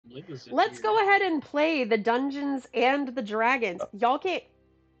Let's go ahead and play the Dungeons and the Dragons. Y'all can't...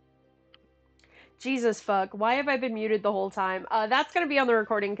 Jesus fuck, why have I been muted the whole time? That's gonna be on the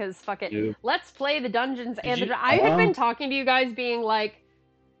recording, because fuck it. Yeah. Let's play the Dungeons and the Dragons. I had been talking to you guys being like,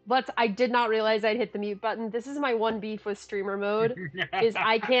 I did not realize I'd hit the mute button. This is my one beef with streamer mode, is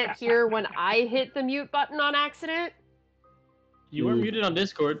I can't hear when I hit the mute button on accident. You were muted on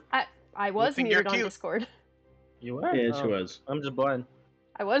Discord. I was muted on Discord. You were? Yeah, she was. I'm just blind.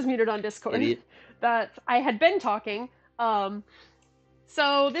 I was muted on Discord. Idiot. That I had been talking.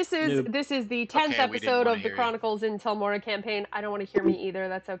 So this is the 10th episode of the Chronicles in Telmora campaign. I don't want to hear me either.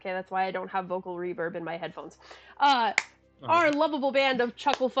 That's okay. That's why I don't have vocal reverb in my headphones. Our lovable band of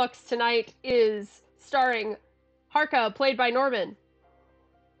chuckle fucks tonight is starring Harka, played by Norman.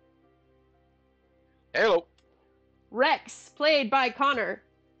 Hello. Rex, played by Connor.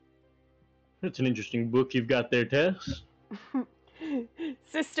 That's an interesting book you've got there, Tess.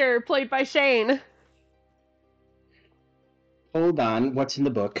 Sister, played by Shane. Hold on, what's in the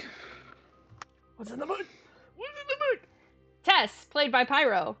book? What's in the book? What's in the book? Tess, played by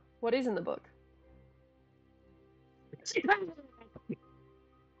Pyro. What is in the book?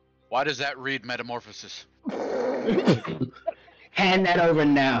 Why does that read metamorphosis? Hand that over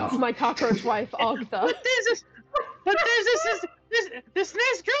now. It's my cockroach wife, Ogtha. But there's this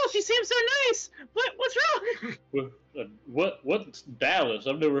nice girl. She seems so nice. What's wrong? What's Dallas?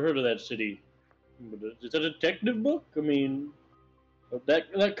 I've never heard of that city. Is that a detective book? I mean,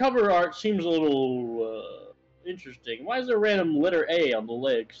 that cover art seems a little interesting. Why is there a random letter A on the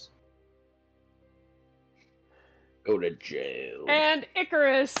legs? Go to jail. And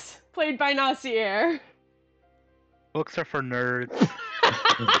Icarus, played by Nacier. Books are for nerds.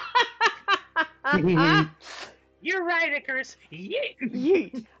 You're right, Icarus.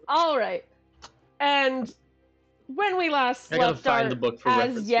 Yeet. All right. And when we last left our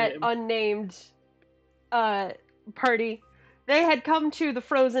as yet unnamed party, they had come to the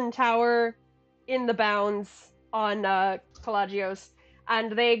Frozen Tower in the Bounds on Pelagios,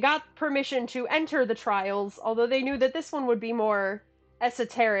 and they got permission to enter the trials, although they knew that this one would be more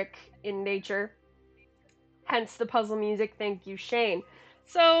esoteric in nature. Hence the puzzle music, thank you, Shane.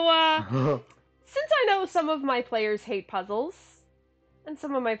 So, since I know some of my players hate puzzles, and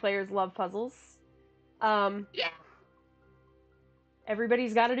some of my players love puzzles,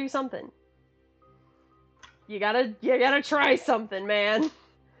 everybody's gotta do something. You gotta try something, man.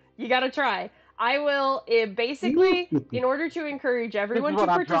 You gotta try. I will, basically, in order to encourage everyone to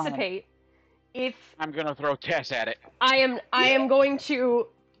participate, I'm gonna throw Tess at it. I'm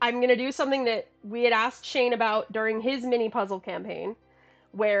gonna do something that we had asked Shane about during his mini puzzle campaign,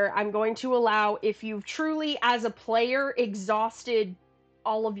 where I'm going to allow, if you've truly, as a player, exhausted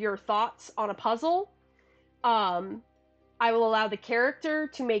all of your thoughts on a puzzle, I will allow the character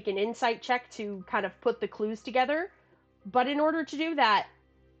to make an insight check to kind of put the clues together. But in order to do that,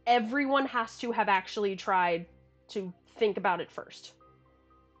 everyone has to have actually tried to think about it first.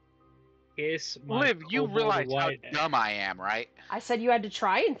 Liv, you realize how dumb I am, right? I said you had to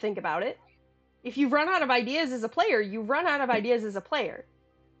try and think about it. If you run out of ideas as a player, you run out of ideas as a player.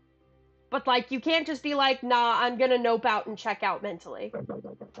 But, like, you can't just be like, nah, I'm gonna nope out and check out mentally.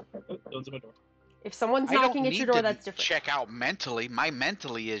 If someone's knocking at your door, that's different. Check out mentally. My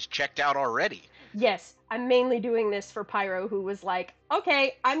mentally is checked out already. Yes, I'm mainly doing this for Pyro, who was like,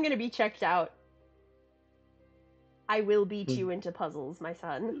 okay, I'm gonna be checked out. I will beat you into puzzles, my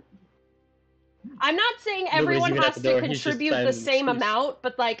son. I'm not saying everyone has to contribute the same amount,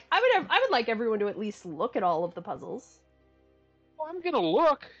 but, like, I would like everyone to at least look at all of the puzzles. Well, I'm gonna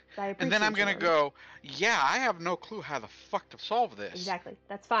look, and then I'm gonna go, yeah, I have no clue how the fuck to solve this. Exactly.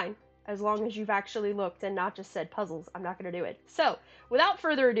 That's fine. As long as you've actually looked and not just said puzzles, I'm not going to do it. So, without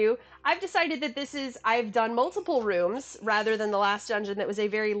further ado, I've decided that I've done multiple rooms, rather than the last dungeon that was a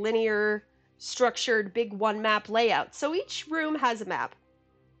very linear, structured, big one-map layout. So each room has a map.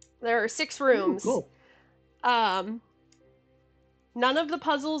 There are 6 rooms. Ooh, cool. None of the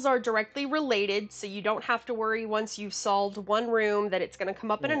puzzles are directly related, so you don't have to worry once you've solved one room that it's going to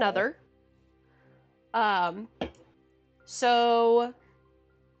come up in another. So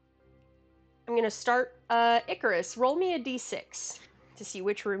I'm going to start, Icarus, roll me a d6 to see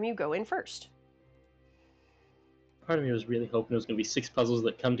which room you go in first. Part of me was really hoping it was going to be 6 puzzles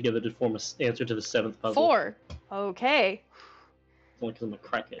that come together to form an answer to the 7th puzzle. 4. Okay. It's only because I'm a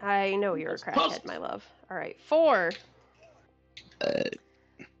crackhead. I know you're a crackhead, my love. Alright, 4.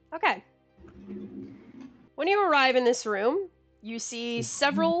 Okay. When you arrive in this room, you see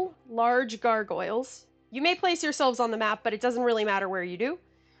several large gargoyles. You may place yourselves on the map, but it doesn't really matter where you do.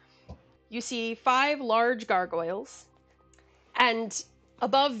 You see 5 large gargoyles, and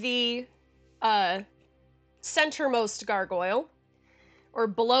above the centermost gargoyle, or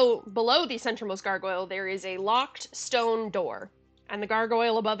below the centermost gargoyle, there is a locked stone door, and the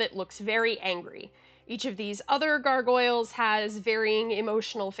gargoyle above it looks very angry. Each of these other gargoyles has varying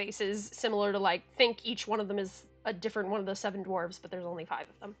emotional faces, similar to, like, think each one of them is a different one of the 7 dwarves, but there's only 5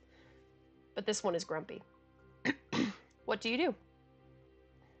 of them. But this one is grumpy. What do you do?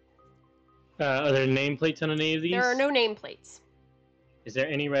 Are there nameplates on any of these? There are no nameplates. Is there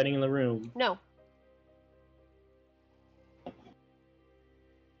any writing in the room? No.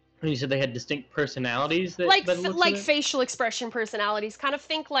 You said they had distinct personalities? Like facial expression personalities. Kind of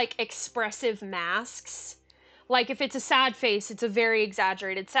think like expressive masks. Like if it's a sad face, it's a very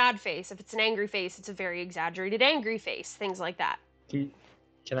exaggerated sad face. If it's an angry face, it's a very exaggerated angry face. Things like that. Can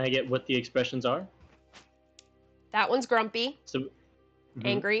I get what the expressions are? That one's grumpy.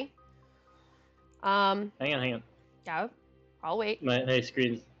 Angry. Hang on. Yeah, I'll wait. My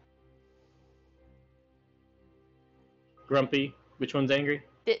screen. Grumpy. Which one's angry?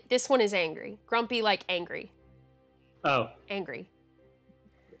 This one is angry. Grumpy, like angry. Oh. Angry.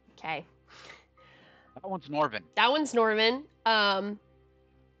 Okay. That one's Norvin. That one's Norvin.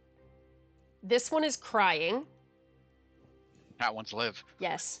 This one is crying. That one's Liv.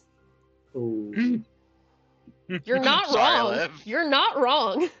 Yes. Ooh. You're not Sorry, wrong. Liv. You're not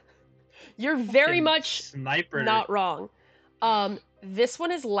wrong. You're very much Sniper. not wrong. This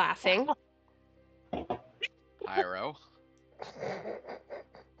one is laughing. Pyro.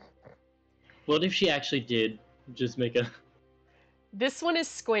 What if she actually did just make a... This one is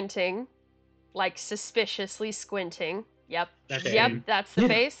squinting. Like, suspiciously squinting. Yep. That's Yep, shame. that's the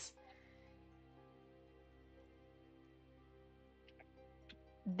face.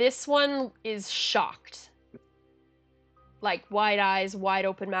 This one is shocked. Like, wide eyes, wide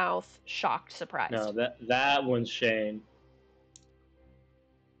open mouth, shocked, surprised. No, that one's Shane.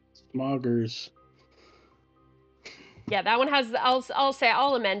 Smoggers. Yeah, that one has the,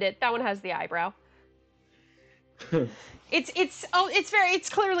 I'll amend it. That one has the eyebrow. It's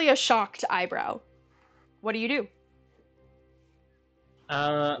clearly a shocked eyebrow. What do you do?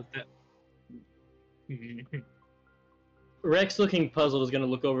 Rex, looking puzzled, is going to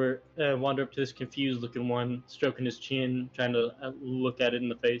look over, wander up to this confused-looking one, stroking his chin, trying to look at it in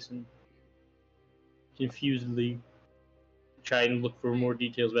the face, and confusedly try and look for more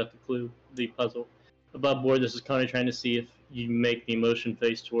details about the puzzle. Above board, this is Connor trying to see if you make the emotion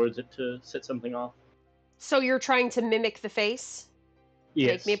face towards it to set something off. So you're trying to mimic the face? Yes.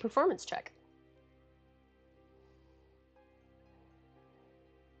 Make me a performance check.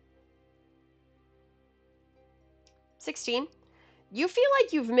 $16. You feel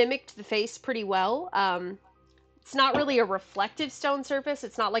like you've mimicked the face pretty well. It's not really a reflective stone surface.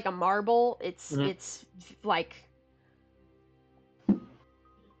 It's not like a marble. It's like...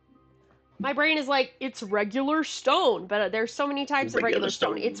 My brain is like, it's regular stone, but there's so many types of regular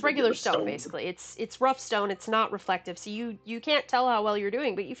stone. It's regular stone, basically. It's rough stone. It's not reflective, so you can't tell how well you're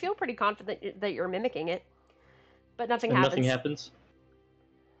doing, but you feel pretty confident that you're mimicking it. But nothing happens. Nothing happens?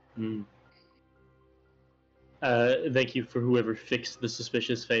 Thank you for whoever fixed the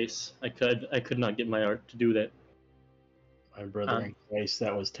suspicious face. I could not get my art to do that. My brother in Christ,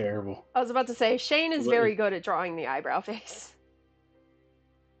 that was terrible. I was about to say, Shane is very good at drawing the eyebrow face.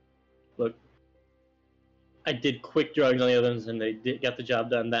 Look, I did quick drawings on the other ones, and they got the job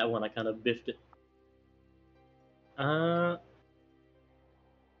done. That one, I kind of biffed it.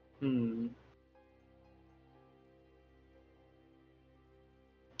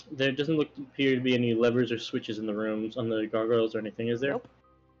 There doesn't appear to be any levers or switches in the rooms on the gargoyles or anything, is there? Nope.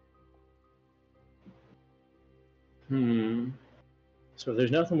 So if there's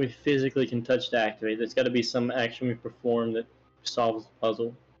nothing we physically can touch to activate, there's got to be some action we perform that solves the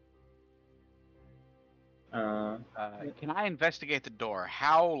puzzle. Can I investigate the door?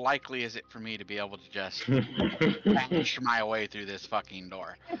 How likely is it for me to be able to just bash my way through this fucking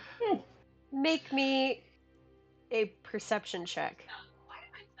door? Make me a perception check.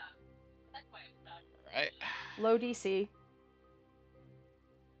 Right. Low DC.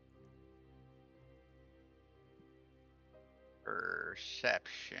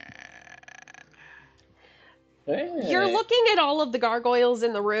 Perception. Hey. You're looking at all of the gargoyles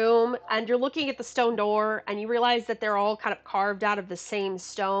in the room, and you're looking at the stone door, and you realize that they're all kind of carved out of the same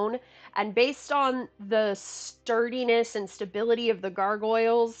stone. And based on the sturdiness and stability of the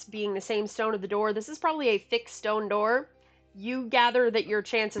gargoyles being the same stone of the door, this is probably a thick stone door. You gather that your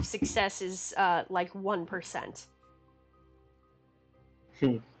chance of success is like 1%.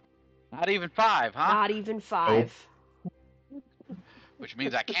 Not even 5, huh? Not even 5. Which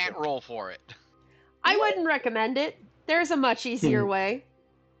means I can't roll for it. I wouldn't recommend it. There's a much easier way.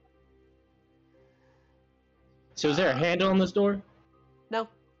 So is there a handle on this door? No.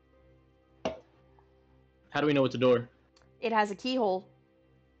 How do we know it's a door? It has a keyhole,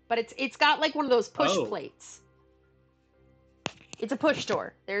 but it's got like one of those push plates. It's a push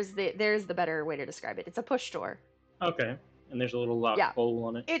door. There's the better way to describe it. It's a push door. Okay. And there's a little lock hole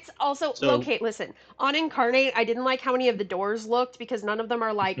on it. It's also locate. Listen, on Incarnate, I didn't like how any of the doors looked because none of them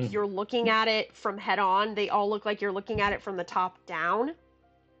are like you're looking at it from head on. They all look like you're looking at it from the top down.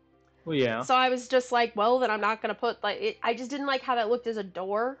 Well, yeah. So I was just like, well, then I'm not gonna put like it. I just didn't like how that looked as a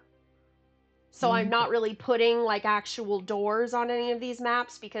door. So I'm not really putting like actual doors on any of these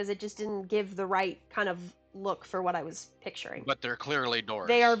maps because it just didn't give the right kind of look for what I was picturing. But they're clearly doors.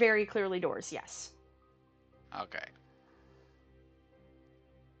 They are very clearly doors. Yes. Okay.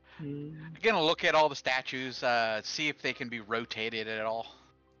 I'm gonna look at all the statues, see if they can be rotated at all.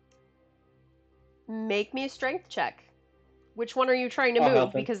 Make me a strength check. Which one are you trying to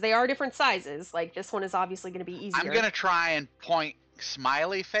move? Because they are different sizes. Like, this one is obviously going to be easier. I'm going to try and point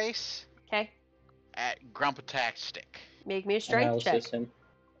Smiley Face at Grumpatastic. Make me a strength check.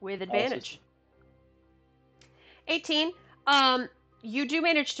 With advantage. 18. You do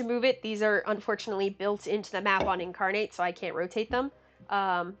manage to move it. These are unfortunately built into the map on Incarnate, so I can't rotate them.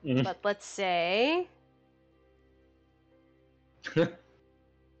 But let's say...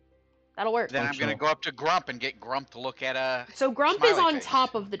 That'll work. Then I'm going to go up to Grump and get Grump to look at So Grump is on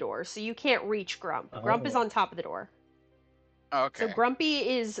top of the door, so you can't reach Grump. Grump is on top of the door. Okay. So Grumpy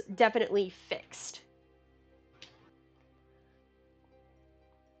is definitely fixed.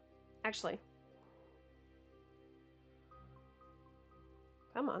 Actually.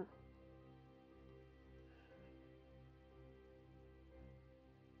 Come on.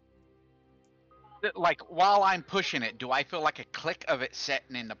 Like, while I'm pushing it, do I feel like a click of it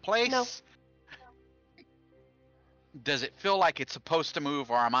setting into place? No. Does it feel like it's supposed to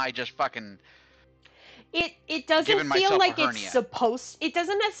move, or am I just fucking... It doesn't feel like it's supposed... It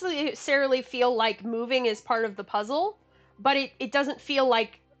doesn't necessarily feel like moving is part of the puzzle, but it doesn't feel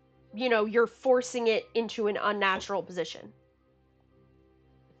like, you know, you're forcing it into an unnatural position.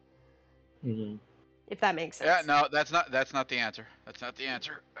 Mm-hmm. If that makes sense. Yeah, no, that's not the answer. That's not the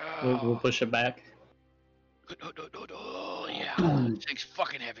answer. We'll push it back. Yeah, this thing's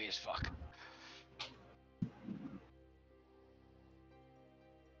fucking heavy as fuck.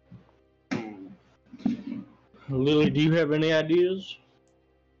 Lily, do you have any ideas?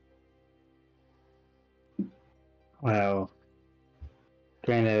 Well,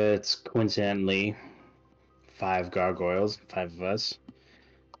 granted, it's coincidentally 5 gargoyles, 5 of us.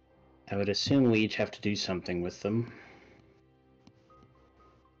 I would assume we each have to do something with them.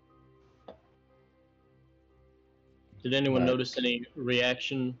 Did anyone notice any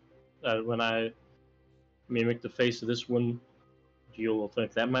reaction when I mimic the face of this one? Do you all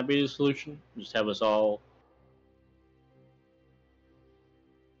think that might be the solution? Just have us all...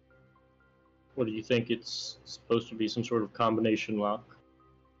 What do you think? It's supposed to be some sort of combination lock?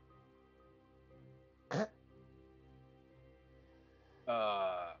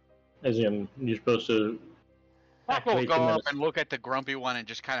 As in, you're supposed to... We'll go up and look at the grumpy one and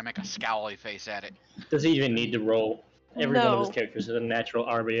just kind of make a scowly face at it. Does he even need to roll? Every one of his characters is a natural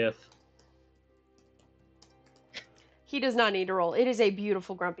RBF. He does not need to roll. It is a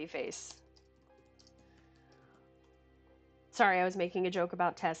beautiful grumpy face. Sorry, I was making a joke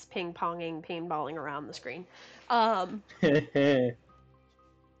about Tess ping-ponging, paintballing around the screen.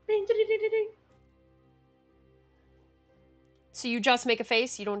 So you just make a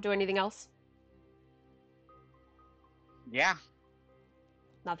face? You don't do anything else? Yeah.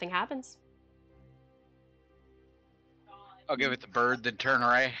 Nothing happens. I'll give it the bird, then turn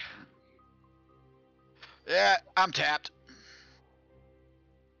away. Yeah, I'm tapped.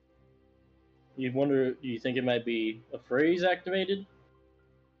 You wonder, do you think it might be a phrase activated?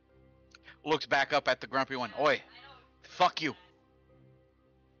 Looks back up at the grumpy one. Oi, fuck you.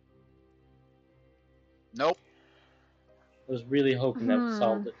 Nope. I was really hoping that would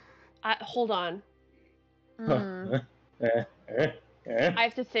solve it. Hold on. I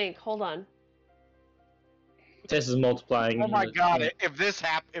have to think. Hold on. Tess is multiplying. Oh my god! If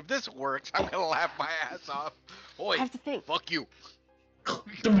this works, I'm gonna laugh my ass off. Oi, I have to think. Fuck you.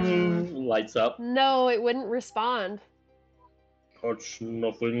 Lights up. No, it wouldn't respond. Touch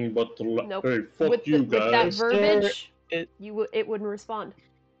nothing but the Nope. Hey, fuck you guys. With that verbiage, it wouldn't respond.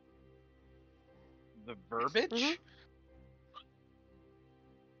 The verbiage? Mm-hmm.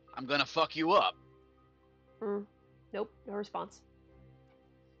 I'm gonna fuck you up. Nope, no response.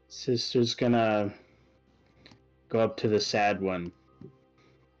 Sister's gonna go up to the sad one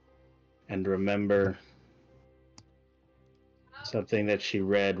and remember something that she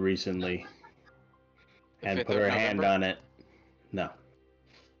read recently and Fifth put of her hand November? on it. No.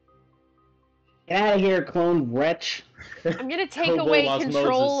 Get out of here, clone wretch. I'm gonna take Kobold away osmosis.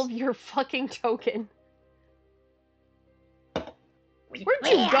 control of your fucking token. Where'd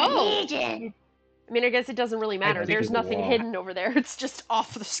you go? I mean, I guess it doesn't really matter. think There's it's a nothing wall. hidden over there. It's just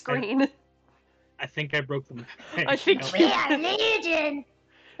off the screen. I think I broke the. I think you...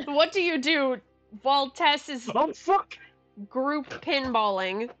 What do you do while Tess is Oh fuck! group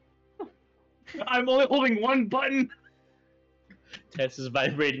pinballing? I'm only holding one button. Tess is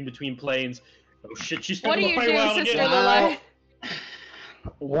vibrating between planes. Oh shit, she's stuck What on do the you firewall do, Sister again. Lila?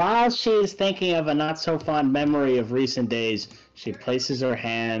 While she is thinking of a not so fond memory of recent days, she places her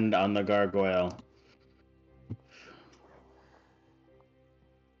hand on the gargoyle.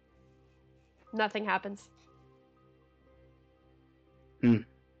 Nothing happens.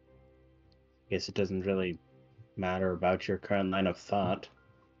 Guess it doesn't really matter about your current line of thought.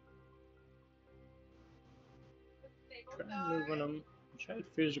 Try moving them. Try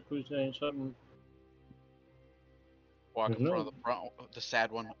physically saying something. Walk in No. front of the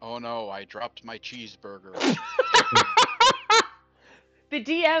sad one. Oh no, I dropped my cheeseburger. The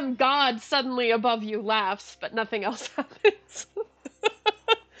DM god suddenly above you laughs, but nothing else happens.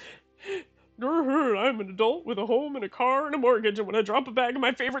 I'm an adult with a home and a car and a mortgage, and when I drop a bag of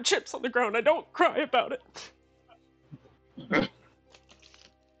my favorite chips on the ground, I don't cry about it.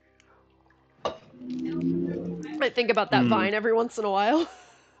 I think about that vine every once in a while.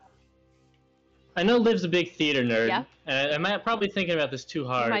 I know Liv's a big theater nerd. Yeah. And I'm probably thinking about this too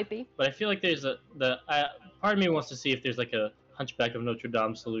hard. Might be. But I feel like there's part of me wants to see if there's like a Hunchback of Notre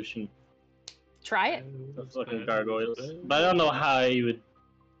Dame solution Try it. of fucking gargoyles. But I don't know how you would.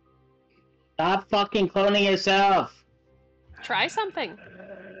 Stop fucking cloning yourself! Try something.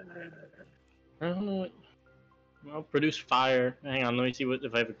 I don't know. Well, produce fire. Hang on, let me see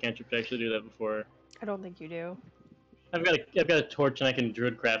if I have a cantrip to actually do that before. I don't think you do. I've got a torch and I can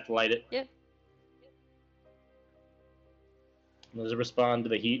druidcraft light it. Yep. Does it respond to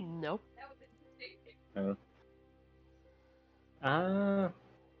the heat? Nope.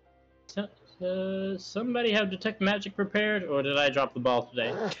 Somebody have detect magic prepared, or did I drop the ball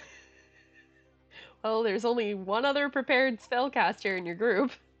today? Well, there's only one other prepared spellcaster in your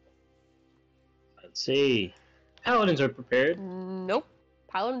group. Let's see. Paladins are prepared. Nope.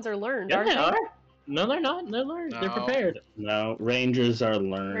 Paladins are learned, Yeah, aren't they they? are. No, they're not. They're learned. They're No. prepared. No, rangers are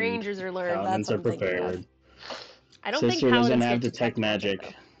learned. Rangers are learned. Paladins That's are what I'm thinking of. prepared. I don't Sister think paladins doesn't have get detect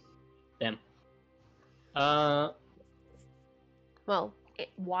magic. Damn. Well,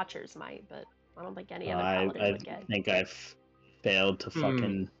 watchers might, but I don't think any other I paladin would get. think I've failed to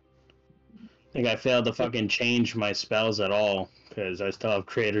fucking. I think I failed to fucking change my spells at all because I still have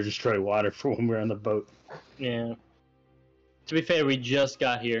Creator Destroy Water for when we're on the boat. Yeah. To be fair, we just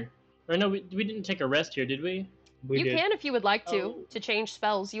got here. Or no, we didn't take a rest here, did we? You can if you would like Oh. to change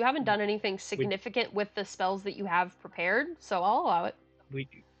spells. You haven't done anything significant with the spells that you have prepared, so I'll allow it. We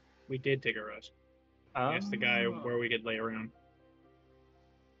did take a rest. Asked the guy where we could lay around.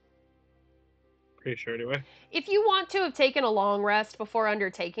 Pretty sure, anyway. If you want to have taken a long rest before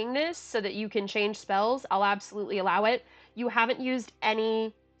undertaking this so that you can change spells, I'll absolutely allow it. You haven't used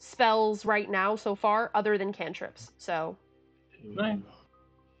any spells right now so far other than cantrips, so... Right.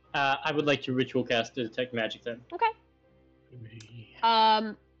 I would like to ritual cast to detect magic then. Okay.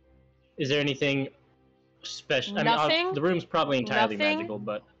 Is there anything special? Nothing. The room's probably entirely Nothing. magical,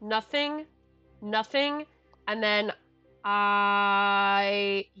 but Nothing, and then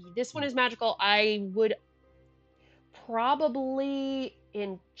this one is magical. I would probably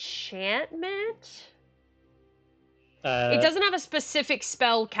enchantment. It doesn't have a specific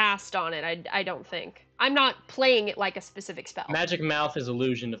spell cast on it. I don't think. I'm not playing it like a specific spell. Magic Mouth is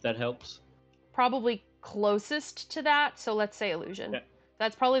illusion, if that helps. Probably closest to that. So let's say illusion. Okay.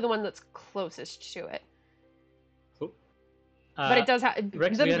 That's probably the one that's closest to it. Cool. But it does have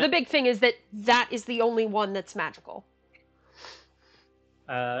Rex, the big thing is that is the only one that's magical.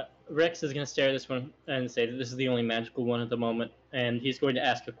 Rex is going to stare at this one and say that this is the only magical one at the moment, and he's going to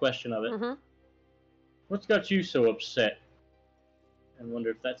ask a question of it. Mm-hmm. What's got you so upset? And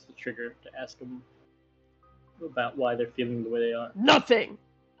wonder if that's the trigger to ask them about why they're feeling the way they are. Nothing.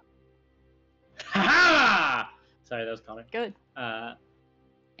 Ha ha! Sorry, that was Connor. Good.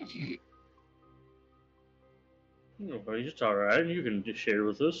 It's alright. You can just share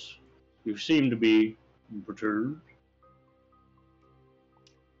with us. You seem to be perturbed.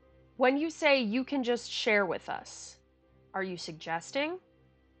 When you say you can just share with us, are you suggesting?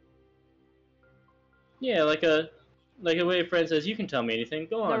 Yeah, like a way a friend says, you can tell me anything.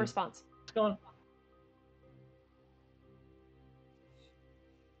 Go on. No response. Go on.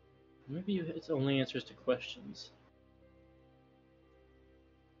 Maybe it's only answers to questions.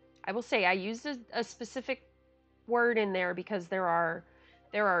 I will say I used a specific word in there because there are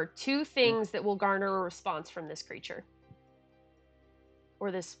two things that will garner a response from this creature.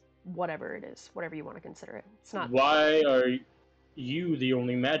 Or this whatever it is, whatever you want to consider it. It's not. Why are you the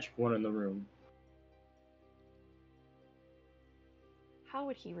only magic one in the room? How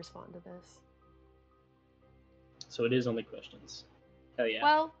would he respond to this? So it is only questions. Hell yeah.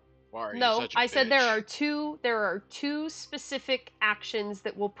 Well, Why are you no, such a I said bitch? there are two specific actions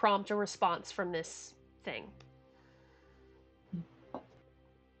that will prompt a response from this thing.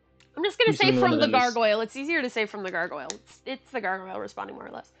 I'm just gonna say from the gargoyle. It's easier to say from the gargoyle. It's the gargoyle responding more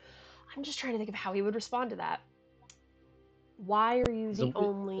or less. I'm just trying to think of how he would respond to that. Why are you the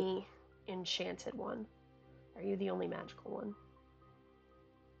only enchanted one? Are you the only magical one?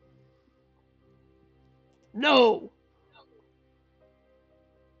 No!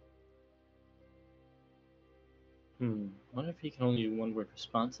 What if he can only do one-word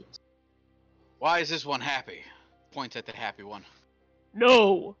responses? Why is this one happy? Points at the happy one.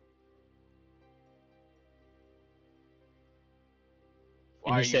 No!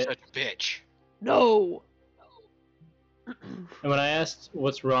 Why are you such a bitch? No! And when I asked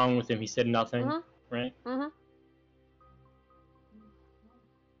what's wrong with him, he said nothing, right? Mm-hmm.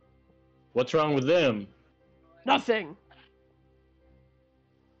 What's wrong with them? Nothing.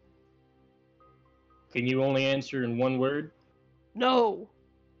 Can you only answer in one word? No.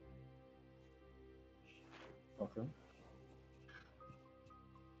 Okay.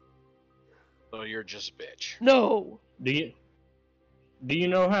 So you're just a bitch. No. Do you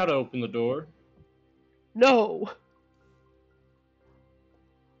know how to open the door? No.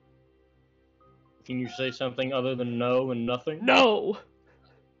 Can you say something other than no and nothing? No.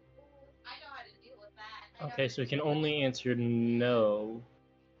 Okay, so he can only answer no.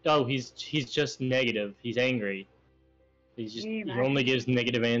 Oh, he's just negative. He's angry. He only gives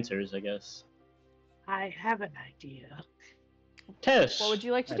negative answers, I guess. I have an idea. Tess. What would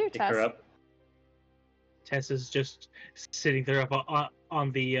you like to do, pick her Tess? up. Tess is just sitting there up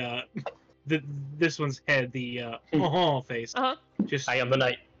on the this one's head, the face. Uh-huh. Just I am the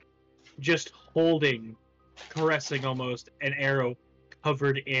knight. Just holding, caressing almost an arrow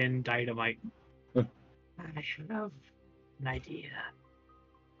covered in dynamite. I have an idea.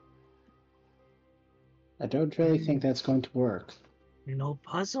 I don't really think that's going to work. No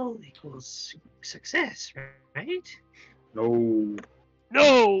puzzle equals success, right? No.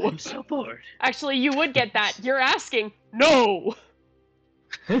 No. I'm so bored. Actually, you would get that. You're asking. No.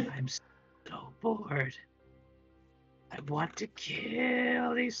 I'm so bored. I want to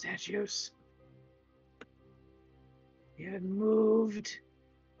kill these statues. We haven't moved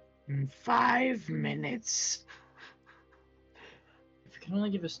in 5 minutes. If you can only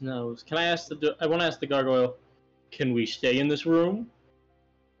give us no's. Can I ask I want to ask the gargoyle, can we stay in this room?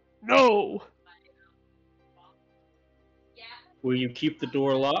 No. Will you keep the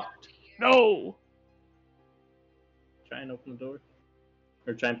door locked? No. Try and open the door?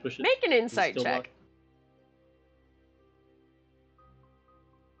 Or try and push it? Make an Is it insight still check. locked?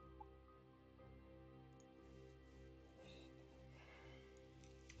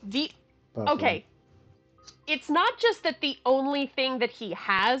 Okay. It's not just that the only thing that he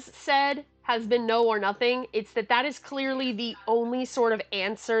has said has been no or nothing. It's that is clearly the only sort of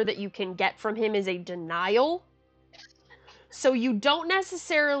answer that you can get from him is a denial. So you're not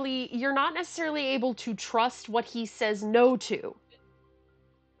necessarily able to trust what he says no to.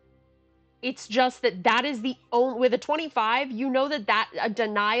 It's just that is the only, with a 25, you know that a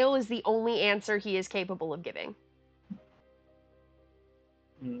denial is the only answer he is capable of giving.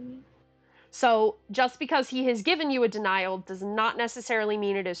 So, just because he has given you a denial does not necessarily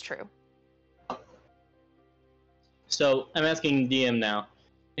mean it is true. So, I'm asking DM now.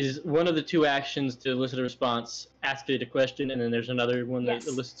 Is one of the two actions to elicit a response, ask it a question, and then there's another one that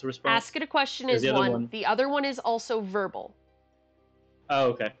elicits a response? Ask it a question is one. The other one is also verbal. Oh,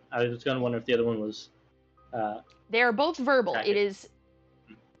 okay. I was going to wonder if the other one was... They are both verbal. Tactic. It is...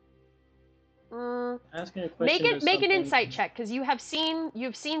 Asking a question make an insight check, because you've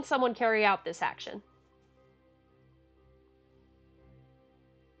seen someone carry out this action.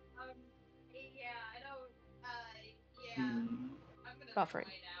 Buffering.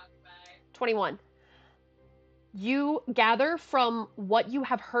 21. You gather from what you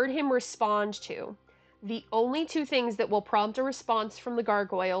have heard him respond to, the only two things that will prompt a response from the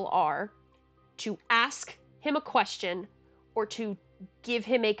gargoyle are to ask him a question or to give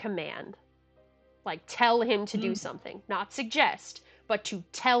him a command. Like, tell him to do something. Not suggest, but to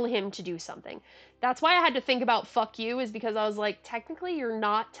tell him to do something. That's why I had to think about fuck you, is because I was like, technically you're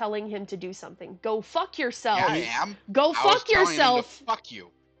not telling him to do something. Go fuck yourself. Yeah, I am. Go I was fuck telling him to yourself. fuck you.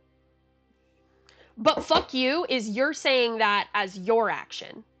 But fuck you is you're saying that as your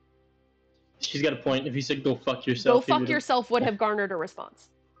action. She's got a point. If he said go fuck yourself, Go fuck yourself would have garnered a response.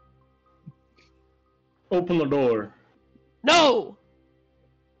 Open the door. No!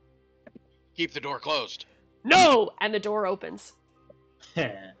 Keep the door closed. No! And the door opens. Well,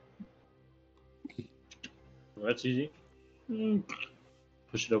 that's easy.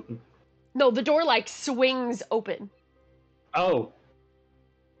 Push it open. No, the door, like, swings open. Oh.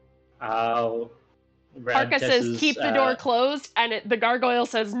 I'll grab Parka says, Tess's, keep the door closed, and the gargoyle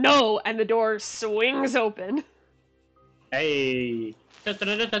says, no, and the door swings open. Hey.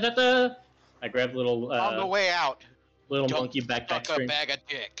 Da-da-da-da-da-da. I grab little On the way out, little don't monkey backpack suck a string. bag of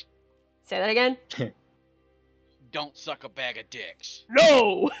dick. Say that again? Don't suck a bag of dicks.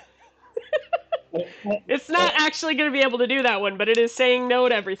 No! It's not actually going to be able to do that one, but it is saying no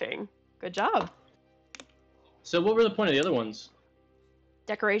to everything. Good job. So what were the point of the other ones?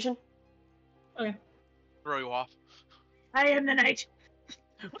 Decoration? Okay. Throw you off. I am the knight.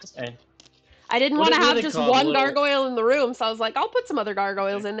 Hey. I didn't What want to do have they just call one the little- gargoyle in the room, so I was like, I'll put some other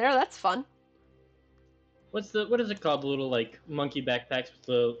gargoyles in there. That's fun. What is it called? The little like monkey backpacks with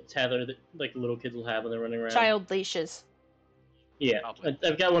the tether that like little kids will have when they're running around. Child leashes. Yeah, Probably.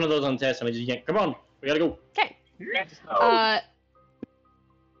 I've got one of those on test. And I just yank. Come on, we gotta go. Okay. Oh.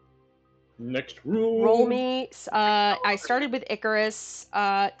 Next room. Roll me. I started with Icarus.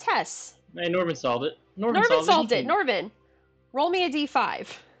 Tess. Hey, Norman solved it. Norman solved it. Norman. Roll me a d5.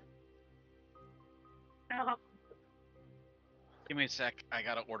 Give me a sec. I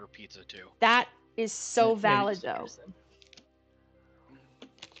gotta order pizza too. That is so valid, though.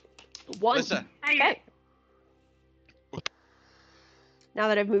 One. Listen. Okay. Now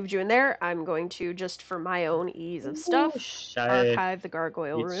that I've moved you in there, I'm going to, just for my own ease of stuff, archive the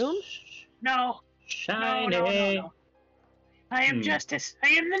gargoyle room. No. Shiny. No. I am justice. I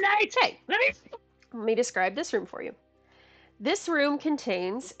am the knight. Okay. Let me describe this room for you. This room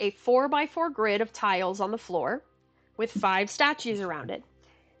contains a 4x4 grid of tiles on the floor with 5 statues around it,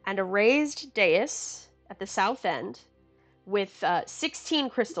 and a raised dais at the south end with 16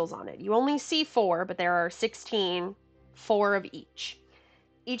 crystals on it. You only see 4, but there are 16, 4 of each.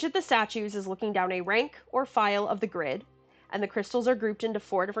 Each of the statues is looking down a rank or file of the grid, and the crystals are grouped into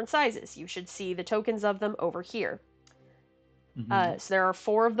 4 different sizes. You should see the tokens of them over here. So there are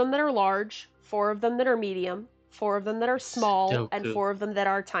 4 of them that are large, 4 of them that are medium, 4 of them that are small, and 4 of them that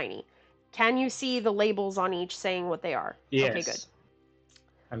are tiny. Can you see the labels on each saying what they are? Yes. Okay, good.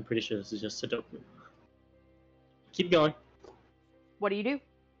 I'm pretty sure this is just Sudoku. Keep going. What do you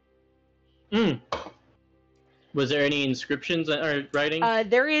do? Was there any inscriptions or writing?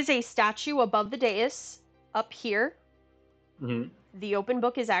 There is a statue above the dais, up here. Mm-hmm. The open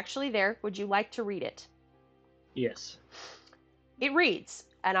book is actually there. Would you like to read it? Yes. It reads,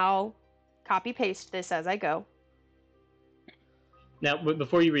 and I'll copy-paste this as I go. Now,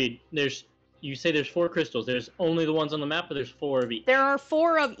 before you read, you say there's 4 crystals. There's only the ones on the map, or there's 4 of each? There are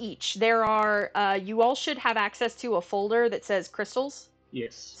 4 of each. There are, you all should have access to a folder that says crystals.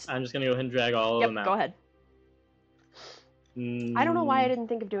 Yes. I'm just going to go ahead and drag all of them out. Go ahead. I don't know why I didn't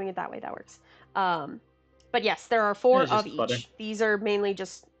think of doing it that way. That works. But yes, there are 4 of each. Clutter. These are mainly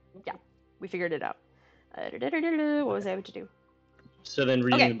just, yeah, we figured it out. What was I able to do? So then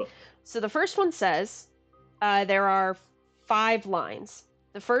reading the book. So the first one says, there are 5 lines.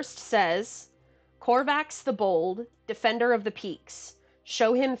 The first says, Corvax the Bold, Defender of the Peaks,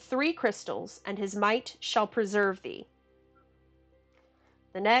 show him 3 crystals, and his might shall preserve thee.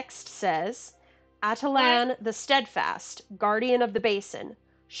 The next says, Atalan the Steadfast, Guardian of the Basin,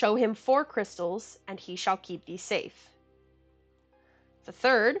 show him 4 crystals, and he shall keep thee safe. The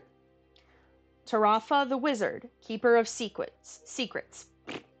third, Taratha the Wizard, Keeper of Secrets,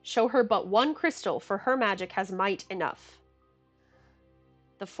 show her but 1 crystal, for her magic has might enough.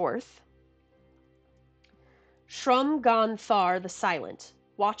 The fourth, Shrum Gon Thar the Silent,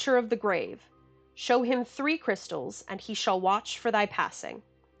 Watcher of the Grave, show him 3 crystals, and he shall watch for thy passing.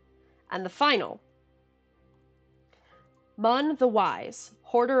 And the final, Mun the Wise,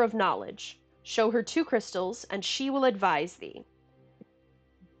 Hoarder of Knowledge, show her 2 crystals, and she will advise thee.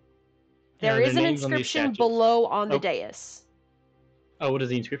 There is an inscription below on the dais. Oh, what does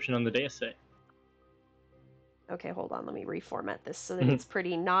the inscription on the dais say? Okay, hold on. Let me reformat this so that it's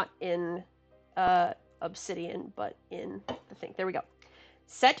pretty not in obsidian, but in the thing. There we go.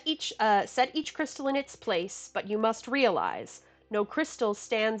 Set each crystal in its place, but you must realize no crystal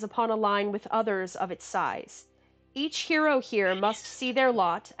stands upon a line with others of its size. Each hero here must see their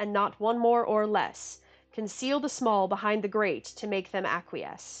lot, and not one more or less. Conceal the small behind the great to make them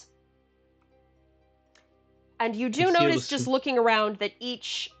acquiesce. And you do Conceal notice, the just looking around, that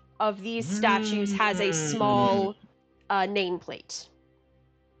each of these statues has a small nameplate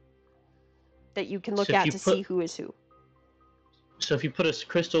that you can look So if at you to put- see who is who. So if you put a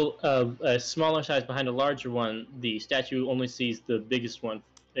crystal of a smaller size behind a larger one, the statue only sees the biggest one.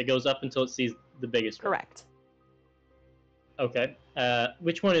 It goes up until it sees the biggest Correct. one. Okay.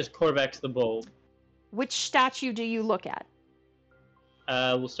 Which one is Corvax the Bold? Which statue do you look at?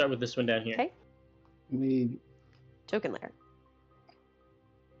 We'll start with this one down here. Okay. We Token layer.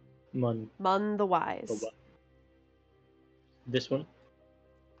 Mun. Mun the Wise. This one.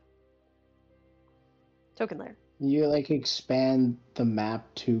 Token layer. you like expand the map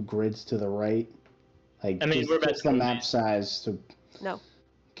 2 grids to the right, like I mean, we're about just to the move map these. size to No.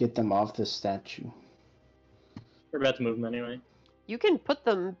 get them off the statue. We're about to move them anyway. You can put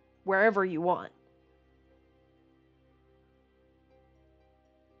them wherever you want.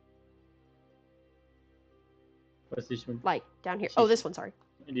 What's this one? Like down here. This Oh, is- this one, sorry.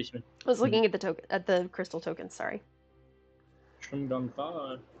 This one. I was looking at the token, at the crystal tokens, sorry.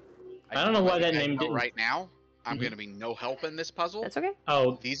 Shrimgonthar. I can don't know why let you that guys name know didn't. right now, I'm Mhm. going to be no help in this puzzle. That's okay.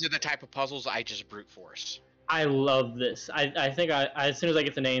 Oh, These are the type of puzzles I just brute force. I love this. I think as soon as I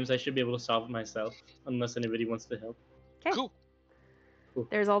get the names, I should be able to solve it myself, unless anybody wants to help. Okay. Cool.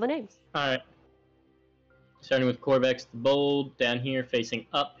 There's all the names. All right. Starting with Corvax the Bold, down here facing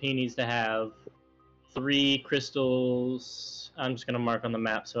up, he needs to have 3 crystals. I'm just gonna mark on the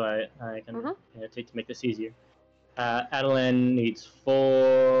map so I can Mhm. take to make this easier. Adelan needs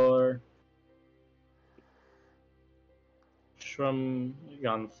 4.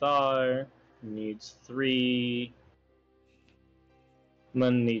 Shrum-Gonthar needs 3.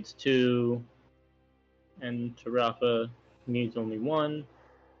 Mun needs 2. And Tarafa needs only 1.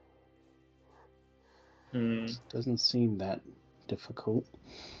 Doesn't seem that difficult.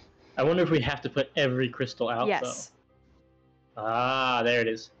 I wonder if we have to put every crystal out, Yes. though. Ah, there it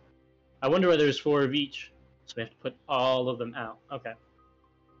is. I wonder whether there's 4 of each, so we have to put all of them out. Okay.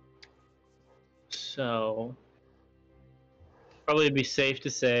 So, probably it'd be safe to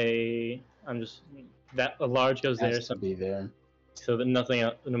say that a large goes there, Has to be there. so that nothing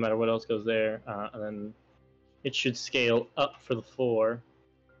else, no matter what else goes there, and then it should scale up for the 4.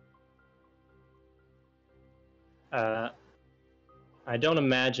 I don't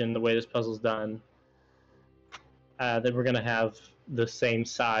imagine the way this puzzle's done that we're gonna have the same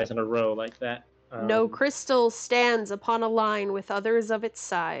size in a row like that. No crystal stands upon a line with others of its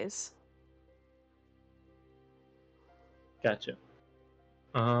size. Gotcha.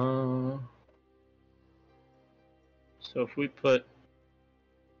 So if we put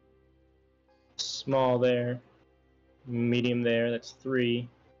small there, medium there, that's 3.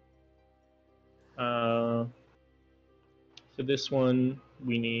 So this one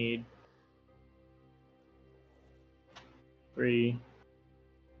we need 3.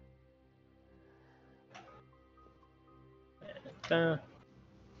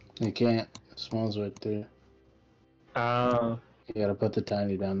 You can't. Small's right there. You gotta put the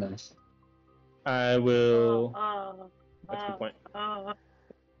tiny down there. I will. That's a good point.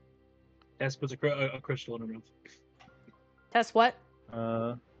 Tess puts a crystal in her mouth. Test what?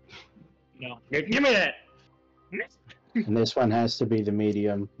 No. Give me that. And this one has to be the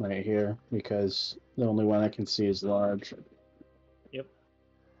medium right here because the only one I can see is large. You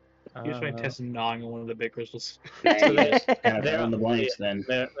just find Tess gnawing on one of the big crystals. So Kind of they're fill in the on- blanks then.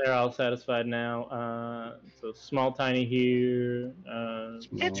 They're all satisfied now. So small, tiny here.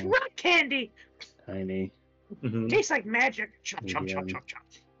 It's Small, rock candy! tiny. Mhm. Tastes like magic! Chop, chop, chop, Medium. chop, chop.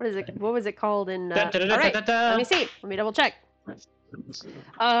 What is it? What was it called in? Da, da, da, da, all right, da, da. let me see. Let me double check.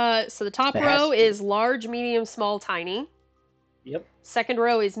 So the top It has row to- is large, medium, small, tiny. Yep. Second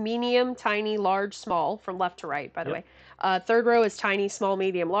row is medium, tiny, large, small, from left to right, by the Yep. way. Third row is tiny, small,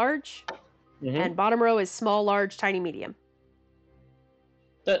 medium, large. Mhm. And bottom row is small, large, tiny, medium.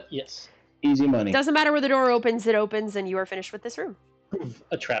 Yes. Easy money. Doesn't matter where the door opens, it opens, and you are finished with this room.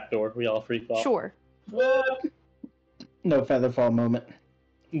 A trapdoor. We all free fall. Sure. No feather fall moment.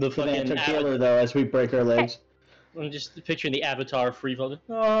 The For the fucking Interkiller though, as we break our legs. I'm just picturing the Avatar free fall.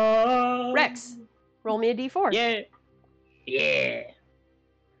 Rex, roll me a d4. Yeah. Yeah.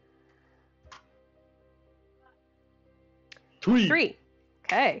 3.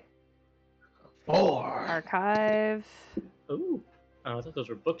 Okay. 4. Archive. Ooh. Oh, I thought those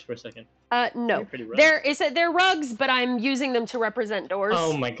were books for a second. No. They're pretty rough. They're rugs, but I'm using them to represent doors.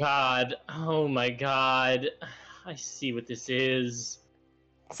 Oh my god. Oh my god. I see what this is.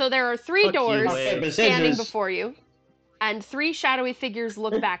 So there are 3 Fuck you, doors Wade. Paper, standing scissors. before you. And 3 shadowy figures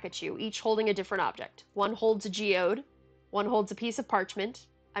look back at you, each holding a different object. One holds a geode, one holds a piece of parchment,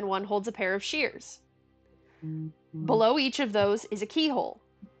 and one holds a pair of shears. Below each of those is a keyhole.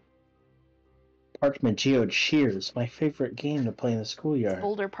 Parchment Geode Shears, my favorite game to play in the schoolyard.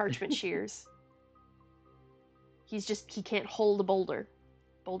 Boulder parchment shears. He can't hold a boulder.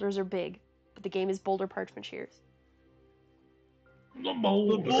 Boulders are big, but the game is boulder parchment shears. The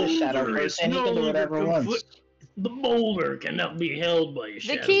boulder He's a shadow person, he can do whatever he wants. The boulder cannot be held by a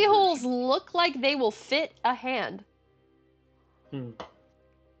shadow. The keyholes look like they will fit a hand.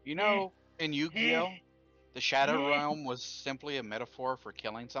 You know, in Yu-Gi-Oh, the Shadow Realm was simply a metaphor for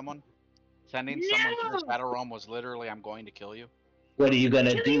killing someone. Sending someone to the Shadow Realm was literally, I'm going to kill you. What are you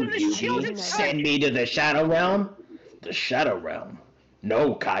gonna do, children. Yugi? Send me to the Shadow Realm? The Shadow Realm?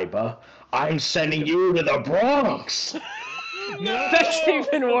 No, Kaiba. I'm sending you to the Bronx! That's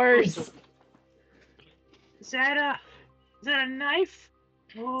even worse. Is that a knife?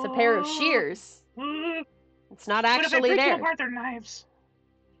 It's a pair of shears. It's not What if I actually break them there. apart? They're knives.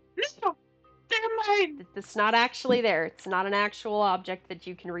 No, they're mine. It's not actually there. It's not an actual object that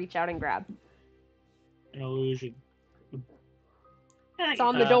you can reach out and grab. An illusion. It's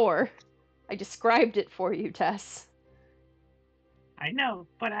on the door. I described it for you, Tess. I know,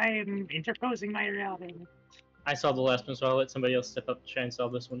 but I am interposing my reality. I saw the last one, so I'll let somebody else step up and try and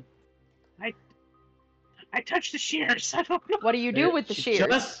solve this one. I touched the shears. I don't know. What do you do with the shears?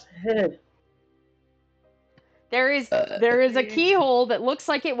 Just hit. There is a keyhole that looks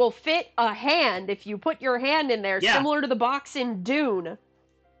like it will fit a hand if you put your hand in there, Yeah. similar to the box in Dune.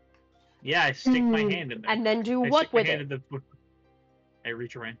 Yeah, I stick my hand in there. And then do I what stick my with hand it? in the... I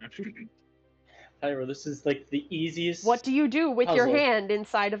reach around. Pyro, this is like the easiest. What do you do with your puzzle. hand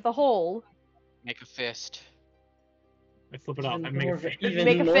inside of the hole? Make a fist. I flip it off. I Even make more- a fist. even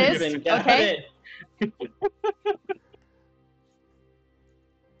Make a more fist? even, got Okay. it.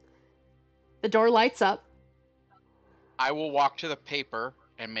 The door lights up. I will walk to the paper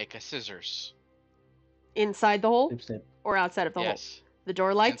and make a scissors. Inside the hole Snip, snip. or outside of the hole? Yes. The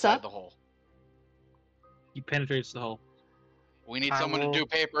door lights inside up. the hole. He penetrates the hole. We need I someone will- to do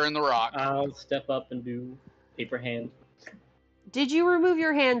paper in the rock. I'll step up and do paper hand. Did you remove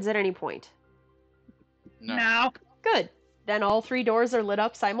your hands at any point? No. Good. Then all 3 doors are lit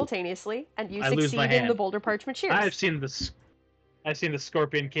up simultaneously, and you I lose my succeed in hand. the boulder parchment shears. I've seen the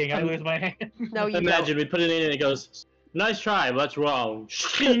Scorpion King. I lose my hand. No, you Imagine don't. we put it in and it goes, nice try, but that's wrong.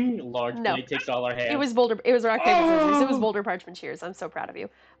 Large No. blade takes all our hands. It was rock, paper, scissors. It was boulder parchment shears. I'm so proud of you.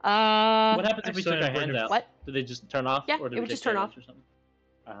 What happens if we Actually, took our I would've- hands out? What? Did they just turn off? Yeah, or did it we would take just turn damage off. Or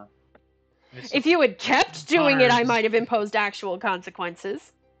something? If you had kept doing it, I Arms. might have imposed actual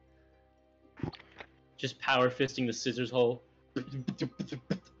consequences. Just power fisting the scissors hole.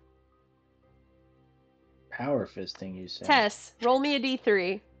 Power fisting, you say? Tess, roll me a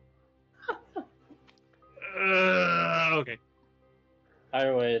d3. Okay. I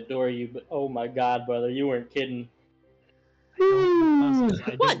adore you, but oh my god, brother, you weren't kidding.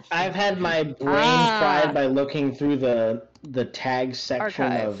 What? I've had my brain Ah. fried by looking through the tag section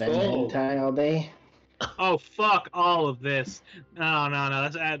Archive. of hentai all day. Oh, fuck all of this. No.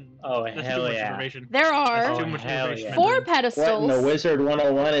 That's Oh, that's too hell much yeah. information. There That's are too much hell information. yeah. 4 What in the pedestals. Wizard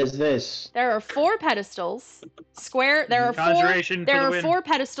 101 is this? There are 4 pedestals. Square. There are 4. Conjuration There for the are win. 4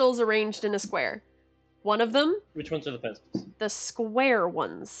 pedestals arranged in a square. One of them, Which ones are the pedestals? the square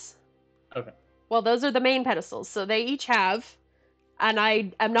ones. Okay. Well, those are the main pedestals. So they each have, and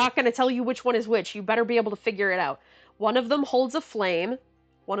I am not going to tell you which one is which. You better be able to figure it out. One of them holds a flame.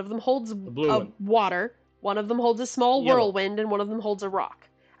 One of them holds blue a one. water. One of them holds a small Yellow. whirlwind, and one of them holds a rock.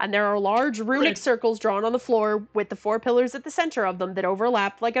 And there are large runic Red. circles drawn on the floor with the 4 pillars at the center of them that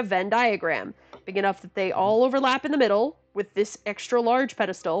overlap like a Venn diagram, big enough that they all overlap in the middle with this extra large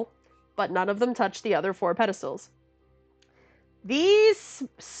pedestal, but none of them touch the other 4 pedestals. These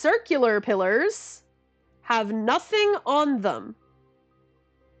circular pillars have nothing on them.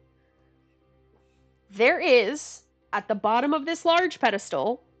 There is, at the bottom of this large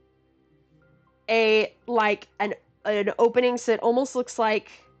pedestal, an opening, so it almost looks like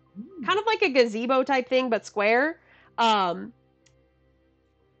kind of like a gazebo type thing, but square. And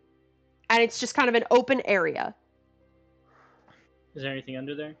it's just kind of an open area. Is there anything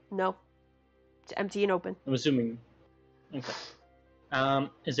under there? No. It's empty and open. I'm assuming. Okay.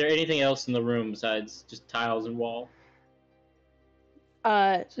 Is there anything else in the room besides just tiles and wall?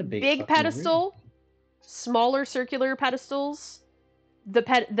 It's a Big fucking pedestal, smaller circular pedestals,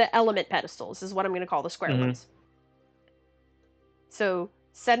 the element pedestals is what I'm going to call the square Mhm. ones. So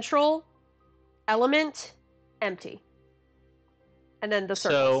central, element, empty, and then the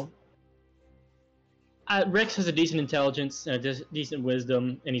circles. So, Rex has a decent intelligence and a decent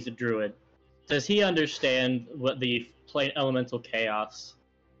wisdom, and he's a druid. Does he understand what the elemental chaos?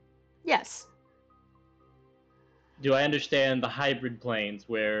 Yes. Do I understand the hybrid planes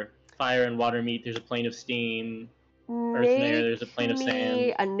where fire and water meet? There's a plane of steam. Earth and air, there's a plane of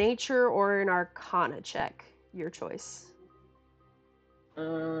sand. A nature or an arcana check. Your choice.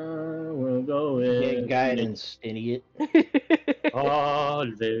 We'll go with... Get guidance, idiot. All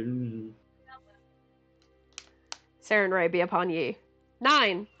then. Sarenrae, be upon ye.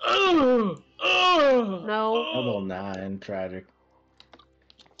 9. No. No. 9, tragic.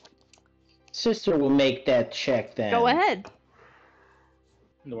 Sister will make that check then. Go ahead.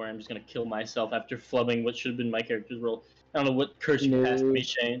 Don't worry, I'm just gonna kill myself after flubbing what should have been my character's role. I don't know what curse you passed me,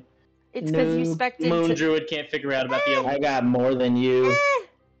 Shane. It's because you expected Moon Druid can't figure out about the other. I got more than you.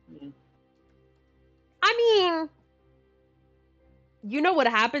 I mean, you know what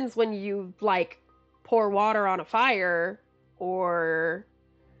happens when you, like, pour water on a fire, or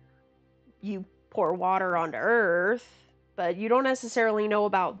you pour water onto Earth, but you don't necessarily know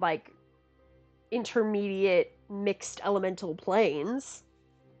about, like, intermediate mixed elemental planes.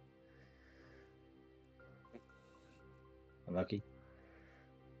 Unlucky.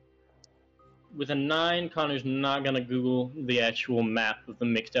 With a 9, Connor's not gonna Google the actual map of the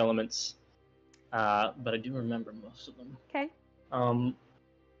mixed elements, but I do remember most of them. Okay.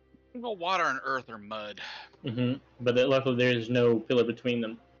 Well, water and earth are mud. But luckily there's no pillar between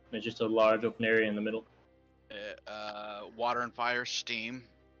them. There's just a large open area in the middle. Water and fire, steam.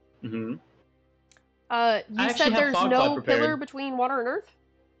 You actually said have there's fog no cloud prepared. pillar between water and earth?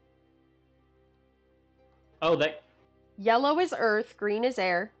 Oh, that... Yellow is earth, green is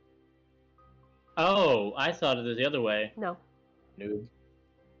air. Oh, I thought it was the other way. No. Noob.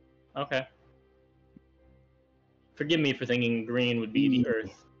 Okay. Forgive me for thinking green would be the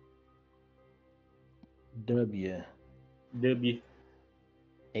earth. W. W.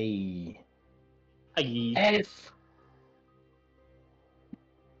 A. I. F.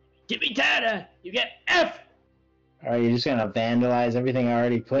 Give me data! You get F! Are you just gonna vandalize everything I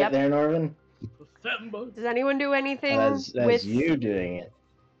already put Yep. there, Norvin? Does anyone do anything That's with... you doing it.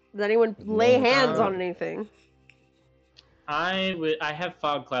 Does anyone lay hands on anything? I have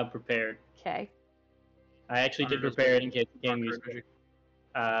fog cloud prepared. Okay. I actually did prepare it in case the game used it.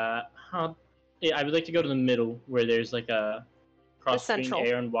 Yeah, I would like to go to the middle where there's like a cross between central.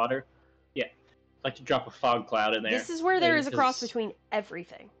 air and water. Yeah. I'd like to drop a fog cloud in there. This is where there is a cross between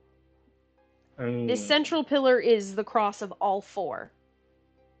everything. This central pillar is the cross of all 4.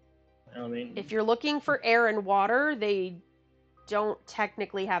 I mean, If you're looking for air and water, they don't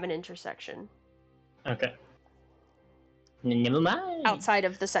technically have an intersection. okay. Never mind. Outside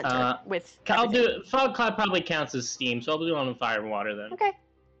of the center with I'll everything. do it. Fog cloud probably counts as steam, so I'll do it on fire and water then. Okay.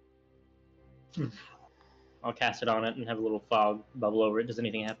 I'll cast it on it and have a little fog bubble over it. Does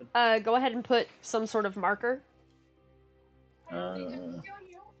anything happen? Go ahead and put some sort of marker.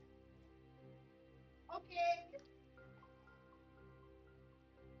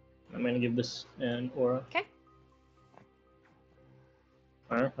 I'm gonna give this an aura. Okay.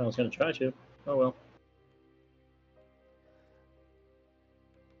 Alright, I was gonna try to. Oh well.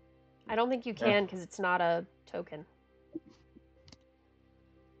 I don't think you can because it's not a token.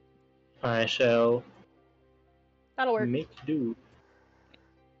 I shall That'll work. make do.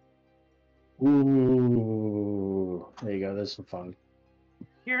 Ooh. There you go, there's some fun.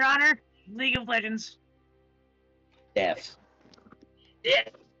 Your Honor, League of Legends. F.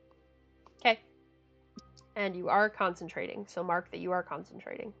 Okay. And you are concentrating, so mark that you are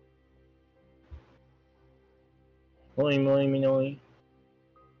concentrating. Moly moly me noly.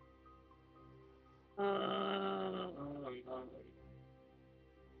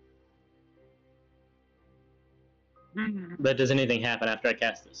 But does anything happen after I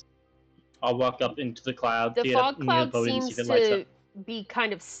cast this? I'll walk up into the cloud. The see it up fog near cloud podium, see seems if it lights to up. be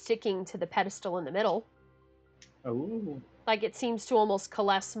kind of sticking to the pedestal in the middle. Oh. Like it seems to almost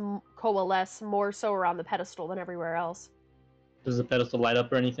coalesce more so around the pedestal than everywhere else. Does the pedestal light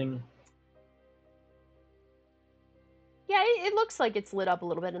up or anything? Yeah, it looks like it's lit up a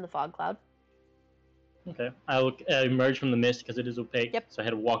little bit in the fog cloud. Okay. I'll emerge from the mist because it is opaque. Yep. So I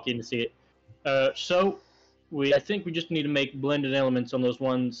had to walk in to see it. So I think we just need to make blended elements on those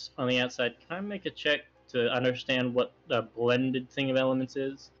ones on the outside. Can I make a check to understand what the blended thing of elements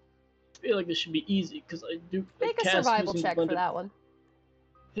is? I feel like this should be easy because I do. Make a survival check for that one.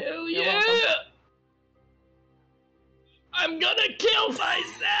 Hell You're yeah! welcome. I'm gonna kill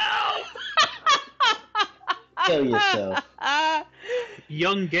myself. Kill yourself.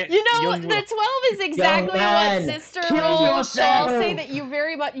 Young get. You know, young the Will. 12 is exactly what man, Sister kill rolled, so I'll say yourself! that you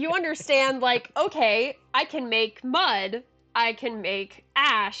very much, you understand, like, okay, I can make mud, I can make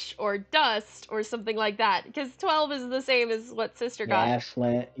ash, or dust, or something like that, because 12 is the same as what Sister The got. ash,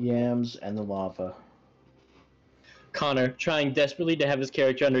 yams, and the lava. Connor, trying desperately to have his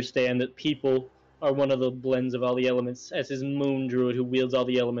character understand that people are one of the blends of all the elements, as his moon druid who wields all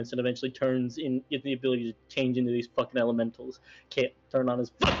the elements and eventually turns in gets the ability to change into these fucking elementals. Can't turn on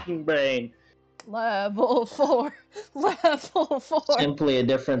his fucking brain. Level 4. Level 4. Simply a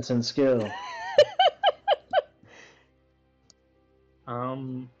difference in skill.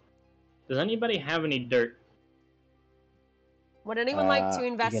 Does anybody have any dirt? Would anyone like to You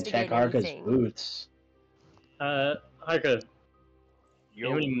can investigate check Arca's anything? boots. Harka, you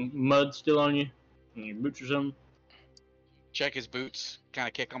have any mud still on you? Any boots or something? Check his boots, kind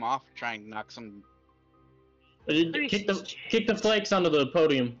of kick them off, try and knock some. Kick the flakes onto the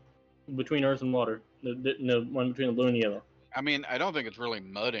podium between earth and water. The one between the blue and yellow. I mean, I don't think it's really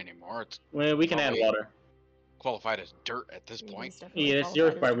mud anymore. It's Well, we can add Probably. water. qualified as dirt at this It point. is definitely Yeah, that's the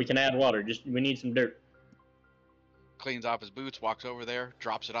earth qualified part. as- We can add water. Just we need some dirt. Cleans off his boots, walks over there,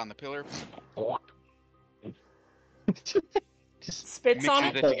 drops it on the pillar, Spits on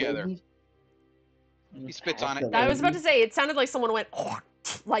mixes it. it together. He spits on it. I was about to say, it sounded like someone went,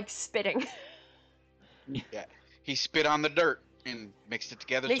 like spitting. He spit on the dirt and mixed it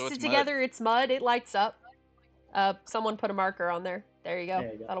together Mixed so it it's together, it's mud, it lights up. Someone put a marker on there. There you go.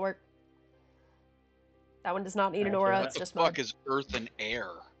 There you go. That'll work. That one does not need an Alright, so aura, mud. it's What the just fuck mud. is earth and air?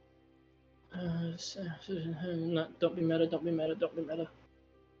 Don't be meta. Don't be meta. Don't be meta.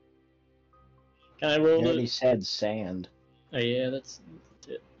 Can I roll You already it? said sand. Oh yeah, that's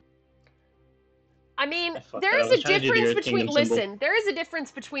it. I mean, I fucked there up. I is was a trying to do the difference Earth between. Kingdom symbol. Listen, there is a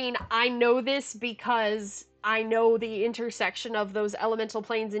difference between I know this because I know the intersection of those elemental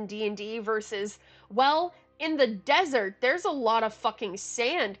planes in D&D versus, well, in the desert, there's a lot of fucking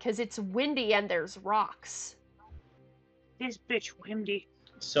sand because it's windy and there's rocks. This bitch windy.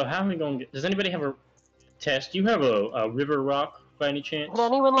 So how are we going to get... Does anybody have a test? Do you have a river rock by any chance? Would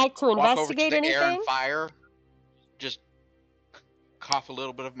anyone like to Walk over to investigate the air anything? and fire. Just cough a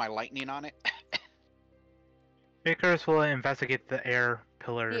little bit of my lightning on it. Makers will investigate the air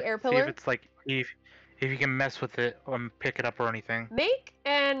pillar. The air See pillar? if it's like if you can mess with it or pick it up or anything. Make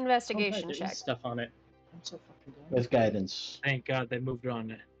an Oh, investigation right, there check. is stuff on it. I'm so fucking dumb. With guidance. Thank God they moved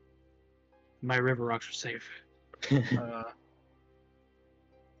on. My river rocks are safe.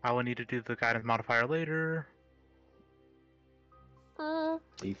 I will need to do the guidance modifier later.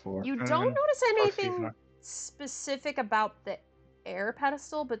 D4. You Mm, don't notice plus anything D4. specific about the air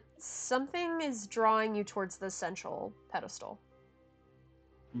pedestal, but something is drawing you towards the central pedestal.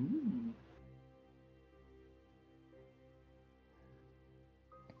 Ooh.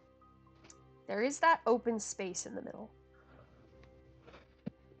 There is that open space in the middle.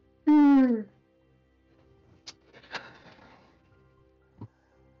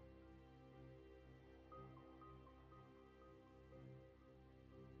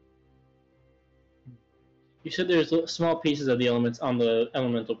 You said there's small pieces of the elements on the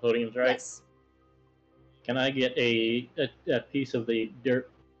elemental podiums, right? Yes. Can I get a piece of the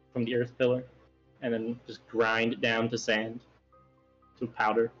dirt from the earth pillar and then just grind it down to sand, to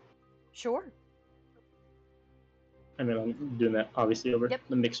powder? Sure. And then I'm doing that obviously over Yep.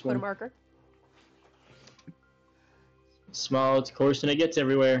 the mixed Put a one. marker. Small, it's coarse, and it gets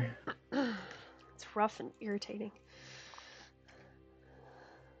everywhere. It's rough and irritating.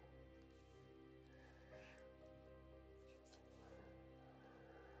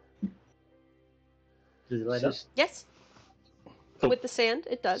 Does it light up? Yes. Cool. With the sand,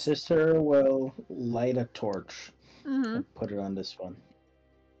 it does. Sister will light a torch Mm-hmm. and put it on this one.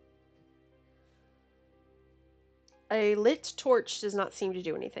 A lit torch does not seem to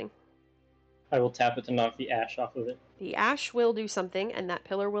do anything. I will tap it to knock the ash off of it. The ash will do something, and that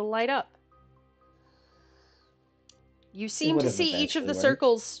pillar will light up. You seem to would've see each of the eventually worked.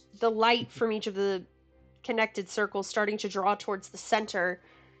 circles, the light from each of the connected circles starting to draw towards the center,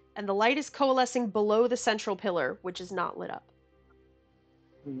 and the light is coalescing below the central pillar, which is not lit up.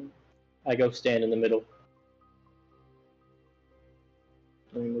 I go stand in the middle.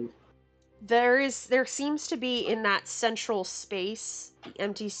 Let me move. There seems to be in that central space, the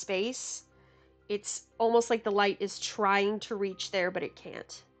empty space, it's almost like the light is trying to reach there, but it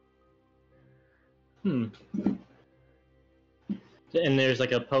can't. And there's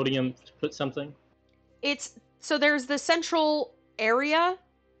like a podium to put something. So there's the central area,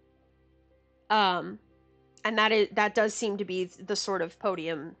 and that does seem to be the sort of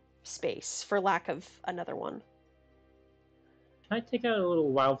podium space, for lack of another one. Can I take out a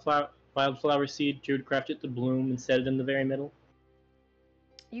little wildflower seed, craft it to bloom, and set it in the very middle?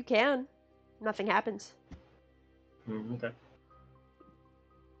 You can. Nothing happens. Okay.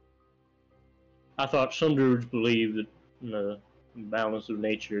 I thought some druids believe that the balance of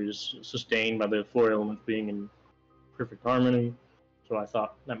nature is sustained by the four elements being in perfect harmony, so I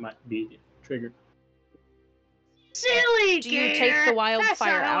thought that might be the trigger. Silly Do you take the That's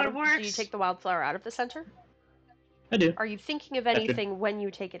wildfire not how out it of? works. Do you take the wildflower out of the center? I do. Are you thinking of anything when you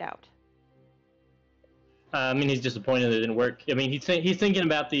take it out? I mean, he's disappointed that it didn't work. I mean, he's thinking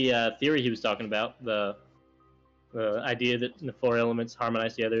about the theory he was talking about, the idea that the four elements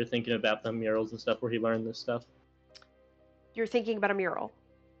harmonize together, thinking about the murals and stuff where he learned this stuff. You're thinking about a mural.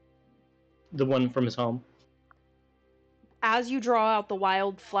 The one from his home. As you draw out the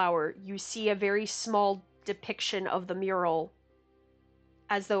wildflower, you see a very small depiction of the mural,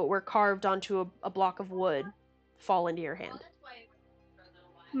 as though it were carved onto a block of wood, fall into your hand.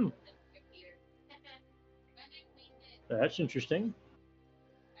 That's interesting.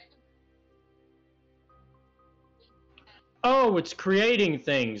 Oh, it's creating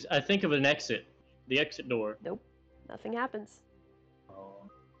things. I think of an exit. The exit door. Nope. Nothing happens. Oh.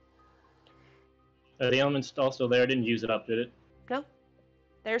 The element's also there. Didn't use it up, did it? No.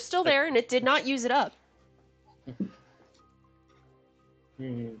 They're still there, and it did not use it up.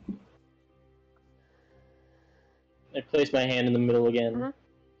 I place my hand in the middle again. Mhm. Is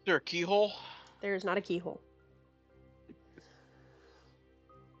there a keyhole? There's not a keyhole.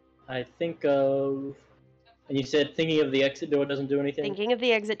 I think of... And you said thinking of the exit door doesn't do anything? Thinking of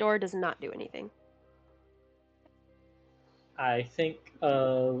the exit door does not do anything. I think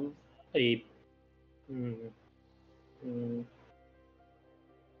of a...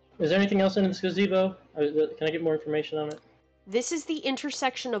 Is there anything else in this gazebo? Can I get more information on it? This is the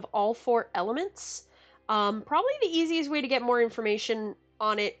intersection of all four elements. Probably the easiest way to get more information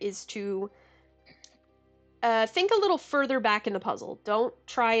on it is to think a little further back in the puzzle. Don't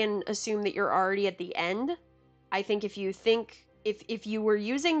try and assume that you're already at the end. I think if you think, if you were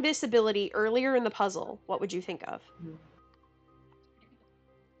using this ability earlier in the puzzle, what would you think of?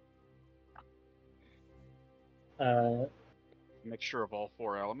 Mixture of all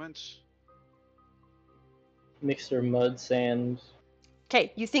four elements. Mixer, mud, sand.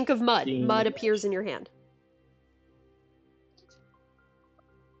 Okay, you think of mud. Steam. Mud appears in your hand.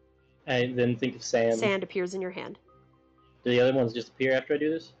 I then think of sand. Sand appears in your hand. Do the other ones just appear after I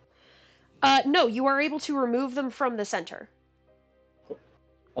do this? No, you are able to remove them from the center.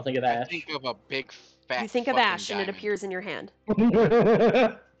 I'll think of I ash. think of a big fat. You think of fucking ash, and it diamond. appears in your hand.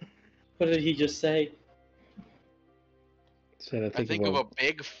 What did he just say? Said I think of a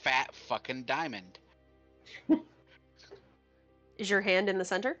big fat fucking diamond. Is your hand in the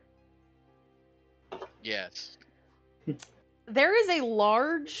center? Yes. There is a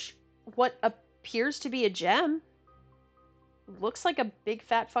large, what appears to be a gem. Looks like a big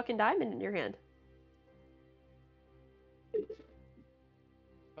fat fucking diamond in your hand.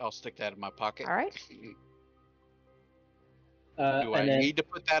 I'll stick that in my pocket. All right. Do I need to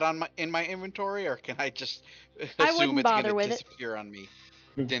put that on in my inventory, or can I just I assume wouldn't it's bother gonna with it. disappear on me?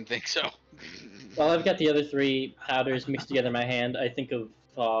 Didn't think so. Well, I've got the other three powders mixed together in my hand. I think of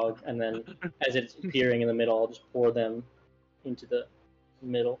fog, and then as it's appearing in the middle, I'll just pour them into the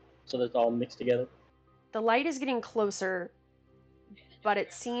middle so that it's all mixed together. The light is getting closer, but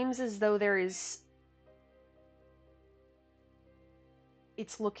it seems as though there is...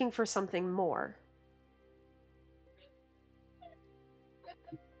 It's looking for something more.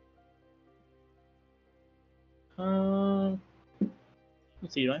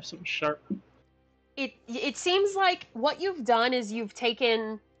 Let's see, do I have something sharp? It seems like what you've done is you've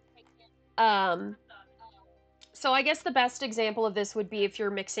taken... So I guess the best example of this would be if you're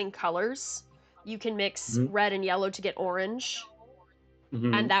mixing colors. You can mix red and yellow to get orange.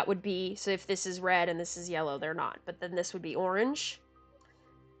 And that would be... So if this is red and this is yellow, they're not. But then this would be orange.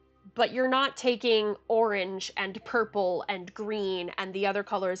 But you're not taking orange and purple and green and the other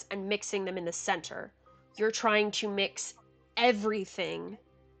colors and mixing them in the center. You're trying to mix everything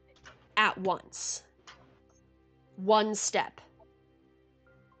at once. One step.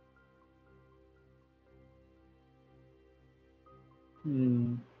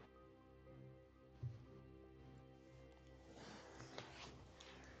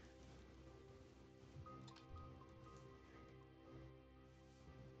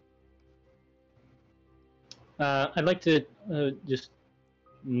 I'd like to just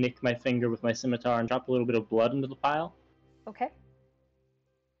nick my finger with my scimitar and drop a little bit of blood into the pile. Okay.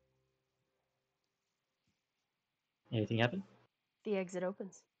 Anything happen? The exit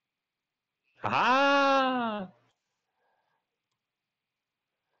opens. Ha!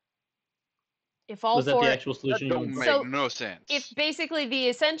 If all Was that four, the actual That solution? don't you make So, no sense. if basically the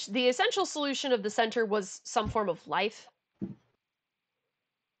essential solution of the center was some form of life.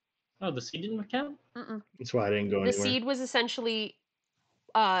 Oh, the seed didn't count? Mm-mm. That's why I didn't go The anywhere. seed was essentially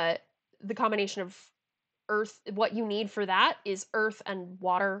the combination of earth. What you need for that is earth and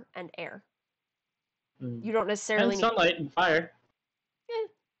water and air. Mm. You don't necessarily And need. sunlight and fire.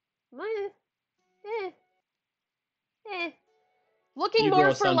 Looking You grow more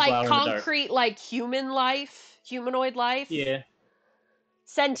a for like sunflower in the dark. concrete, like human life, humanoid life, Yeah.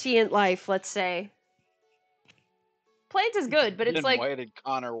 sentient life, let's say. Plants is good, but it's Then like, why did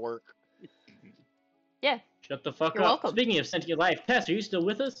Connor work? yeah. Shut the fuck You're up. welcome. Speaking of sentient life, Tess, are you still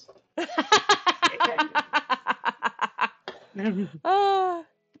with us?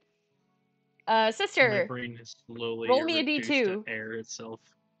 My Sister, brain is slowly roll me a reduced D2. to air itself.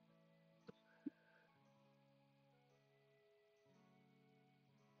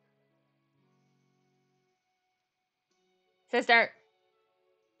 sister,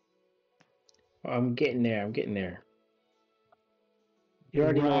 I'm getting there. I'm getting there. You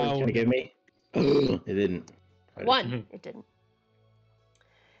already know what it's gonna Round. give me. It didn't. one. It didn't.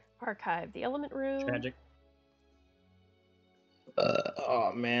 Archive the element room. Tragic.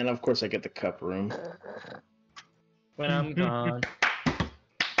 Oh man! Of course I get the cup room. When I'm gone.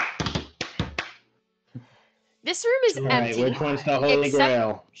 This room is All right, empty. which one's the Holy except-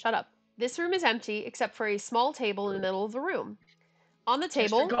 Grail? Shut up. This room is empty except for a small table in the middle of the room. On the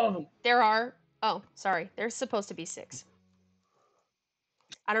table, there are. Oh, sorry. There's supposed to be 6.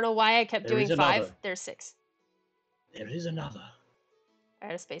 I don't know why I kept There doing is 5. another. There's 6. There is another. I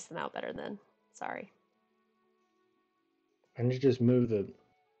had to space them out better then. Sorry. Why don't you just move the?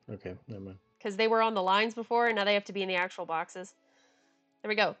 Okay, never mind. Because they were on the lines before, and now they have to be in the actual boxes. There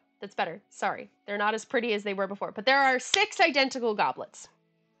we go. That's better. Sorry. They're not as pretty as they were before. But there are 6 identical goblets.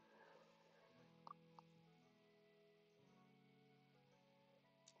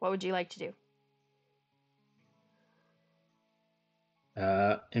 What would you like to do?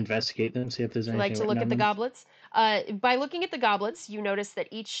 Investigate them, see if there's Would anything. you like to look written at the on them. goblets? By looking at the goblets, you notice that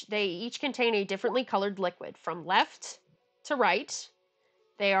they each contain a differently colored liquid. From left to right,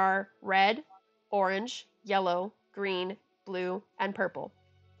 they are red, orange, yellow, green, blue, and purple.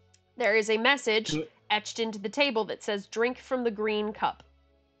 There is a message etched into the table that says, "Drink from the green cup."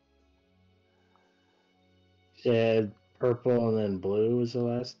 Said purple and then blue was the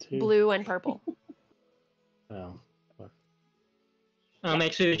last two. Blue and purple. Oh,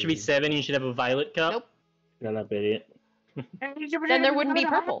 Actually, there should be 7. You should have a violet cup. Nope. shut up, idiot. Then there wouldn't be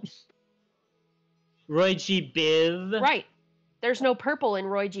purple. Roy G. Biv. Right. There's no purple in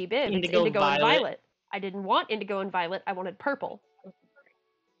Roy G. Biv. It's Indigo indigo and violet. violet. I didn't want indigo and violet. I wanted purple.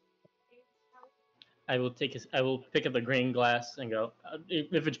 I will pick up the green glass and go.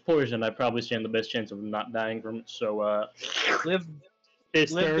 If it's poison, I probably stand the best chance of not dying from it. So, Live.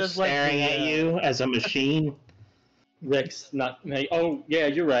 Is Liv there does like staring the, at you as a machine? Rex, not. Hey, oh, yeah,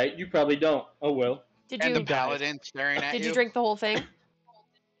 you're right. You probably don't. Oh well. Did And you the paladin staring at did you. you drink the whole thing?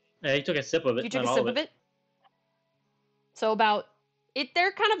 Yeah, he took a sip of it. You took not a all sip of it? So about it,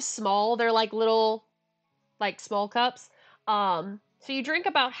 they're kind of small. They're like little, like small cups. So you drink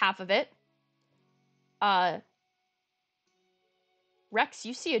about half of it. Rex,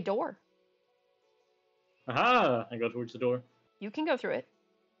 you see a door. Aha! I go towards the door. You can go through it.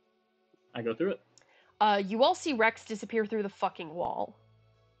 I go through it. You all see Rex disappear through the fucking wall.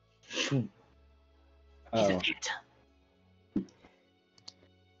 Oh,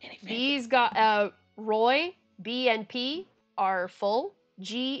 These got Roy, B, and P are full.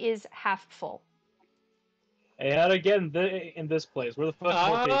 G is half full. Hey, how to get in this place? Where the fuck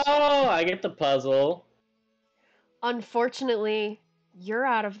more face? Oh, I get the puzzle. Unfortunately, you're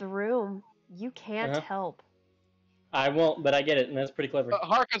out of the room. You can't Uh-huh. help. I won't, but I get it, and that's pretty clever.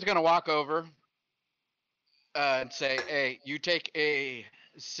 Harka's gonna walk over and say, "Hey, you take a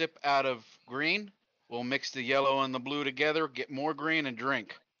sip out of green. We'll mix the yellow and the blue together, get more green, and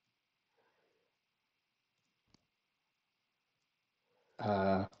drink."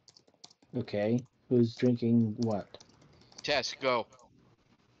 okay. Who's drinking what? Tess, go.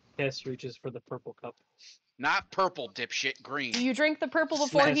 Tess reaches for the purple cup. Not purple, dipshit. Green. Do you drink the purple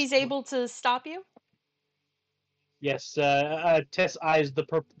before Smash. he's able to stop you? Yes, Tess eyes the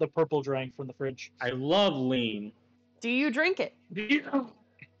purple drink from the fridge. I love lean. Do you drink it?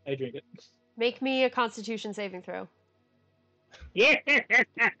 I drink it. Make me a Constitution saving throw. Yeah.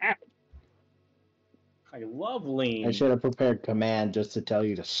 I love lean. I should have prepared command just to tell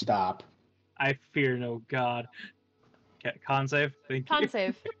you to stop. I fear no god. Okay, con save. Thank Con you.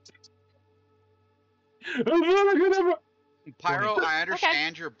 save. Pyro, I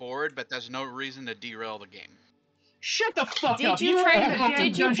understand you're bored, but there's no reason to derail the game. Shut the fuck Did up! you were try in to- the damn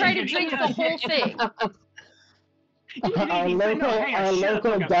did you dungeon. try to drink the whole thing? Hang on, shut the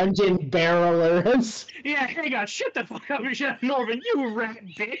fuck up. dungeon barrelers. Yeah, hang on, shut the fuck up, Norman, you rat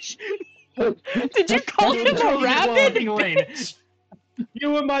bitch! Did you call him a rabbit? Bitch?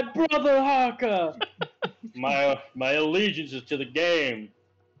 You were my brother, Haka. my allegiance is to the game,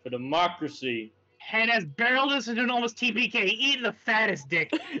 for democracy. Head has barreled us into an almost TPK. Eat the fattest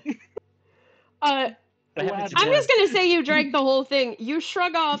dick. I'm just gonna say you drank the whole thing. You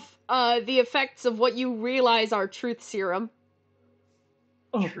shrug off the effects of what you realize are truth serum.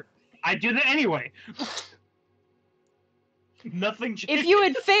 Oh, I do that anyway. Nothing changed. If you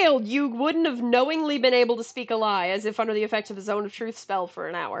had failed, you wouldn't have knowingly been able to speak a lie, as if under the effect of a Zone of Truth spell for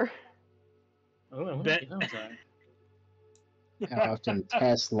an hour. Oh, That- I often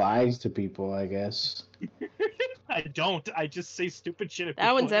test lies to people, I guess. I don't. I just say stupid shit. If That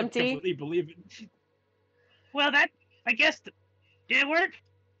people one's empty. Completely believe it. Well, that I guess did it work?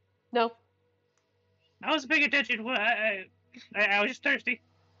 No. I wasn't paying attention. I was just thirsty.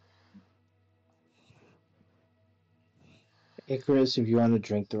 Icarus, if you want to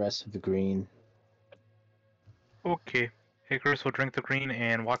drink the rest of the green. Okay. Icarus will drink the green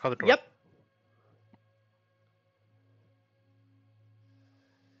and walk out the door. Yep.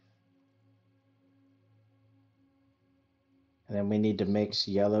 And then we need to mix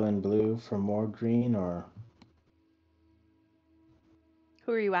yellow and blue for more green, or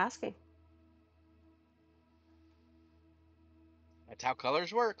Who are you asking? That's how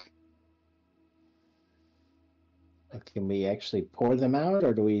colors work. can we actually pour them out,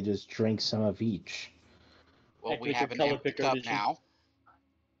 or do we just drink some of each? Well, we Technical have an color empty picker cup edition. now.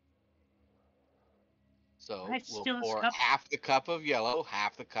 So Alright, steal we'll this pour cup. half the cup of yellow,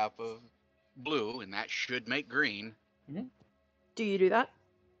 half the cup of blue, and that should make green. Do you do that?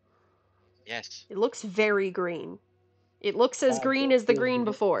 Yes. It looks very green. It looks as green as the green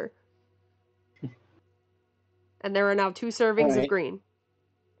before. And there are now 2 servings of Alright. green.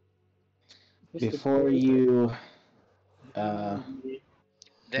 Before you Then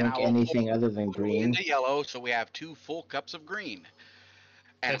drink I will anything pour other than blue green, into yellow, so we have 2 full cups of green.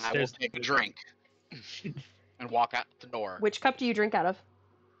 And That's- I will there's- take a drink and walk out the door. Which cup do you drink out of?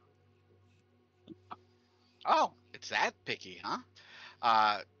 Oh, it's that picky, huh?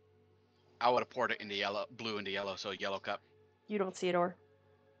 I would have poured it into yellow, blue into yellow, so yellow cup. You don't see a door.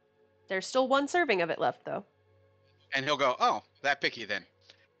 There's still 1 serving of it left, though. And he'll go, oh, that picky then.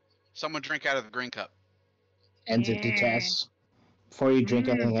 Someone drink out of the green cup. entity Yeah. tests before you drink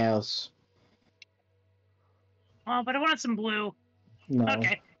Mm. anything else. Oh, but I wanted some blue. No.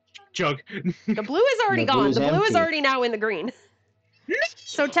 Okay. Joke. The blue is already The gone. blue's The blue is empty. already now in the green.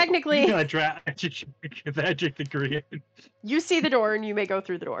 So technically, I drink the green. you see the door and you may go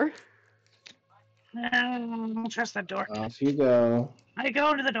through the door. I don't trust that door. Off you go. I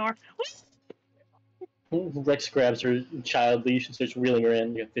go to the door. Rex grabs her child leash and starts reeling her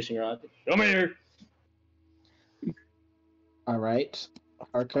in, like a fishing rod. Come here! All right,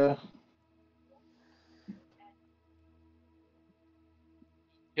 Harka.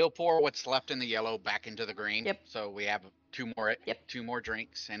 He'll pour what's left in the yellow back into the green. Yep. So we have 2 more. Yep. 2 more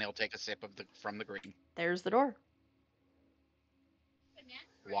drinks, and he'll take a sip of from the green. There's the door.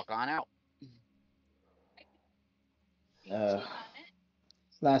 Walk on out.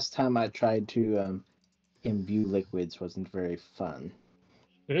 Last time I tried to imbue liquids wasn't very fun.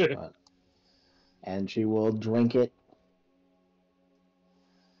 And she will drink it.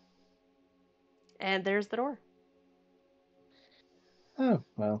 And there's the door. Oh,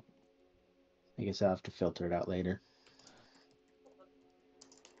 well. I guess I'll have to filter it out later.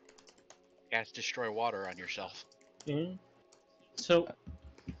 Cast destroy water on yourself. Mhm. So,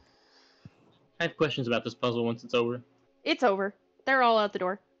 I have questions about this puzzle once it's over. It's over. They're all out the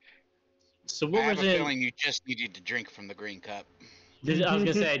door. So I what have was a it? feeling you just needed to drink from the green cup. I was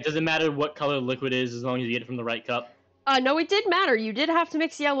gonna say, does it matter what color the liquid is as long as you get it from the right cup? No, it did matter. You did have to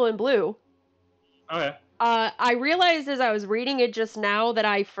mix yellow and blue. Okay. I realized as I was reading it just now that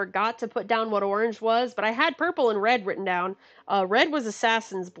I forgot to put down what orange was, but I had purple and red written down. Red was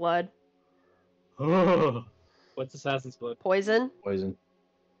assassin's blood. Oh, What's Assassin's Blood? Poison. Poison.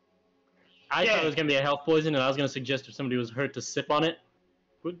 I thought Yeah. it was gonna be a health poison, and I was gonna suggest if somebody was hurt to sip on it.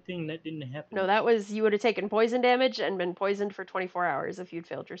 Good thing that didn't happen. No, that was you would have taken poison damage and been poisoned for 24 hours if you'd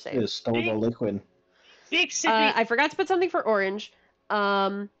failed your You save. just stole the liquid. Big sippy. I forgot to put something for orange.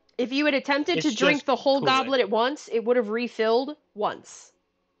 If you had attempted It's to drink just the whole Kool-Aid. goblet at once, it would have refilled once,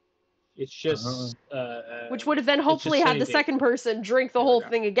 It's just. which would have then hopefully had the second person drink the whole Yeah.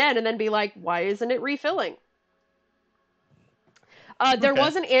 thing again and then be like, "Why isn't it refilling?" There Okay.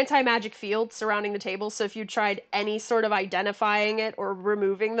 was an anti-magic field surrounding the table, so if you tried any sort of identifying it or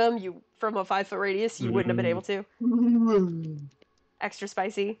removing them, you from a 5-foot radius, you wouldn't have been able to. Extra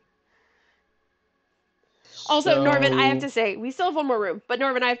spicy. Also, Norman, I have to say, we still have one more room, but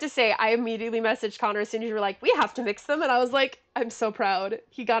Norman, I have to say, I immediately messaged Connor as soon as you were like, we have to mix them, and I was like, I'm so proud.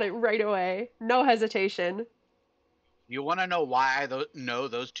 He got it right away. No hesitation. You want to know why I know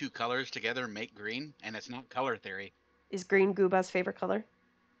those two colors together make green? And it's not color theory. Is green Gooba's favorite color?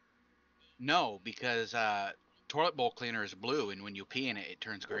 No, because toilet bowl cleaner is blue, and when you pee in it, it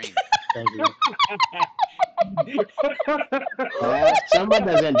turns green. Thank you. Someone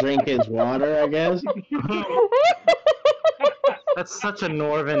doesn't drink his water, I guess. That's such a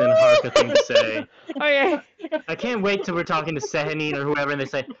Norvin and Harka thing to say. Okay. I can't wait till we're talking to Sehanine or whoever, and they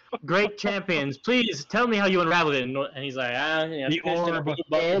say, "Great champions, please tell me how you unraveled it." And he's like, Yeah, The orb.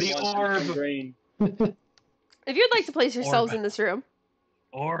 The orb. Green. If you'd like to place yourselves Orb. in this room,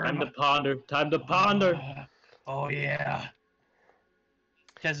 Or "Time to ponder. Time to ponder." Oh yeah.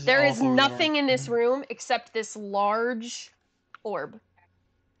 Tess there all is for the nothing orb. in this room except this large orb.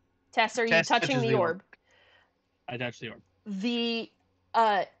 Tess, are you Tess touching touches the the orb? orb. I touched the orb.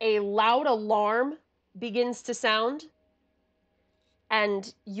 A loud alarm begins to sound,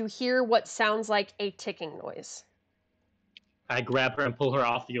 and you hear what sounds like a ticking noise. I grab her and pull her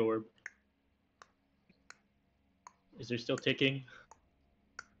off the orb. Is there still ticking?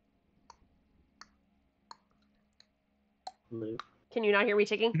 Can you not hear me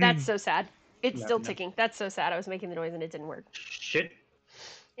ticking? That's so sad. It's No, still no. ticking. That's so sad. I was making the noise and it didn't work. Shit.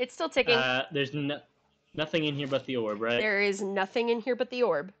 It's still ticking. There's nothing in here but the orb, right? There is nothing in here but the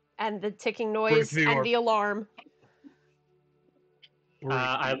orb and the ticking noise the and orb. the alarm.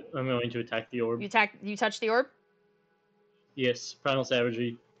 I'm going to attack the orb. You touch the orb? Yes, primal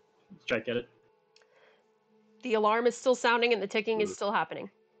savagery. Strike at it. The alarm is still sounding and the ticking is still happening.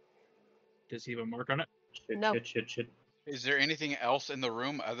 Does he have a mark on it? Shit, No. shit. Is there anything else in the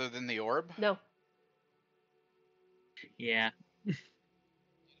room other than the orb? No. Yeah.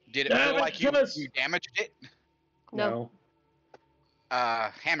 Did it feel like you Yes. damaged it? No.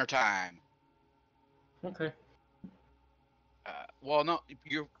 Hammer time. Okay. Well, no.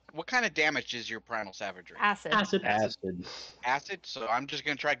 What kind of damage is your primal savagery? Acid. Acid. Acid. Acid. So I'm just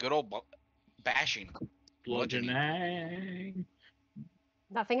gonna try good old bashing. Bludgeoning.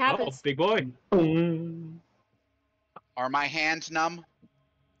 Nothing Oh, happens. big boy. Boom. Are my hands numb?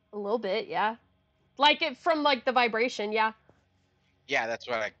 A little bit, yeah. Like it from like the vibration, yeah. Yeah, that's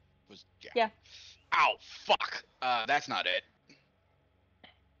what I was. Yeah. Ow! Fuck. That's not it.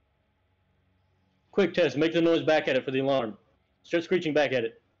 Quick, Tess, make the noise back at it for the alarm. Start screeching back at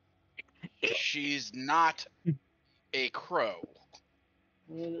it. She's not a crow.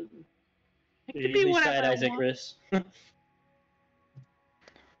 It could Easy be whatever side I eyes at want. Chris.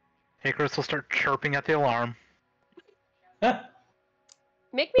 Icarus will start chirping at the alarm.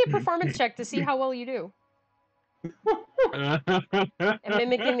 Make me a performance check to see how well you do. And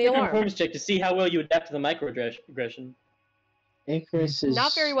mimicking the alarm. Performance check to see how well you adapt to the microaggression. Icarus is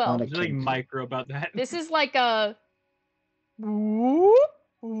Not very well. not a There's nothing king. micro about that. This is like a ooh,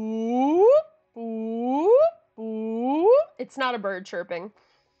 ooh, ooh, ooh. It's not a bird chirping.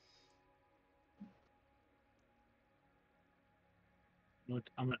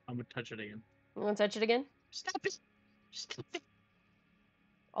 I'm gonna touch it again. You want to touch it again? Stop it! Stop it!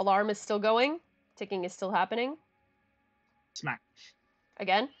 Alarm is still going. Ticking is still happening. Smack.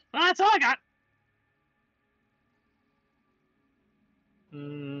 Again. Well, that's all I got.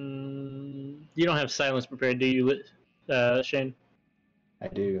 You don't have silence prepared, do you, Shane? I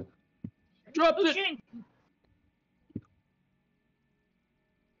do. Drop it.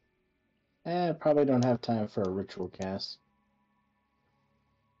 Probably don't have time for a ritual cast.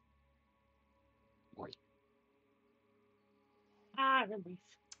 Relief.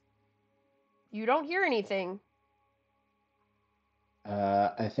 You don't hear anything.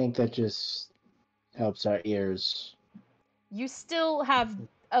 I think that just helps our ears. You still have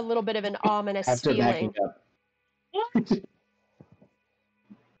a little bit of an ominous After feeling. backing up.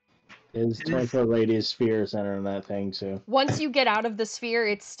 There's 24 radius sphere center in that thing, so. Once you get out of the sphere,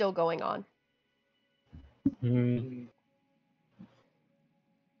 it's still going on. Hmm.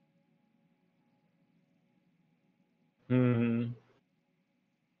 Hmm.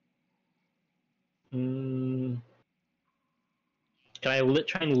 Hmm. Can I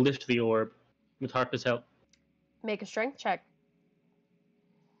try and lift the orb with Harka's help? Make a strength check.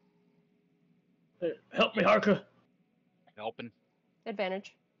 Help me, Harka! Helping.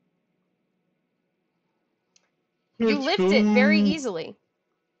 Advantage. You lift it very easily.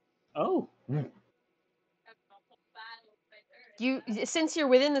 Oh. Since you're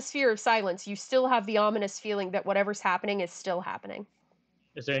within the sphere of silence, you still have the ominous feeling that whatever's happening is still happening.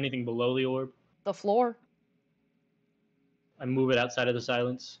 Is there anything below the orb? The floor. I move it outside of the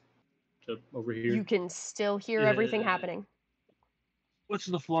silence to over here. You can still hear everything happening. What's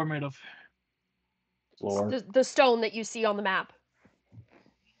the floor made of? Floor. The stone that you see on the map.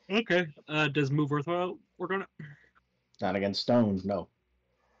 Okay. Does move worthwhile work on it? Not against stone, no.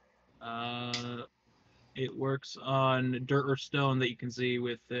 It works on dirt or stone that you can see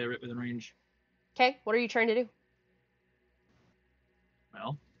within range. Okay, what are you trying to do?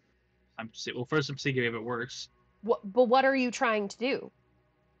 Well, first I'm seeing if it works. But what are you trying to do?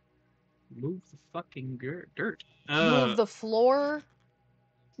 Move the fucking dirt. Move the floor?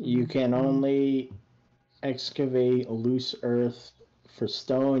 You can only excavate loose earth. For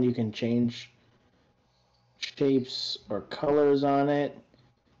stone, you can change shapes or colors on it.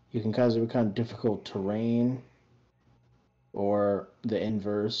 You can cause it to become difficult terrain, or the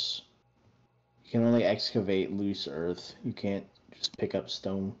inverse. You can only excavate loose earth. You can't just pick up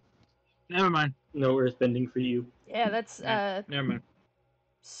stone. Never mind. No earthbending for you. Yeah, that's Never mind.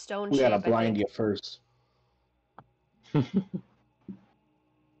 stone We shape. gotta blind you first. The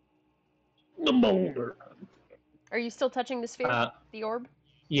boulder. Are you still touching the sphere? The orb?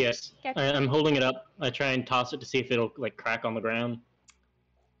 Yes. Okay. I'm holding it up. I try and toss it to see if it'll like crack on the ground.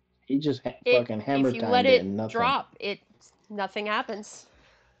 He just fucking hammer If you timed let it it and nothing. drop, nothing happens.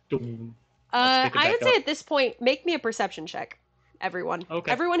 Doom. I pick it back would say up. at this point, make me a perception check. Everyone.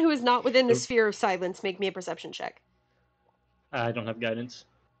 Okay. Everyone who is not within the Oop. sphere of silence, make me a perception check. I don't have guidance.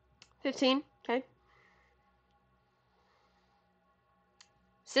 15. Okay.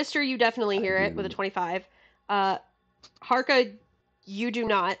 Sister, you definitely hear it with a 25. Harka, you do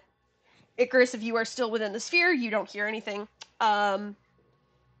not. Icarus, if you are still within the sphere, you don't hear anything.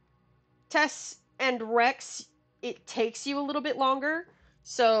 Tess and Rex, it takes you a little bit longer,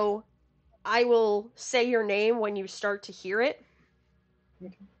 so I will say your name when you start to hear it.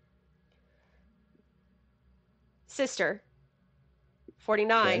 Okay. Sister,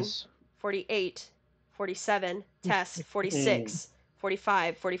 49, Yes. 48, 47, Tess, 46,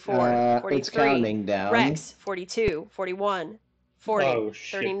 45, 44, It's 43, counting down. Rex, 42, 41, 40, Oh,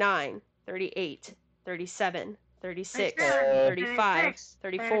 shit. 39, 38, 37, 36, 37, 35, 36,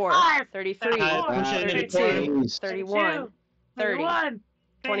 34, 33, Push it into the 32, Please. 31, 30,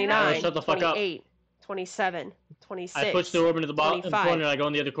 29, shut the fuck up. 28, 27, 26, I push the orb into the bottom 25, corner and I go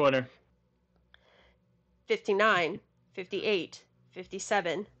in the other corner. 59, 58,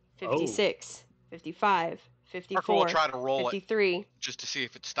 57, 56, 55, Marco will 54, try to roll it 53, just to see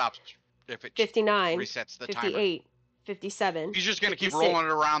if it stops, if it 59, resets the timer. 58, 57, He's just gonna keep 56, rolling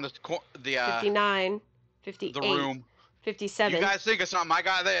it around the 59, 58, the room. 57. You guys think of something? I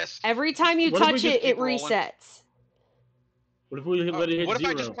got this. Every time you What if we touch just it, it keep rolling? resets. What if we let it hit What if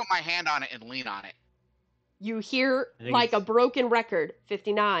zero? I just put my hand on it and lean on it? You hear I think like a it's- broken record.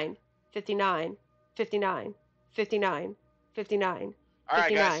 59, 59, 59, 59, 59, All right,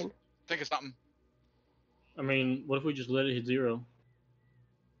 59. guys, think of something. I mean, what if we just let it hit zero?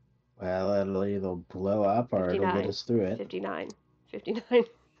 Well, it'll either blow up or it'll 59, get us through it. 59, 59.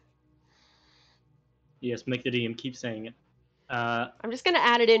 Yes, make the DM keep saying it. I'm just going to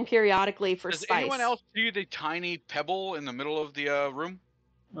add it in periodically for Does spice. anyone else see the tiny pebble in the middle of the room?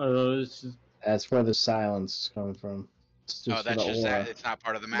 This is, That's where the silence is coming from. It's just Oh, that's for the just aura. that. It's not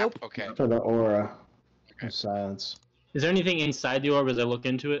part of the map. Nope. Okay. For the aura Okay. of silence. is there anything inside the orb as I look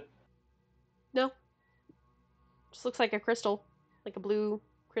into it? No. Just looks like a crystal. Like a blue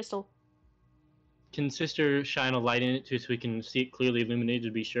crystal. Can Sister shine a light in it too so we can see it clearly illuminated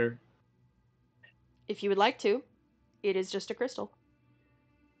to be sure? If you would like to, it is just a crystal.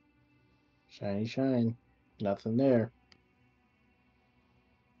 Shiny shine. Nothing there.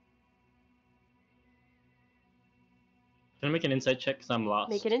 Can I make an insight check? Because I'm lost.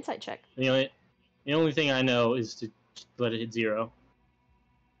 Make an insight check. The only thing I know is to just let it hit zero.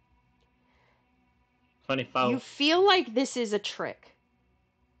 25. You feel like this is a trick.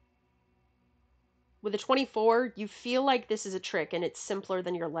 With a 24, you feel like this is a trick and it's simpler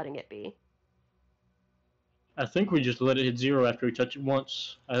than you're letting it be. I think we just let it hit zero after we touch it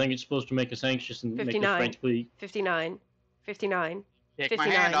once. I think it's supposed to make us anxious and make 59. us frantically. 59, 59, Take my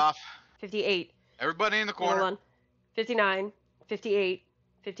 59. hand off. 58, Everybody in the hold corner. on, 59, 58,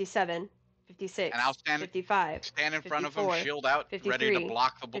 57, 56, And I'll stand 55, Stand in front of 54, him, shield out, ready 53, to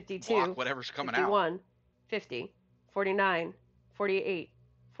block the 52, block whatever's coming out. 51, 50, 49, 48,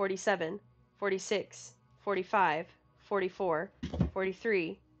 47, 46, 45, 44,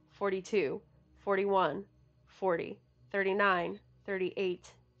 43, 42, 41, 40, 39,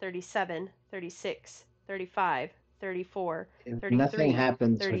 38, 37, 36, 35, 34, If 33, nothing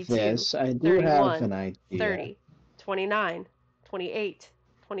happens 32, with this, I do 31, have an idea. 30, 29, 28,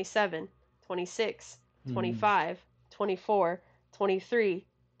 27, 26, 25, 24, 23,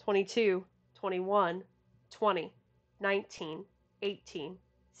 22, 21, 20, 19, 18,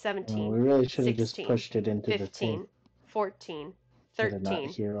 17, We really should have just 16, pushed it into the 15, thing. 14, So they're not 13,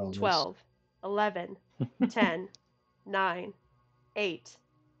 here on 12, 11, 10, 9, 8,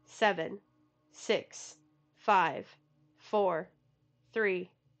 7, 6, 5, 4, 3,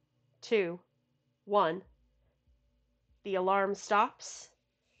 2, 1. The alarm stops,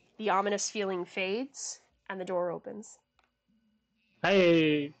 the ominous feeling fades, and the door opens.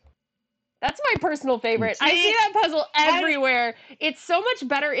 Hey. That's my personal favorite. I see that puzzle everywhere. It's so much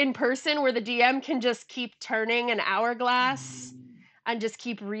better in person where the DM can just keep turning an hourglass and just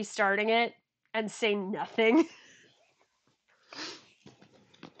keep restarting it and say nothing.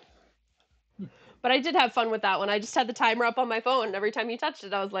 But I did have fun with that one. I just had the timer up on my phone, and every time you touched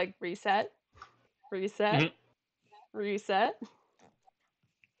it, I was like, reset, reset, reset.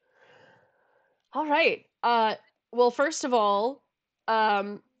 All right. Well, first of all,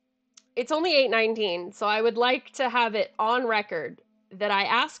 it's only 8:19, so I would like to have it on record that I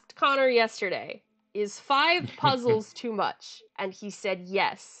asked Connor yesterday, is 5 puzzles too much? And he said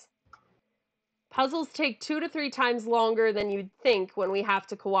yes. Puzzles take 2 to 3 times longer than you'd think when we have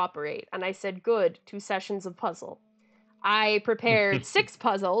to cooperate. And I said, good, 2 sessions of puzzle. I prepared 6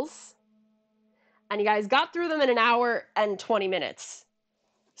 puzzles, and you guys got through them in an hour and 20 minutes.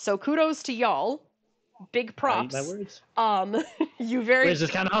 So kudos to y'all. Big props. My words. You very... Where's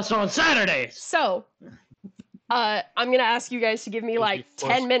this kind of hustle on Saturdays? So, I'm going to ask you guys to give me like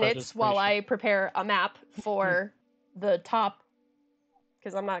 10 minutes while I prepare a map for the top,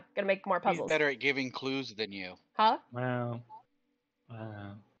 because I'm not going to make more puzzles. He's better at giving clues than you. Huh? Wow.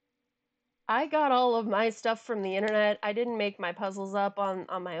 I got all of my stuff from the internet. I didn't make my puzzles up on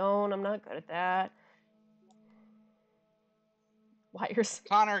my own. I'm not good at that. Liars.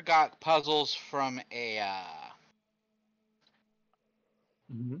 Connor got puzzles from a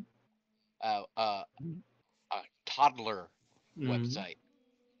toddler website,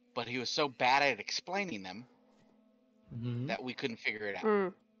 but he was so bad at explaining them that we couldn't figure it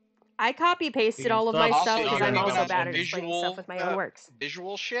out. I copy-pasted all of my stuff because I'm also bad at explaining stuff with my own works.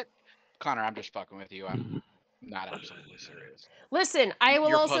 Visual shit? Connor, I'm just fucking with you. I'm not absolutely serious. Listen, I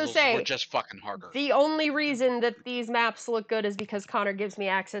will also say, were just fucking harder. The only reason that these maps look good is because Connor gives me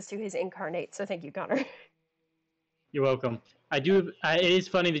access to his incarnate, so thank you, Connor. You're welcome. It is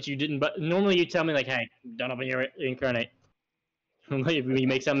funny that you didn't, but normally you tell me, like, hey, don't open your incarnate. If you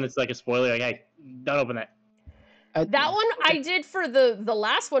make something that's like a spoiler, like, hey, don't open that. That one I did for the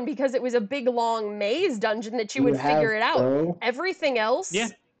last one because it was a big, long maze dungeon that you would figure it out. Pro? Everything else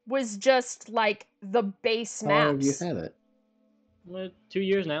was just, like, the base maps. How long have you had it? 2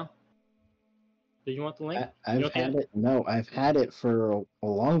 years now. Did you want the link? I've had it. No, I've had it for a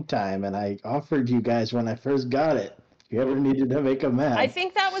long time, and I offered you guys when I first got it. If you ever needed to make a map. I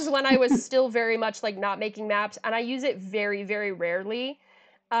think that was when I was still very much, like, not making maps, and I use it very, very rarely.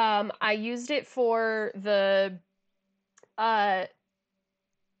 I used it for the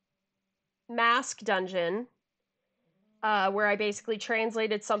mask dungeon, where I basically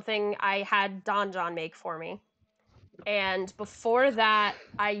translated something I had Don John make for me. And before that,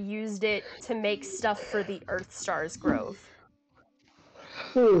 I used it to make stuff for the Earth Stars Grove.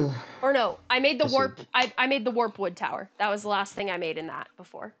 Or no, I made the warp. I made the warp wood tower. That was the last thing I made in that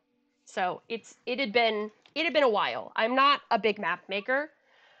before. So it had been a while. I'm not a big map maker.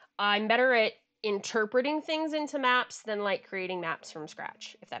 I'm better at interpreting things into maps than like creating maps from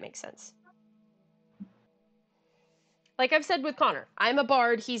scratch, if that makes sense. Like I've said with Connor, I'm a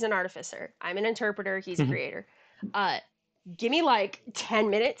bard, he's an artificer. I'm an interpreter, he's a creator. Give me like 10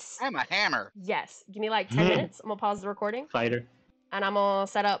 minutes. I'm a hammer. Yes, give me like 10 minutes. I'm gonna pause the recording. Fighter. And I'm gonna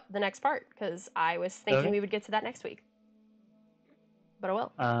set up the next part, because I was thinking we would get to that next week. But I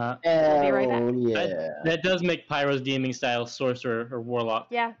will. We'll be right back. Yeah. That does make Pyro's DMing style sorcerer or warlock.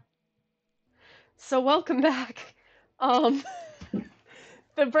 Yeah. So welcome back.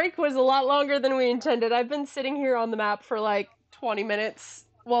 The break was a lot longer than we intended. I've been sitting here on the map for like 20 minutes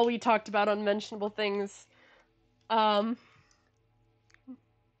while we talked about unmentionable things.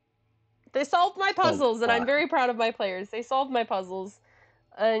 They solved my puzzles, and I'm very proud of my players. They solved my puzzles,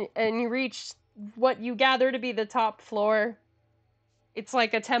 and you reached what you gather to be the top floor. It's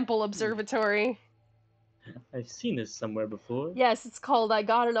like a temple observatory. I've seen this somewhere before. Yes, it's called I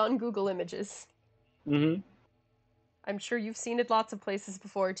Got It on Google Images. Mm-hmm. I'm sure you've seen it lots of places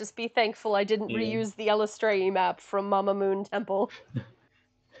before. Just be thankful I didn't reuse the Elastrae map from Mama Moon Temple.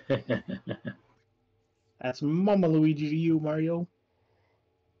 That's Mama Luigi to you, Mario.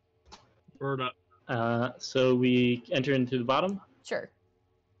 Word up. So we enter into the bottom. Sure.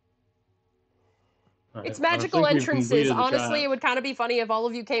 It's I magical think we've entrances. completed the Honestly, trial. it would kind of be funny if all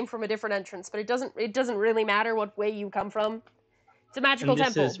of you came from a different entrance, but it doesn't really matter what way you come from. It's a magical And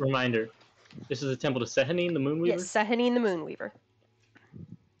this temple. is reminder. This is a temple to Sehanine, the Moonweaver. Yes, Sehanine the Moonweaver.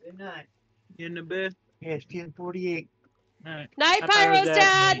 Good night. In the bed. Yeah, it's 10:48. Night, Hi, Pyro's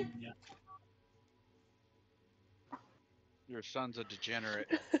dad! Your son's a degenerate.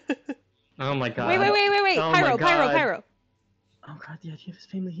 Oh my god. Wait. Oh my Pyro. Oh god, the idea of his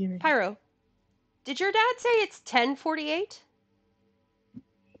family hearing. Pyro. Did your dad say it's 10:48?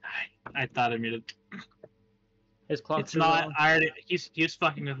 I thought I muted. His clock. It's not. I already. He was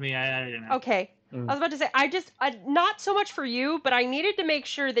fucking with me. I already know. Okay. Mm. I was about to say, not so much for you, but I needed to make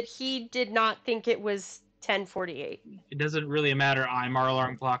sure that he did not think it was 10:48. It doesn't really matter. I'm our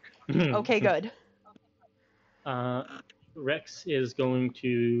alarm clock. Okay, good. Rex is going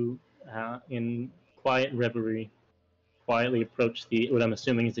to, in quiet reverie, quietly approach what I'm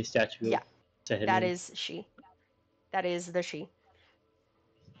assuming is the statue Yeah, of Sehanine. That is she. That is the she.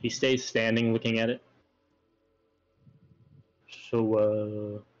 He stays standing looking at it.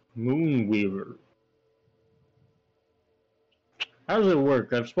 So, Moonweaver. How does it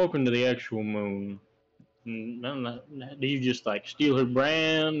work? I've spoken to the actual moon. Do you just, steal her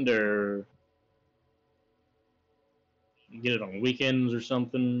brand, or get it on weekends or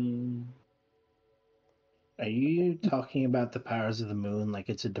something? Are you talking about the powers of the moon like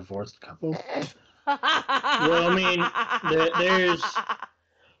it's a divorced couple? Well, I mean,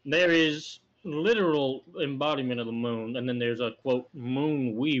 there is literal embodiment of the moon, and then there's a, quote,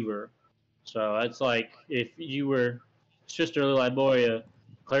 moon weaver. So it's like if you were Sister Liboria,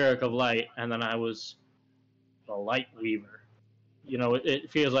 cleric of light, and then I was a light weaver. You know, it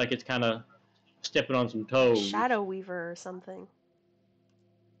feels like it's kind of stepping on some toes. Shadow Weaver or something.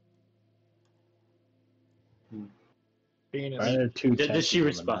 Are there two Did she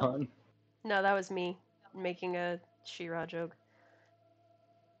Tess's on the map? respond? No, that was me making a She-Ra joke.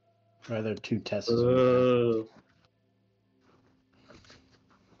 Are there two Tess's on the map? Oh,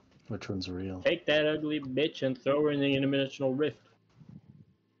 Which one's real? take that ugly bitch and throw her in the interdimensional rift.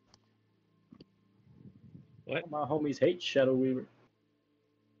 What? My homies hate Shadow Weaver.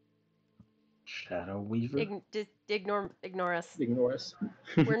 Shadow Weaver? Ignore us. Ignore us.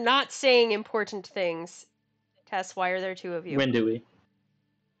 We're not saying important things. Tess, why are there two of you? When do we?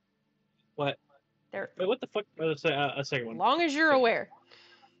 What? There. Wait, what the fuck? A second As one. long as you're aware.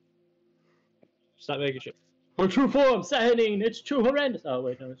 Stop making shit. Her true form, Sehanine, it's too horrendous. Oh,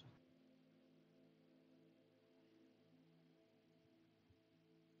 wait, no.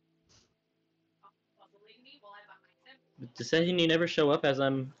 Does Sehanine ever show up as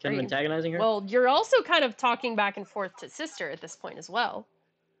I'm kind of Right. antagonizing her? Well, you're also kind of talking back and forth to Sister at this point as well.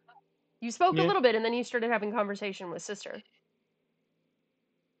 You spoke a Yeah. little bit, and then you started having conversation with Sister.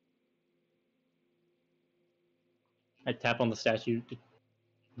 I tap on the statue,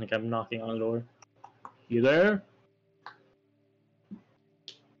 like I'm knocking on the door. You there?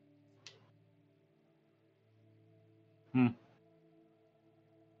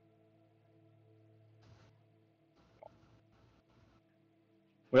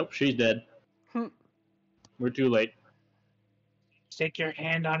 Well, she's dead. Hmm. We're too late. Stick your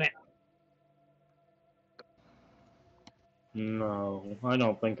hand on it. No, I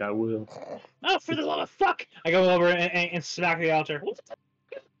don't think I will. Oh, for the love of fuck! I go over and smack the altar.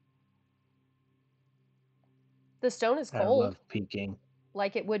 The stone is I cold, love peeking.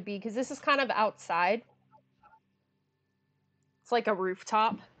 like it would be, because this is kind of outside. It's like a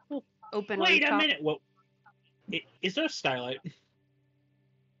rooftop. Open Wait rooftop. a minute. Well, is there a skylight?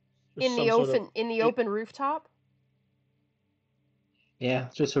 In the open rooftop? Yeah,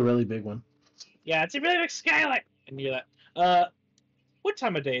 just a really big one. Yeah, it's a really big skylight. I knew that. What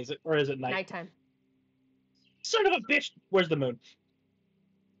time of day is it, or is it night? Nighttime. Son of a bitch! Where's the moon?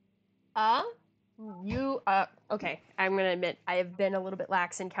 Okay, I'm gonna admit, I have been a little bit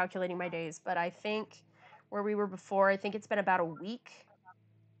lax in calculating my days, but I think where we were before, I think it's been about a week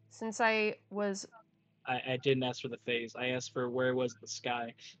since I was... I didn't ask for the phase. I asked for where was the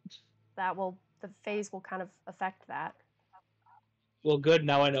sky. The phase will kind of affect that. Well, good.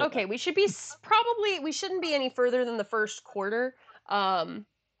 Now I know. Okay, we should be we shouldn't be any further than the first quarter.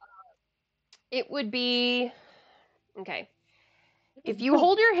 It would be okay. If you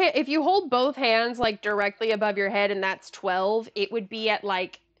hold both hands like directly above your head and that's 12, it would be at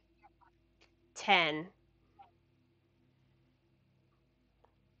like 10.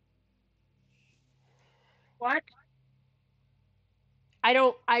 What?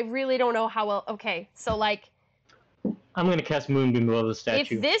 I really don't know how well. Okay, so like, I'm gonna cast Moonbeam above the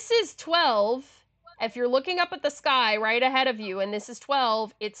statue. if this is 12, if you're looking up at the sky right ahead of you, and this is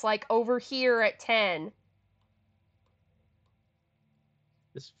 12, it's like over here at 10.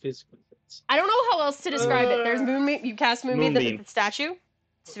 This physically fits. I don't know how else to describe it. There's Moonbeam. You cast Moonbeam at Moonbeam. the statue.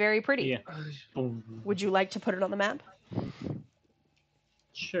 It's very pretty. Yeah. Would you like to put it on the map?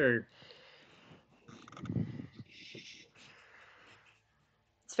 Sure.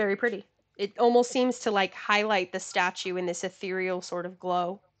 It's very pretty. It almost seems to like highlight the statue in this ethereal sort of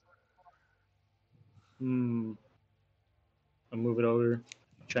glow. I'll move it over.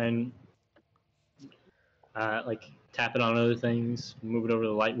 Try and like tap it on other things. Move it over to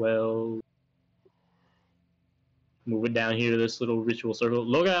the light well. Move it down here to this little ritual circle.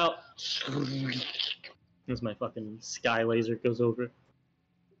 Look out! As my fucking sky laser goes over.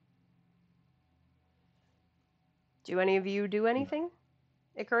 Do any of you do anything?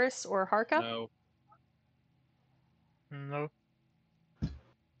 Icarus or Harka? No. No.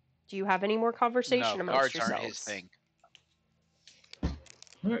 Do you have any more conversation No, amongst guards aren't his yourselves? thing.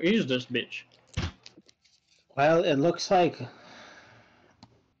 Where is this bitch? Well, it looks like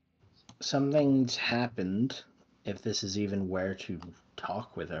something's happened, if this is even where to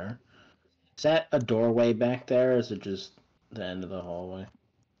talk with her. Is that a doorway back there, or is it just the end of the hallway?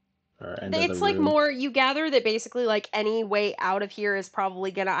 Or end of It's the like room? more, you gather that basically like any way out of here is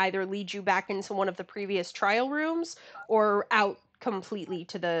probably going to either lead you back into one of the previous trial rooms or out completely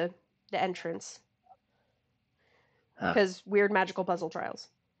to the entrance. Huh. Because weird magical puzzle trials.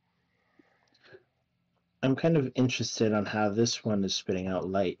 I'm kind of interested on how this one is spitting out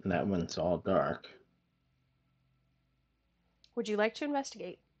light and that one's all dark. Would you like to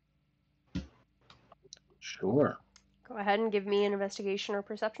investigate? Sure. Go ahead and give me an investigation or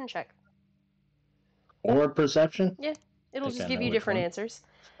perception check. Or perception? It'll Think just I give know you which different one. answers.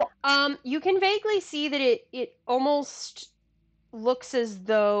 You can vaguely see that it almost looks as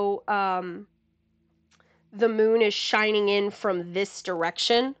though the moon is shining in from this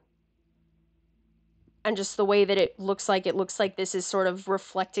direction. And just the way that it looks like this is sort of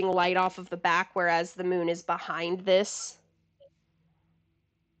reflecting light off of the back, whereas the moon is behind this.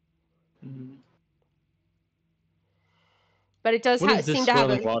 But it does What is this seem to have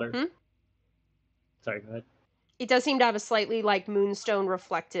swirling water? Hmm? Sorry, go ahead. It does seem to have a slightly like moonstone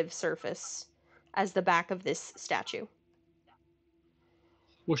reflective surface as the back of this statue.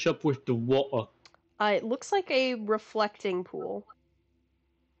 What's up with the water? It looks like a reflecting pool.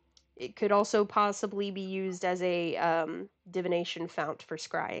 It could also possibly be used as a divination fount for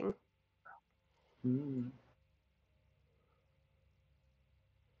scrying.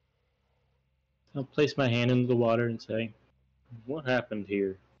 I'll place my hand into the water and say, "What happened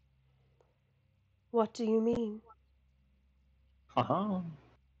here?" What do you mean? Haha.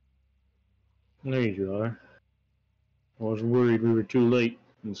 There you are. I was worried we were too late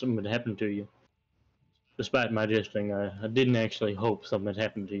and something had happened to you. Despite my jesting, I didn't actually hope something had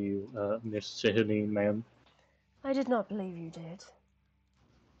happened to you, Miss Sahilin, ma'am. I did not believe you did.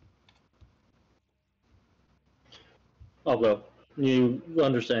 Although, you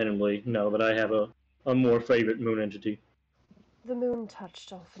understandably know that I have a more favorite moon entity. The moon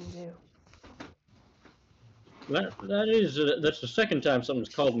touched often do. That's the second time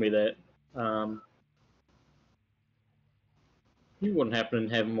someone's called me that. You wouldn't happen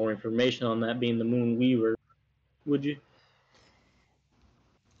to have more information on that being the Moon Weaver, would you?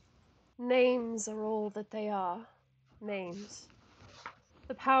 Names are all that they are. Names.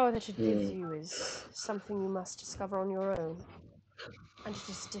 The power that it gives you is something you must discover on your own. And it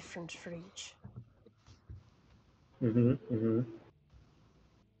is different for each. It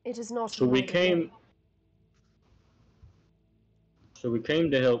is not So we void of came. name. So we came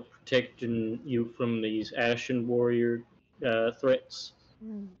to help protecting you from these Ashen Warrior threats.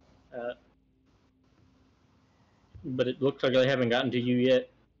 But it looks like they haven't gotten to you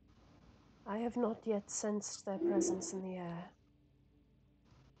yet. I have not yet sensed their presence in the air.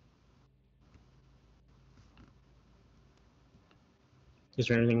 Is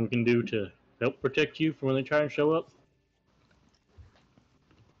there anything we can do to help protect you from when they try and show up?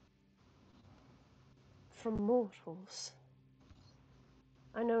 From mortals?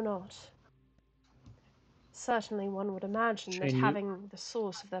 I know not. Certainly one would imagine that having the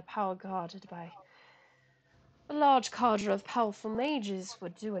source of their power guarded by a large cadre of powerful mages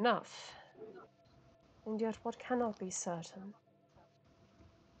would do enough. And yet what cannot be certain?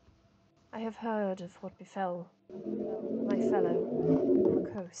 I have heard of what befell my fellow on the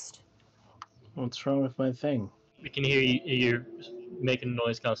coast. What's wrong with my thing? We can hear you're making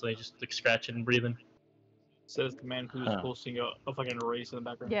noise constantly, just like scratching and breathing. Says the man who's Huh. posting a fucking race in the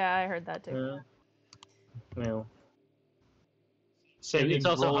background. Yeah, I heard that too. Well, Saying it's he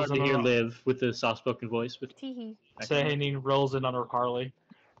also rolls hard to in hear on Liv with the soft-spoken voice. With Teehee. saying he rolls in on her Harley.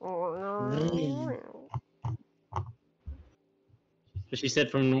 But she said,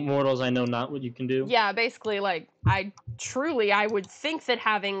 "From mortals, I know not what you can do." Yeah, basically, like, I would think that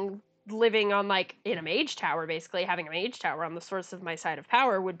living on, like, in a mage tower, basically, having a mage tower on the source of my side of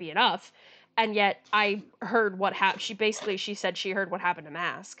power would be enough. And yet, I heard what happened. She said she heard what happened to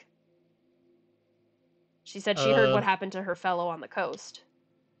Mask. She said she heard what happened to her fellow on the coast.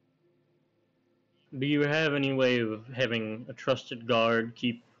 Do you have any way of having a trusted guard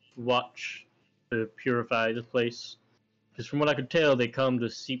keep watch to purify the place? Because from what I could tell, they come to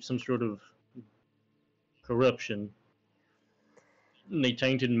seep some sort of corruption. And they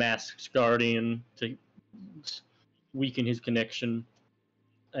tainted Mask's guardian to weaken his connection.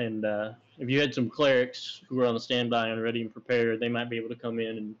 And if you had some clerics who were on the standby and ready and prepared, they might be able to come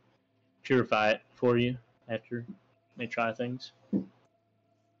in and purify it for you after they try things.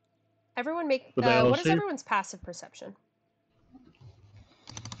 Everyone make... But they what is also- everyone's passive perception?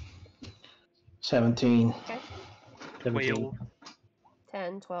 17. Okay. 17. Whale.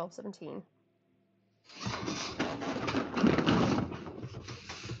 10, 12, 17.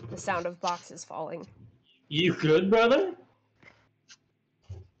 The sound of boxes falling. You good, brother?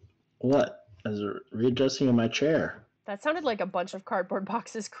 What? I was readjusting in my chair. That sounded like a bunch of cardboard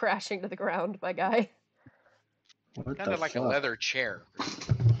boxes crashing to the ground, my guy. What Kind the of like fuck? a leather chair.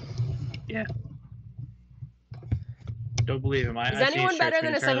 Don't believe him. Is anyone better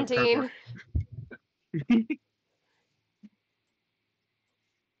than a 17?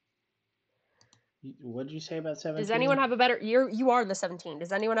 What did you say about 17? Does anyone have a better... You are the 17.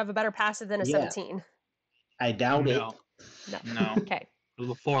 Does anyone have a better passive than a Yeah. 17? I doubt it. No. No. Okay.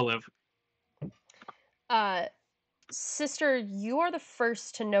 Before live. Sister, you are the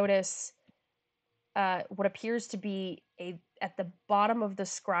first to notice what appears to be at the bottom of the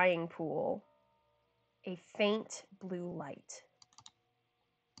scrying pool, a faint blue light.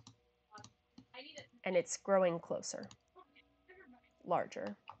 And it's growing closer.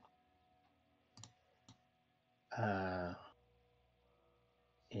 Larger.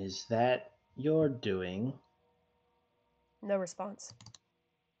 Is that your doing? No response.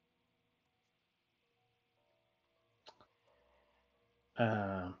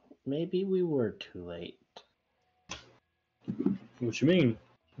 Maybe we were too late. What you mean?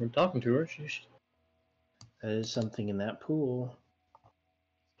 We're talking to her. There is something in that pool.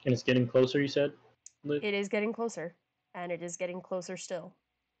 And it's getting closer, you said? Liv? It is getting closer. And it is getting closer still.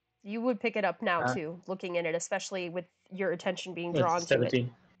 You would pick it up now, too, looking in it, especially with your attention being drawn It's to it.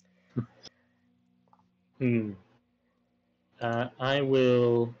 17. I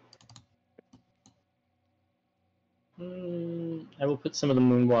will... I will put some of the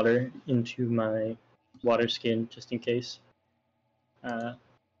moon water into my water skin, just in case.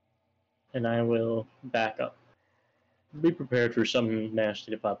 And I will back up. Be prepared for something nasty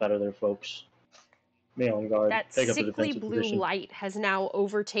to pop out of there, folks. Be on guard. That Take up a sickly defensive blue position. light has now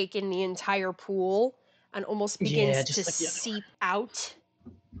overtaken the entire pool and almost begins Yeah, to just like the other seep out.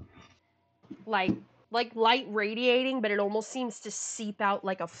 Like light radiating, but it almost seems to seep out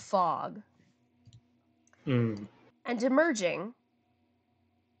like a fog. Mm. And emerging.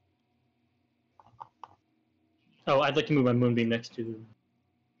 Oh, I'd like to move my moonbeam next to...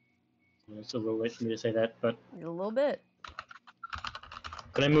 It's a little late for me to say that, but... A little bit.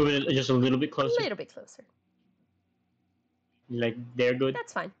 Could I move it just a little bit closer? A little bit closer. Like, they're good?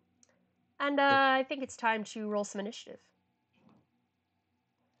 That's fine. And I think it's time to roll some initiative.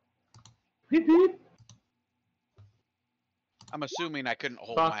 Beep, beep. I'm assuming I couldn't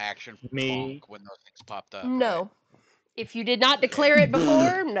hold Fuck my action for me. bonk when those things popped up. No. right? If you did not declare it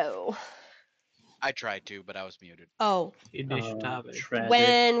before, no. I tried to, but I was muted. Oh, Initiative. Tragic.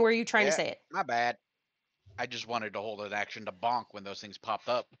 when were you trying to Yeah. say it? My bad. I just wanted to hold an action to bonk when those things popped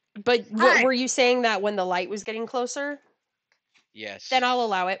up. But what, were you saying that when the light was getting closer? Yes. Then I'll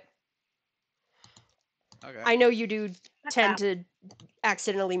allow it. Okay. I know you do tend to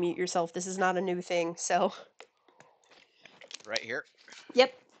accidentally mute yourself. This is not a new thing, so. Right here.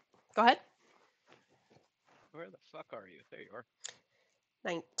 Yep. Go ahead. Where the fuck are you? There you are.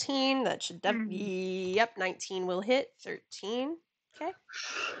 19. That should definitely. Yep, 19 will hit. 13. Okay.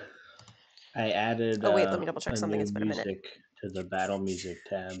 I added Oh, wait, let me double check a something. new It's been a minute. music to the battle music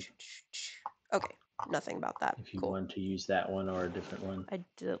tab Okay. Nothing about that. if you Cool. want to use that one or a different one.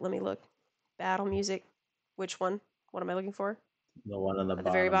 Let me look. Battle music. Which one? What am I looking for? The one on the At the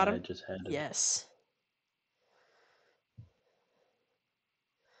bottom, very that I bottom? just had. Yes.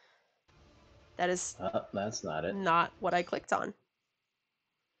 That is That's not it. not what I clicked on.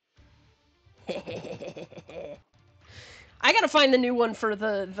 I gotta find the new one for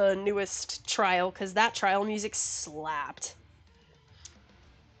the newest trial, because that trial music slapped.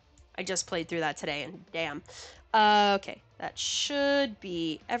 I just played through that today, and damn. Okay, that should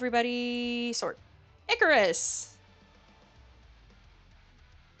be everybody. Sort. Icarus!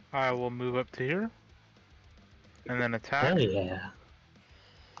 I will move up to here. And then attack. Hell yeah.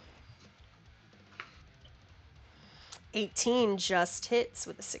 18 just hits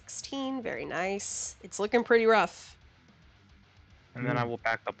with a 16. Very nice. It's looking pretty rough. And then I will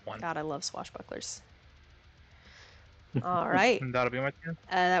back up 1. God, I love swashbucklers. All right. And that'll be my turn.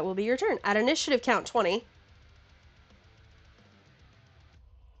 That will be your turn. At initiative count 20.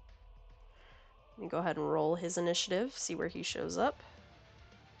 Let me go ahead and roll his initiative, see where he shows up.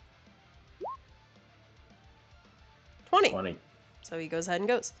 20. So he goes ahead and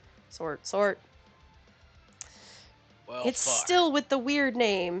goes. Sort. Well, It's fuck. still with the weird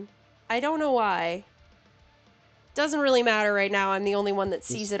name. I don't know why. Doesn't really matter right now. I'm the only one that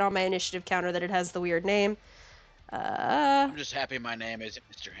sees it on my initiative counter that it has the weird name. I'm just happy my name isn't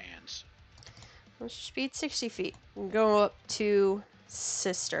Mr. Hands. Let's speed 60 feet. And go up to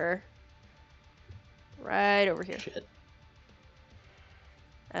Sister. Right over here. Shit.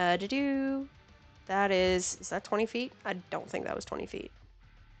 That is that 20 feet? I don't think that was 20 feet.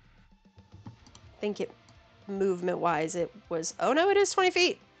 I think it, movement-wise, it was... Oh no, it is 20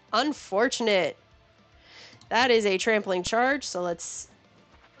 feet! Unfortunate! That is a trampling charge, so let's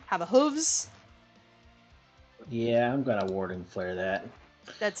have a hooves. Yeah, I'm gonna warding flare that.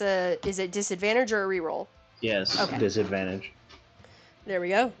 That's a... Is it disadvantage or a reroll? Yes, Okay. disadvantage. There we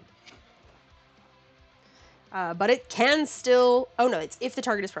go. But it can still... Oh no, it's if the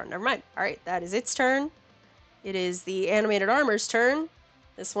target is prone. Never mind. Alright, that is its turn. It is the animated armor's turn.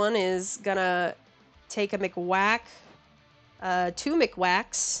 This one is gonna take a McWhack. 2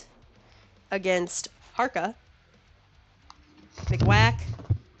 McWhacks against Harka. McWhack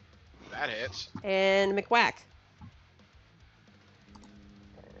That hits. and McWhack.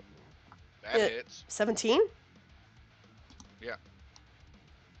 That Yeah. hits. 17? Yeah.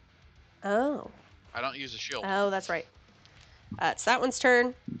 Oh. I don't use a shield. Oh, that's right. It's that one's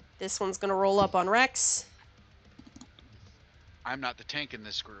turn. This one's gonna roll up on Rex. I'm not the tank in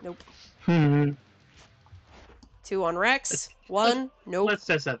this group. Nope. Hmm. 2 on Rex. 1. Nope. Let's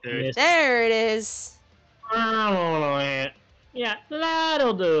test that there. Yes. There it is. Oh, man. Yeah,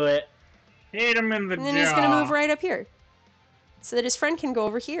 that'll do it. Hit him in the And then jaw. he's gonna move right up here. So that his friend can go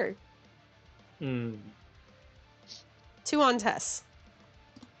over here. Hmm. 2 on Tess.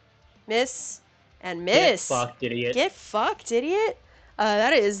 Miss. And Get miss. fucked, idiot. Get fucked, idiot.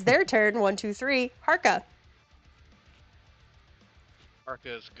 That is their turn. 1, 2, 3. Harka.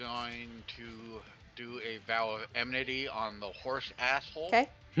 Arca's going to do a vow of enmity on the horse asshole. Okay.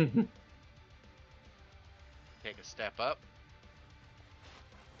 Take a step up.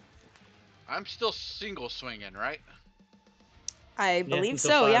 I'm still single swinging, right? I believe until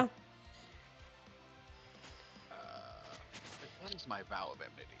so, 5. yeah. What is my vow of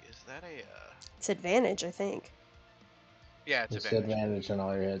enmity? Is that a? It's advantage, I think. Yeah, it's advantage. Disadvantage on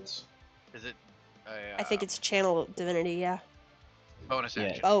all your hits. Is it? I think it's channel divinity, yeah. bonus Yeah.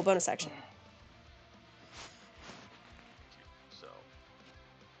 action. Oh, bonus action. So,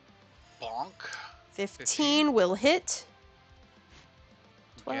 bonk. 15 will hit.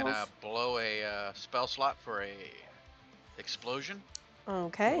 Gonna 12. blow a spell slot for a explosion.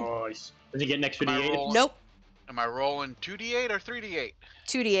 Okay. Nice. Does he get an extra Am I D8? rolling- Nope. Am I rolling 2d8 or 3d8?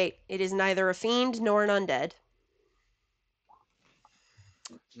 2d8. It is neither a fiend nor an undead.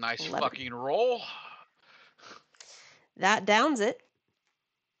 Nice 11. fucking roll. That downs it.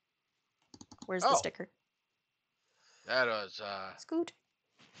 Where's the Oh. sticker? That was Scoot.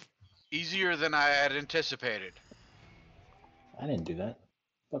 easier than I had anticipated. I didn't do that.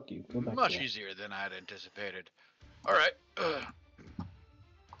 Fuck you. Go back Much to that. easier than I had anticipated. All right.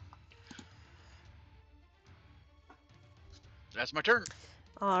 That's my turn.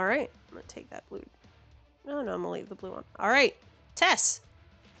 All right. I'm going to take that blue. No, I'm going to leave the blue one. All right. Tess.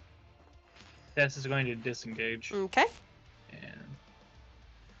 Tess is going to disengage. Okay. And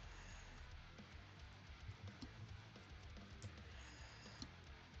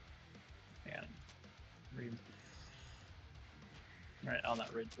read. Right on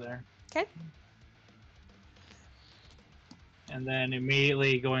that ridge there. Okay. And then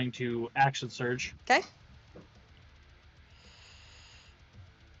immediately going to action surge. Okay.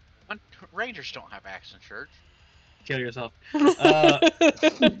 Rangers don't have action surge. Kill yourself.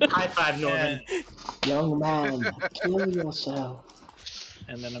 High five, Norman. Young man, kill yourself.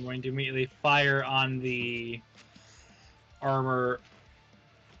 and then I'm going to immediately fire on the armor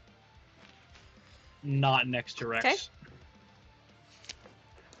not next to Rex. Okay.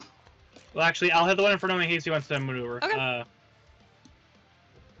 Well, actually, I'll hit the one in front of him in case he wants to maneuver. Okay.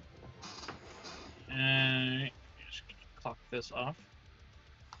 And just clock this off.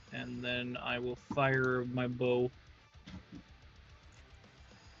 And then I will fire my bow.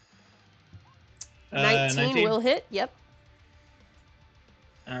 19 will hit. Yep.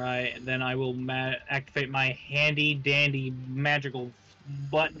 Alright, then I will activate my handy dandy magical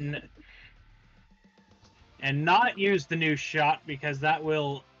button and not use the new shot because that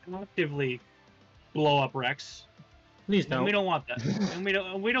will actively blow up Rex. Please And don't. we don't want that. And we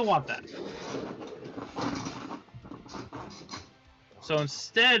don't want that. So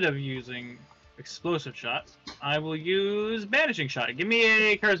instead of using explosive shot, I will use banishing shot. Give me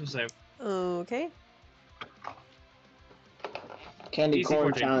a charisma save. Okay. Candy DC corn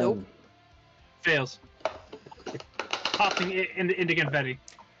 14. time. Nope. Fails. Popping it into confetti.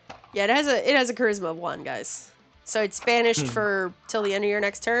 Yeah, it has a charisma of 1, guys. So it's banished for till the end of your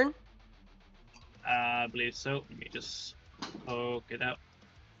next turn. I believe so. Let me just poke it out.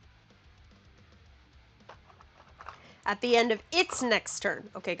 At the end of its next turn.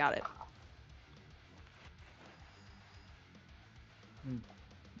 Okay, got it.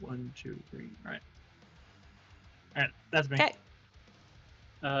 1, 2, 3. All right, that's me. Okay.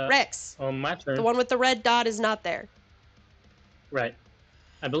 Uh, Rex, On my turn. the one with the red dot is not there. Right.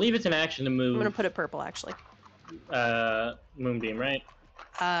 I believe it's an action to move. I'm gonna put it purple, actually. Moonbeam, right?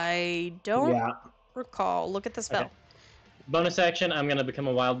 I don't Yeah. recall. Look at the spell. Okay. Bonus action, I'm gonna become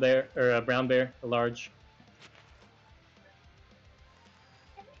a wild bear, or a brown bear, a large.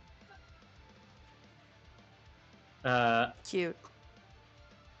 Cute.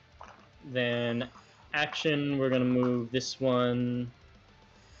 Then action, we're gonna move this one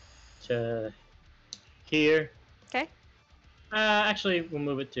to here. Okay. Actually, we'll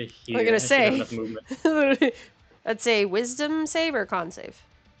move it to here. I'm gonna I should have say. enough movement. That's a wisdom save or con save?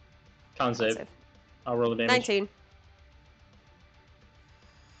 Con save. I'll roll the damage. 19.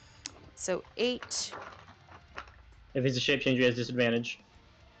 So 8. If he's a shape changer, he has disadvantage,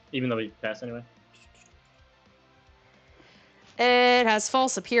 even though he passed anyway. It has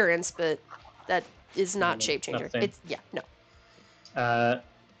false appearance, but that is not shape changer. Not the same. No.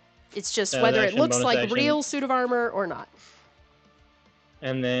 It's just Bonus whether it action, looks bonus like action. real suit of armor or not.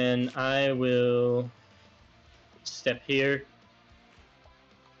 And then I will step here,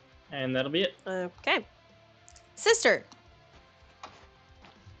 and that'll be it. Okay. Sister.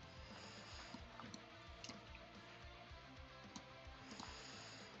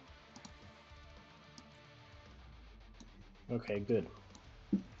 Okay, good.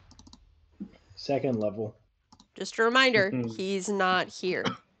 Second level. Just a reminder, Mhm. he's not here.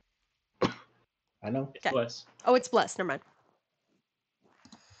 I know. It's blessed. Oh, it's blessed. Never mind.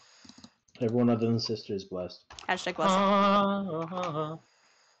 Everyone other than sister is blessed. Hashtag blessed. Ah,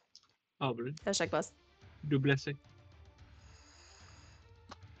 Oh, but Hashtag blessed. do blessing.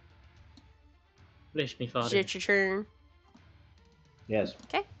 bless me, Father. It's your turn. Yes.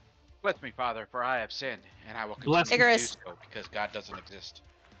 Bless me, Father, for I have sinned, and I will Bless continue to do Icarus. so because God doesn't exist.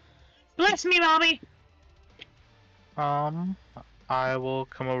 Bless me, mommy. I will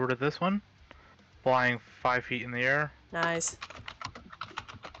come over to this one, flying 5 feet in the air. Nice.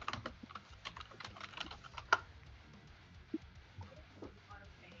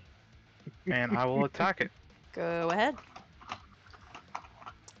 And I will attack it. Go ahead.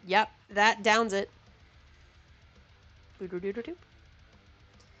 Yep, that downs it. Boo-doo-doo-doo-doo.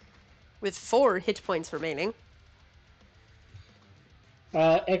 With 4 hit points remaining.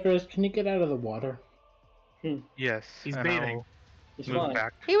 Icarus, can you get out of the water? Yes. He's and bathing. I'll He's move fine.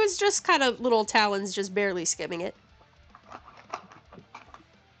 back. He was just kind of little talons just barely skimming it.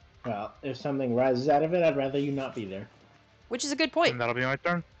 Well, if something rises out of it, I'd rather you not be there. Which is a good point. And that'll be my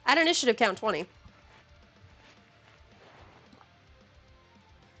turn. At initiative count 20.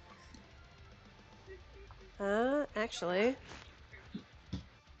 Actually.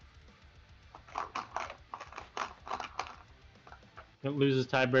 It loses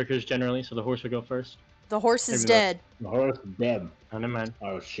tiebreakers generally, so the horse will go first. The horse is Maybe not. dead. The horse is dead. Oh, never mind.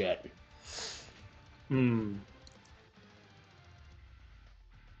 Oh, shit. Hmm.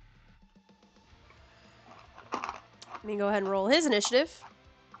 Let me go ahead and roll his initiative.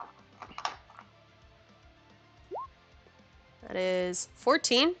 That is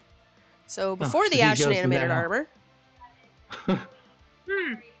 14. So before so the he action goes animated now. armor.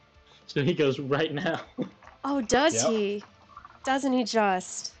 So he goes right now. Oh, does Yep. he? Doesn't he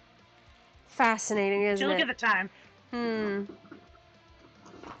just? Fascinating, isn't Look it? at the time.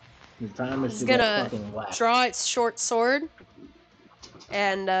 The time is It's to get gonna fucking whacked. draw its short sword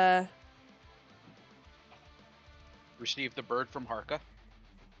and Receive the bird from Harka.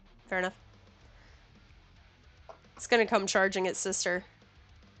 fair enough. It's gonna come charging its sister.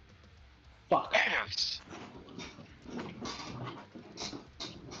 Fuck. Yes.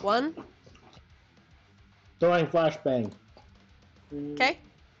 1. Throwing flashbang. Okay.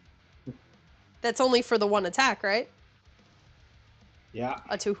 That's only for the 1 attack, right? Yeah.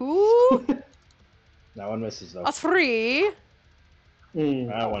 A 2. That one misses though. A 3.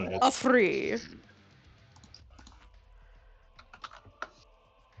 That one hits. A 3.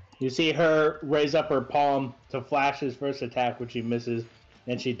 You see her raise up her palm to flash his first attack, which he misses,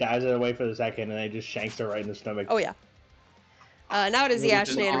 and she dives it away for the second, and then he just shanks her right in the stomach. Oh yeah. Now it is the Which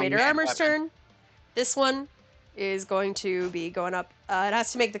Ashen is Animator on-man Armor's weapon. turn. This one is going to be going up. It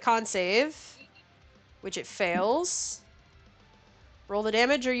has to make the con save, which it fails. Roll the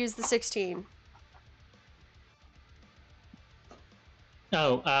damage or use the 16.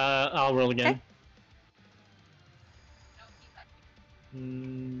 Oh, I'll roll again. Okay.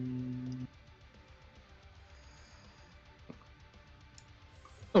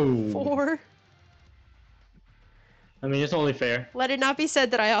 Oh, 4. I mean, it's only fair. Let it not be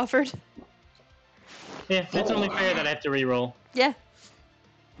said that I offered. Yeah, it's only fair that I have to re-roll. Yeah.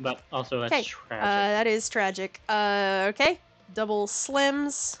 But also that's Okay. tragic. That is tragic. Okay. Double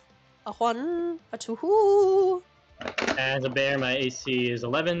slims. A 1. A 2. As a bear, my AC is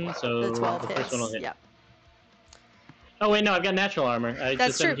 11, so The 12 the hits. first one will hit. Yeah. Oh wait, no, I've got natural armor. I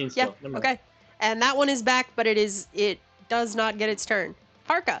That's just true. 17 Yeah. still. Never mind. Okay. And that one is back, but it does not get its turn.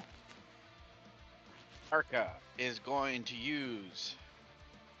 Harka. Harka is going to use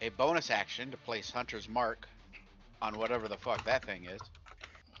a bonus action to place Hunter's Mark on whatever the fuck that thing is.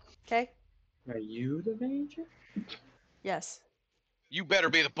 Okay. Are you the ranger? Yes. You better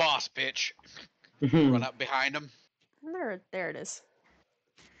be the boss, bitch. Hmm. Run up behind him There it is.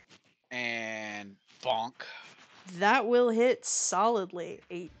 and bonk. That will hit solidly.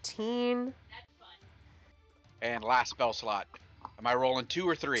 18. And last spell slot. Am I rolling 2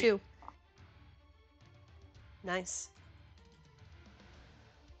 or 3? 2. Nice.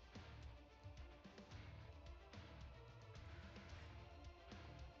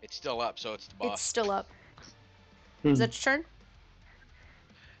 It's still up, so it's the boss. It's still up. Hmm. Is that your turn?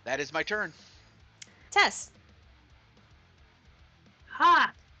 That is my turn. Tess.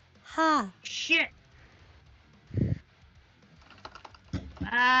 Ha! Ha. Shit!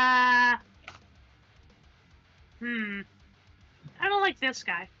 I don't like this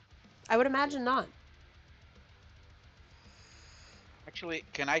guy. I would imagine not. Actually,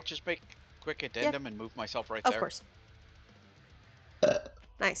 can I just make a quick addendum and move myself right Of there? course.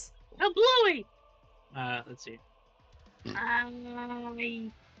 Nice. A bluey! Let's see.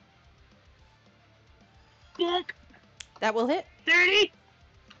 Bonk! That will hit. 30!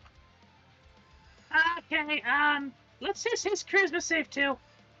 Okay, let's use his charisma save too.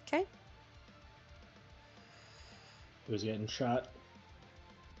 Okay. Who's getting shot?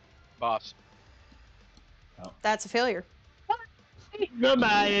 Boss. That's a failure.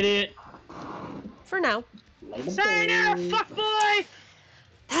 Goodbye, idiot. For now. Sayonara, fuckboy!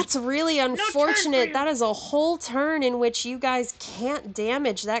 That's really turn for unfortunate. you. That is a whole turn in which you guys can't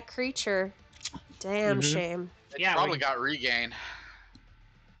damage that creature. Damn Mhm. shame. It Yeah, probably we- got regain.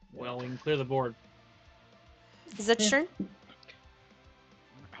 Well, we can clear the board. Is that your turn?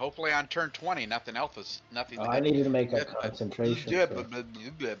 Hopefully on turn 20, nothing else is nothing. Oh, I needed to make a concentration. Yeah, so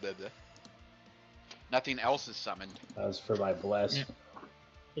Nothing else is summoned. that was for my bless. Yeah.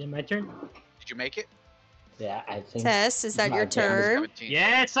 Is it my turn? Did you make it? Yeah, I think. Tess, is that my your turn. turn? 17.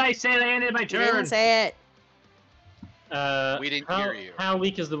 Yes, I said I ended my You didn't turn. say it. We didn't how, hear you. How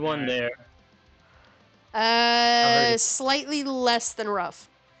weak is the one Alright. there? Slightly less than rough.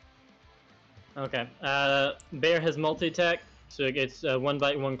 Okay. Bear has multi-attack, so it gets 1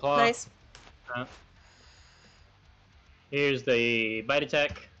 bite, 1 claw. Nice. Here's the bite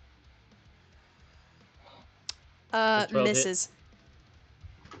attack. 12 hit. Misses.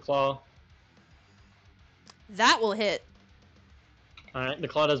 Claw. That will hit. Alright, the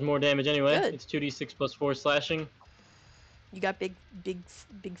claw does more damage anyway. Good. It's 2d6 plus 4 slashing. You got big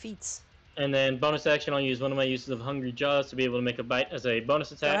feats. And then bonus action, I'll use one of my uses of Hungry Jaws to be able to make a bite as a bonus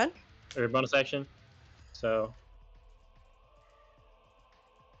Go attack. ahead. Or bonus action. So,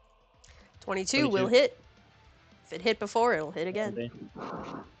 22 will hit. If it hit before, it'll hit again. okay.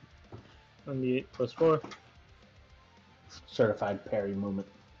 1d8 plus 4. Certified parry movement.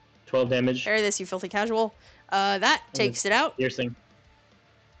 12 damage. Parry this, you filthy casual. That takes it out. Piercing.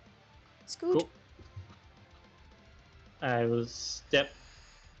 Scoot. Cool. I will step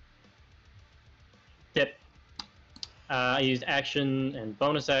Tip. I used action and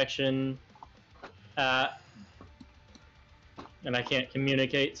bonus action. And I can't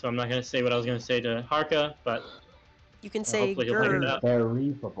communicate, so I'm not going to say what I was going to say to Harka, but You can say hopefully he'll figure it grr. out. They're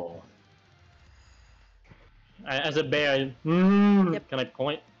reapable. As a bear, Yep. can I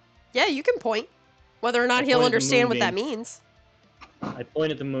point? Yeah, you can point. Whether or not I he'll pointed the understand what that moonbeam. means. I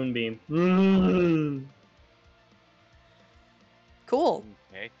point at the moonbeam. Cool.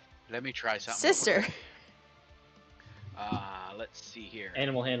 Okay. Let me try something. Sister. Let's see here.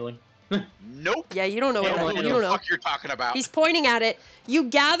 Animal handling. Nope. Yeah, you don't know what Animal that, you handling. don't know. What the fuck you're talking about? He's pointing at it. You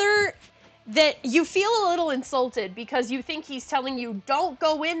gather that you feel a little insulted because you think he's telling you, don't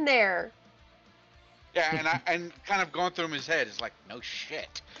go in there. Yeah, and kind of going through his head is like, no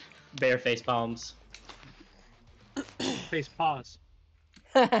shit. Bear face palms. Face pause.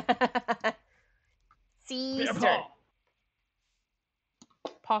 Sister.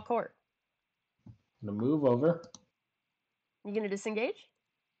 Parkour. I'm gonna move over. You gonna disengage?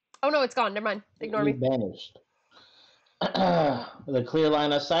 Oh no, it's gone. Never mind. Ignore You me. vanished. With a clear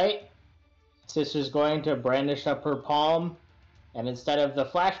line of sight, Sister's going to brandish up her palm, and instead of the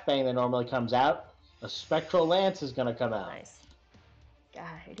flashbang that normally comes out, a spectral lance is going to come out. Nice.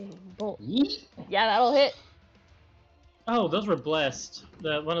 Guiding bolt. Yeet. Yeah, that'll hit. Oh, those were blessed.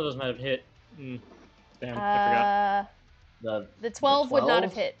 One of those might have hit. Damn, I forgot. The 12 would not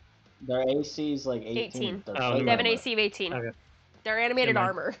have 12? hit. Their AC is like 18. 18. Their Oh, plate They have an armor. AC of 18. Okay. They're animated Never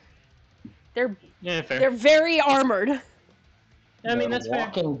mind. armor. They're Yeah, fair. they're very armored. I mean, They're that's fair.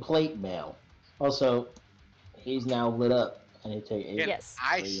 walking plate mail. Also, he's now lit up, and he take 8. Can Yes.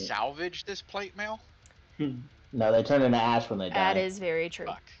 I Brilliant. salvage this plate mail? No, they turn into ash when they die. That is very true.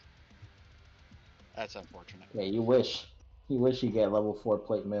 Fuck. That's unfortunate. Yeah, you wish. You wish you get level 4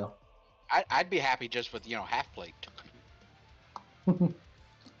 plate mail. I'd be happy just with, half plate. Is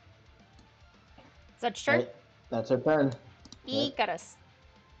that your turn? Right, that's her turn. Yep. Icarus.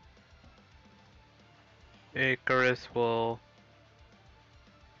 Icarus will.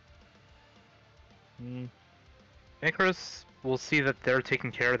 Icarus will see that they're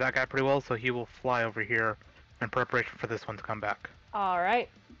taking care of that guy pretty well, so he will fly over here in preparation for this one to come back. All right.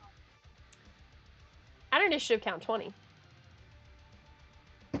 At initiative count 20.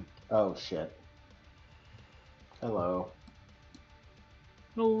 Oh, shit. Hello.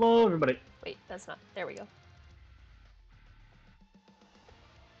 Hello, everybody. Wait, that's not. There we go.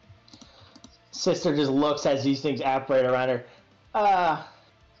 Sister just looks as these things operate around her.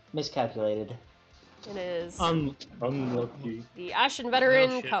 Miscalculated. It is. Unlucky. The Ashen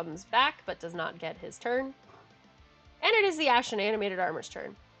Veteran Oh, shit. comes back, but does not get his turn. And it is the Ashen Animated Armor's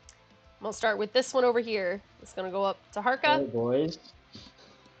turn. We'll start with this one over here. It's going to go up to Harka. Hey, boys.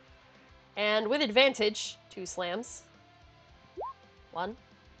 And with advantage, 2 slams. 1.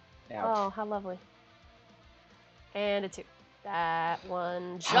 Ouch. Oh, how lovely. And a 2. That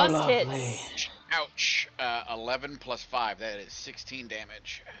one How just lovely. hits. Ouch. 11 plus 5. That is 16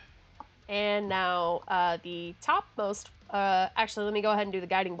 damage. And now the topmost. Actually, let me go ahead and do the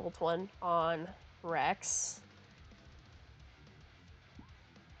Guiding Bolt one on Rex.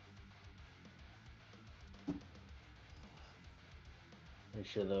 Make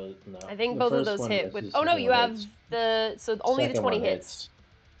sure those. No. I think The both of first those one hit misses, with. the Oh no, second you one have hits. the. So only the Second 20 one hits.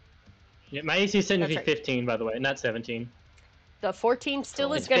 Yeah, my AC is technically That's right. 15, by the way, not 17. The 14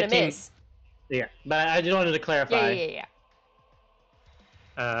 still It's is going to 15. miss. Yeah, but I just wanted to clarify. Yeah.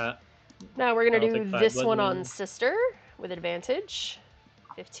 Uh, Now we're going to I'll do take 5 this one on bludgeoning. Sister with advantage.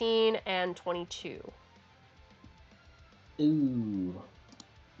 15 and 22. Ooh.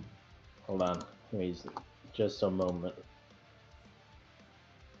 Hold on. Wait just a moment.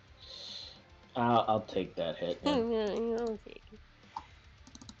 I'll take that hit. man.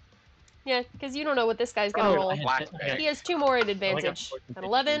 Yeah, because you don't know what this guy's going to roll. Flashbang. He has 2 more at got advantage. 14, An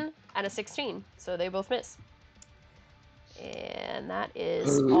 11 and a 16. So they both miss. And that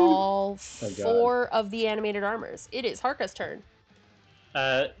is Ooh. all Oh, God. 4 of the animated armors. It is Harka's turn.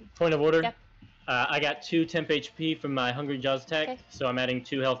 Point of order. Yep. I got 2 temp HP from my Hungry Jaws attack, Okay. so I'm adding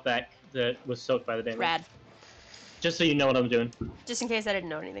 2 health back that was soaked by the damage. Rad. Just so you know what I'm doing. Just in case I didn't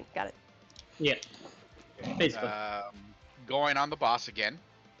know anything. Got it. Yeah. Basically. Going on the boss again.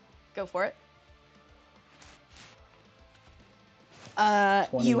 Go for it.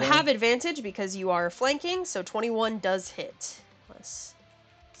 You 21. have advantage because you are flanking, so 21 does hit. Plus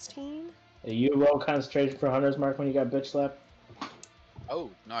 16. You roll concentration for Hunter's Mark when you got bitch slap? Oh,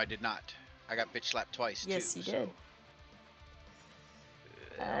 no, I did not. I got bitch slapped twice, Yes, too. you did.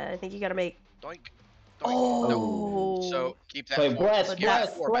 So, I think you gotta make. doink. Doink. Oh. Nope. So keep that. Wait, four- bless, keep that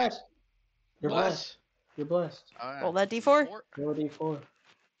bless, four back. bless. You're blessed. You're blessed. All right. Roll that d4. Roll a d4.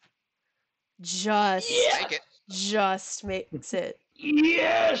 Make it. just makes it.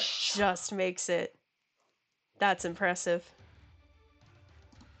 Yes! Just makes it. That's impressive.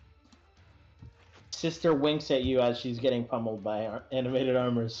 Sister winks at you as she's getting pummeled by animated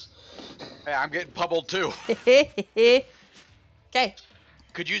armors. Hey, I'm getting pummeled too. Okay.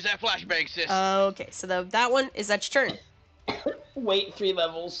 Could use that flashbang, sis. Okay, so that one is that's your turn. Wait 3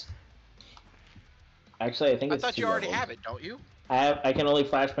 levels. Actually, I think I it's thought 2 you already levels. have it, don't you? I can only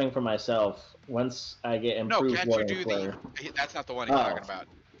flashbang for myself once I get No, improved. can't you Warrior do Flare. That's not the one he's Oh. talking about.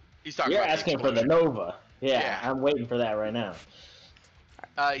 He's talking You're about asking for the explosion. Nova. Yeah, Yeah. I'm waiting for that right now.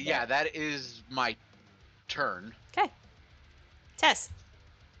 Yeah, that is my turn. Okay. Tess.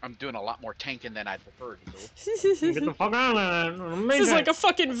 I'm doing a lot more tanking than I'd prefer to do. Get the fuck out of there. This is like a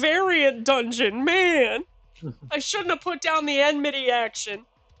fucking variant dungeon, man. I shouldn't have put down the enmity action.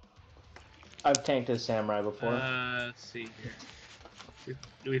 I've tanked as samurai before. Let's see here.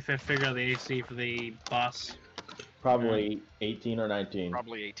 Do we figure out the AC for the boss? Probably 18 or 19.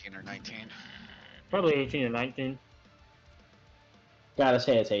 Probably 18 or 19. Probably 18 or 19. Gotta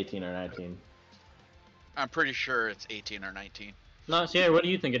say it's 18 or 19. I'm pretty sure it's 18 or 19. No, Sierra, what do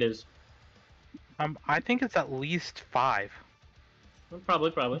you think it is? I think it's at least 5. Well,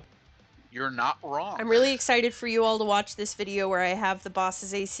 probably. You're not wrong. I'm really excited for you all to watch this video where I have the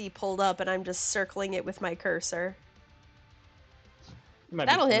boss's AC pulled up and I'm just circling it with my cursor. Might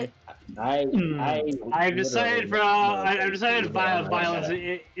be That'll funny. hit. I've decided literally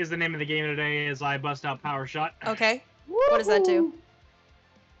violence is the name of the game today as I bust out power shot. Okay. What does that do?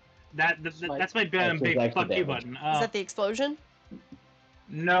 That's my big extra fuck you damage. button. Is that the explosion?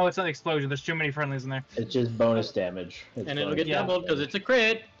 No, it's not an explosion. There's too many friendlies in there. It's just bonus damage. It's And it'll bonus get doubled because it's a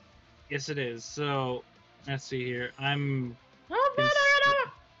crit. Yes, it is. So let's see here. I'm.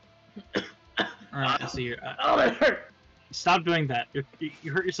 Alright, let's see here. Stop doing that.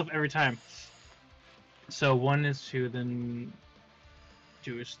 You hurt yourself every time. So 1 is 2, then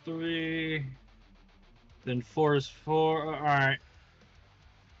 2 is 3, then 4 is 4. All right,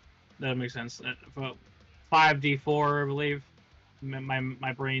 that makes sense. 5d4, I believe.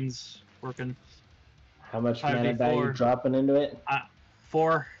 My brain's working. How much mana die you 5d4. dropping into it?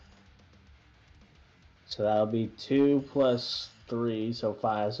 4. So that'll be 2 plus 3, so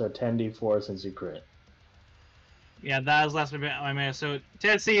 5, so 10d4 since you crit. Yeah, that was last my mana. So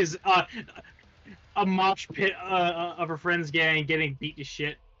Ted sees a mosh pit of her friend's gang getting beat to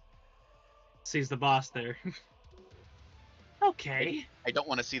shit. Sees the boss there. Okay. I don't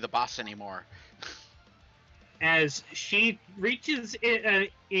want to see the boss anymore. As she reaches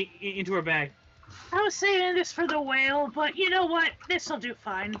into her bag. I was saving this for the whale, but you know what? This'll do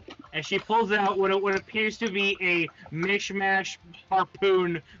fine. As she pulls out what appears to be a mishmash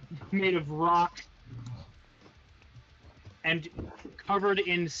harpoon made of rock and covered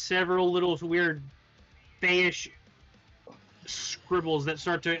in several little weird fayish scribbles that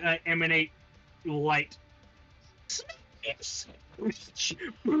start to emanate light.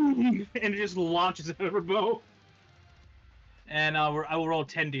 Boom! And it just launches out of her bow. And I will roll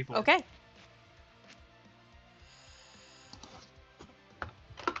 10d4. Okay.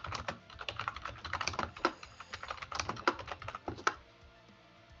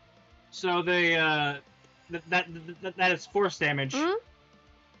 So that is force damage. Mhm.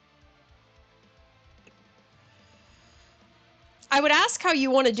 I would ask how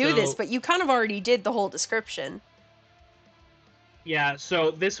you want to do this, So- but you kind of already did the whole description. Yeah, so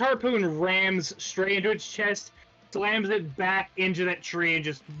this harpoon rams straight into its chest, slams it back into that tree, and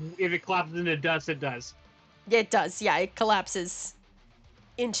just, if it collapses into dust, it does. It does, yeah, it collapses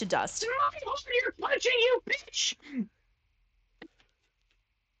into dust. You're punching, you bitch!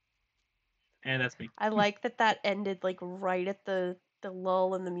 And that's me. I like that ended like right at the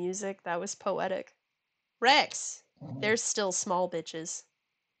lull in the music. That was poetic. Rex, there's still small bitches.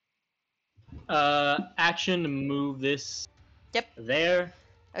 Action to move this. Yep. There.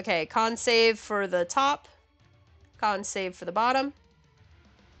 Okay, con save for the top, con save for the bottom.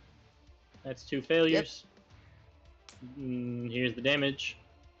 That's 2 failures. Here's the damage.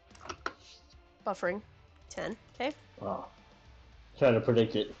 Buffering. 10. Okay. Wow. Try to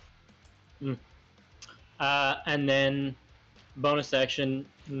predict it. And then bonus action,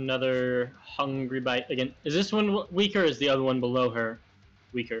 another hungry bite again. Is this one weaker or is the other one below her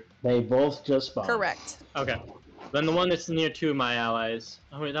weaker? They both just spawned. Correct. Okay. Then the one that's near 2 of my allies.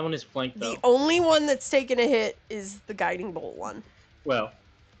 Oh wait, that one is flanked though. The only one that's taken a hit is the guiding bolt one. Well.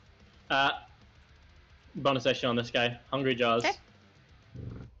 Bonus action on this guy. Hungry Jaws. Okay.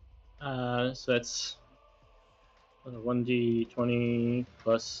 So that's 1d20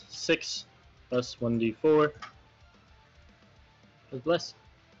 plus 6 plus 1d4. Bless.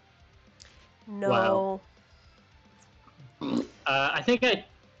 No. Wow. I think I.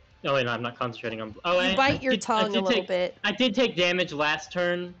 Oh wait, no, I'm not concentrating on. Oh, You bite your tongue a little bit. I did take damage last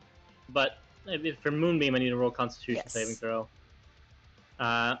turn, but for Moonbeam, I need to roll Constitution saving throw.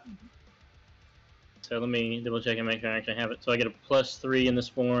 So let me double check and make sure I actually have it. So I get a +3 in this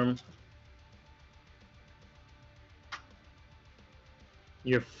form.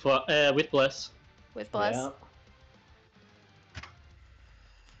 You're with bless. With bless. Yeah.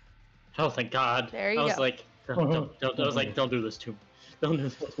 Oh, thank God! There you I was go. like, don't do this to me. Don't do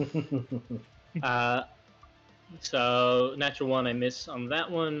this. So natural 1, I miss on that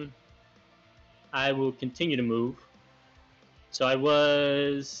one. I will continue to move. So I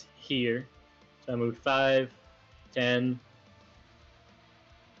was here. So I moved 5, 10.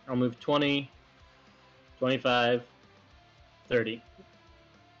 I'll move 20, 25, 30.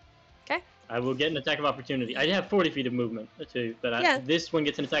 Okay. I will get an attack of opportunity. I have 40 feet of movement too, but this one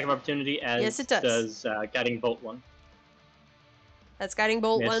gets an attack of opportunity, as Yes, it does. Guiding Bolt 1. That's Guiding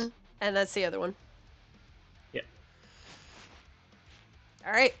Bolt Miss. 1, and that's the other one. Yep.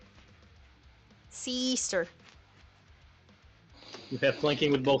 Alright. Dice-aster. You have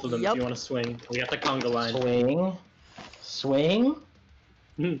flanking with both of them Yup. if you want to swing. We got the conga line. Swing. Swing?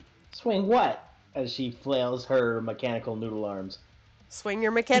 Hmm. Swing what? As she flails her mechanical noodle arms. Swing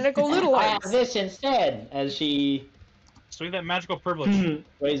your mechanical noodle arms. This instead, as she Swing that magical privilege.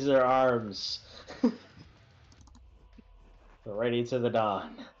 raises her arms. Ready to the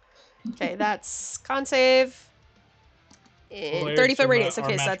dawn. Okay, that's con save. In Well, 30 foot our radius.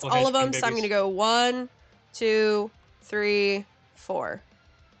 Okay, so that's magical all of HP them. So I'm babies. going to go 1, 2, 3, 4.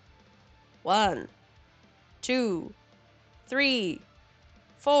 1, 2, 3,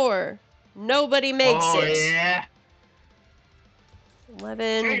 4. Nobody makes Oh, it. yeah.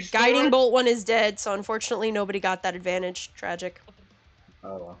 11. Chase Guiding sword. Bolt 1 is dead, so unfortunately nobody got that advantage. Tragic.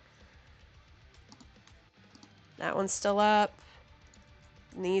 Oh well. That one's still up.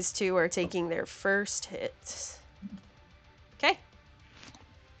 And these two are taking their first hit. Okay.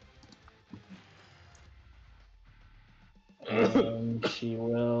 And she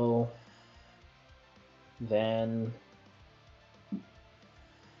will then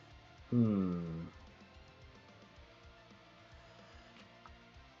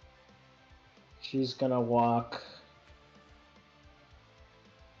she's gonna walk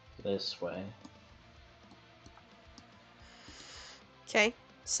this way. Okay.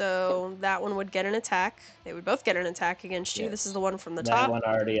 So that one would get an attack. They would both get an attack against you. Yes. This is the one from the That top. one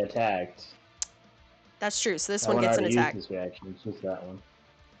already attacked. That's true. So this That one gets an already attack. used this reaction. It's just that one.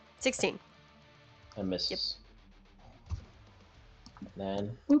 16. And misses.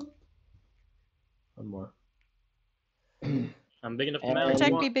 Then boop. One more. I'm big enough to And- mount.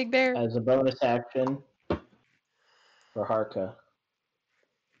 Protect one. me, big bear. As a bonus action for Harka.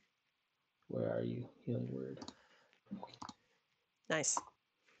 Where are you? Healing word. Nice.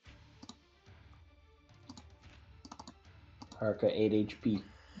 Harka 8 HP.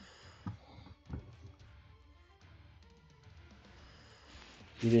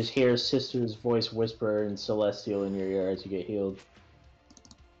 You just hear Sister's voice whisper in Celestial in your ear as you get healed.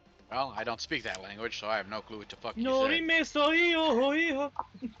 Well, I don't speak that language, so I have no clue what the fuck you No, said. me soy hijo.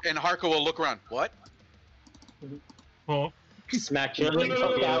 And Harko will look around. What? Oh. Smack She you.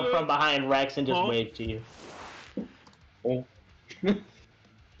 took out from behind Rex and just Oh. waved to you.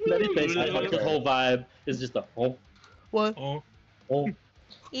 Harker's whole vibe is just a What? Oh. That's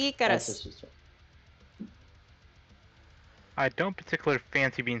Icarus. his sister. I don't particularly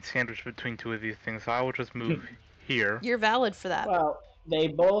fancy being sandwiched between two of these things, so I will just move here. You're valid for that. Well, they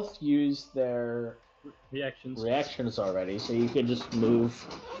both used their reactions. reactions already, so you could just move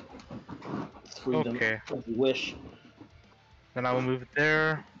through them Okay. if you wish. Then I will move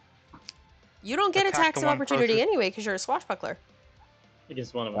there. You don't get Attack attacks the of one opportunity closest. anyway because you're a swashbuckler.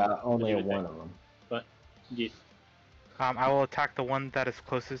 Against one of them. Only Would you one attack? of them. But, yes. I will attack the one that is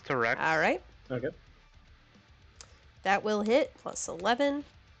closest to Rex. All right. Okay. That will hit. Plus 11.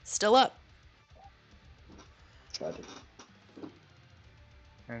 Still up. Tragic.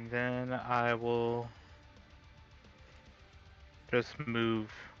 And then I will just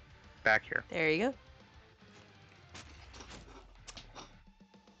move back here. There you go.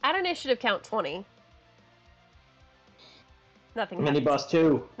 At initiative count 20. Nothing Mini happens. boss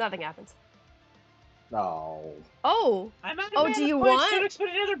 2. Nothing happens. No. Oh! I'm out of Oh, mana do you points. want- Don't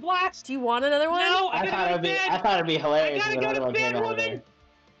expect another blast. Do you want another one? No, I I thought gotta go to bed. it'd be hilarious I if gotta go another to one came bed, out of woman.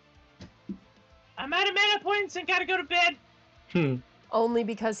 there. I'm out of mana points and gotta go to bed. Hmm. Only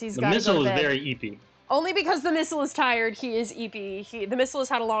because he's The got to go missile to is bed. very EP. Only because the missile is tired, he is EP. The missile has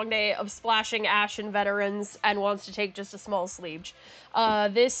had a long day of splashing ash and veterans and wants to take just a small sleeve.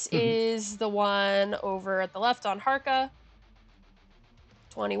 This is the one over at the left on Harka.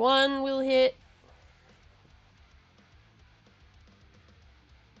 21 will hit.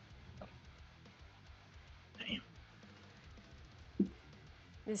 Damn.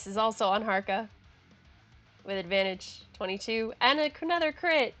 This is also on Harka. With advantage. 22. And another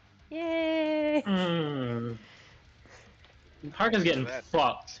crit. Yay! Harka's getting That-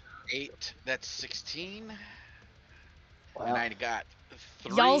 fucked. 8. That's 16. Wow. And I got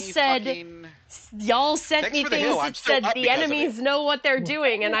 3 Y'all said- fucking... Y'all sent Thanks me for the things hill, I'm that still said up the because of enemies it. know what they're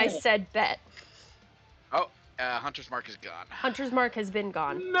doing, and I said bet. Oh, Hunter's Mark is gone. Hunter's Mark has been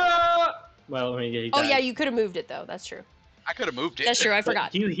gone. No! Well, I mean, he Oh died. yeah, you could have moved it though. That's true. I could have moved it. That's true. I But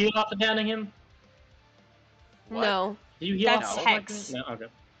forgot. Do you heal off the downing him? What? No, Do you heal That's off? Hex. No, okay.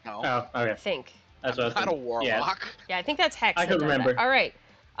 No. Oh, okay. I think. That's I'm what I not a was thinking. warlock. Yeah, I think that's Hex. I that could does that. remember. All right,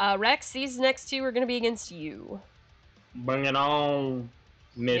 Rex. These next two are going to be against you. Bring it on.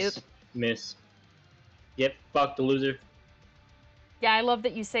 Miss. Nope. Miss. Get fucked, the loser. Yeah, I love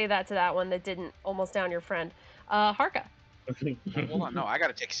that you say that to that one that didn't almost down your friend. Harka. Hold on, no, I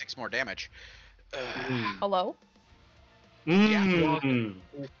gotta take 6 more damage. Hello. Mm.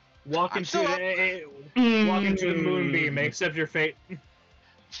 Walk I'm into still up. walk into the moonbeam. Accept your fate.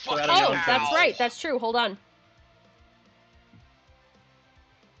 Fucking Oh, ow. that's right. That's true. Hold on.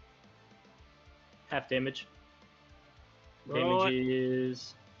 Half damage. Roll Damage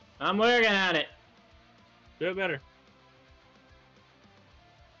is... I'm working on it. Do it better.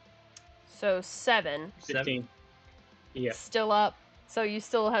 So 7. 15. Yeah. Still up. So you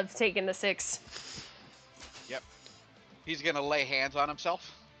still have taken the 6. He's gonna lay hands on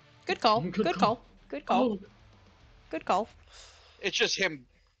himself. Good call. Good Good call. call. Good call. Oh, Good call. It's just him,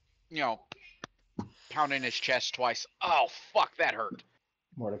 pounding his chest twice. Oh, fuck, that hurt.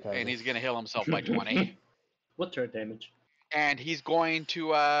 Mordecai. And he's gonna heal himself by 20. what's her damage? And he's going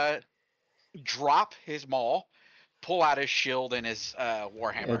to drop his maul, pull out his shield and his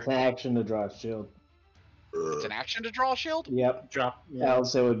warhammer. It's an action to draw a shield. It's an action to draw a shield? Yep. Drop. Yeah.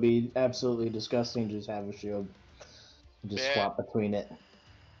 Else it would be absolutely disgusting to just have a shield. Just Yeah. swap between it.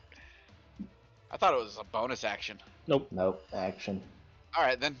 I thought it was a bonus action. Nope, action.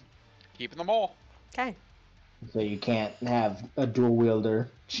 Alright then, keeping the maul. Okay. So you can't have a dual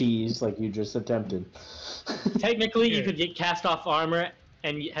wielder cheese like you just attempted. Technically, you Yeah. could get cast off armor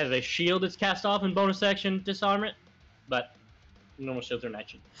and have a shield that's cast off in bonus action, disarm it, but normal shields are an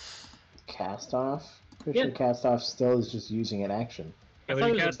action. Cast off? Pretty Yeah. sure cast off still is just using an action. I Yeah, thought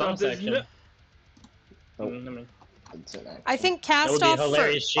we it was a cast off bonus this- action. Nope. I mean, It's an action. I think would cast be a off for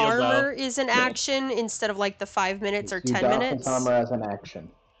hilarious shield, though. armor is an action instead of like the 5 minutes or You 10 doff minutes. his armor as an action.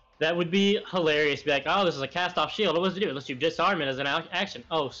 that would be hilarious. Be like, oh, this is a cast off shield. What does it do? Let's do disarm it as an action.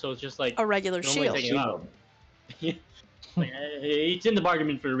 Oh, so it's just like A regular normally shield. taking it out. It's in the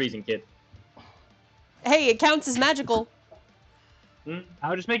bargain for a reason, kid. Hey, it counts as magical. I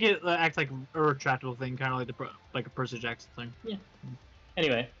would just make it act like a retractable thing, kind of like like a Percy Jackson thing.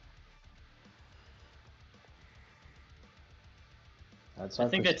 Anyway, That's I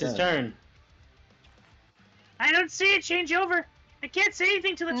think that's his turn. I don't see it change over. I can't say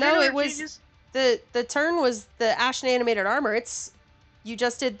anything till the No, turn it was- changes. The turn was the ashen animated armor. It's you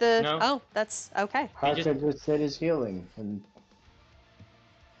just did the No. Oh, that's okay. Harker just said his healing, and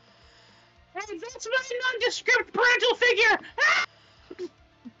Hey, that's my nondescript parental figure.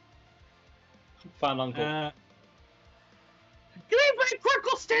 Fine, uncle. Give me my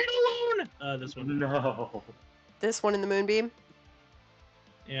Quirkle stand alone. This one. No. This one in the moonbeam.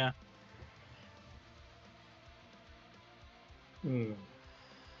 Yeah. Hmm.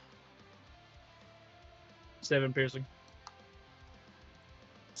 7 piercing.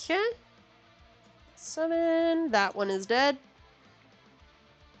 Okay. 7. That one is dead.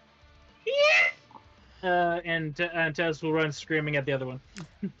 And Tez will run screaming at the other one.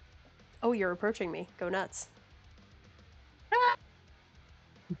 Oh, you're approaching me. Go nuts.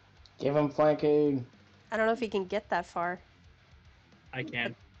 give him flanking. I don't know if he can get that far. I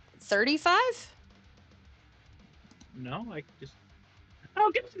can. 35? No, I just. Oh,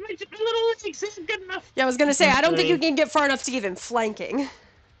 get my little legs isn't good enough. Yeah, I was gonna say I don't think you Three. can get far enough to give him flanking.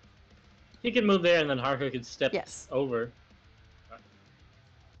 He could move there, and then Harker could step Yes. over.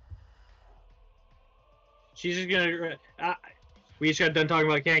 She's just gonna. We just got done talking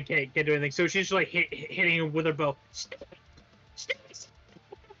about can't do anything. So she's just like hitting him with her bow.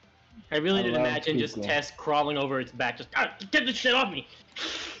 I really I did love imagine just Kuku. Tess crawling over its back, just get this shit off me.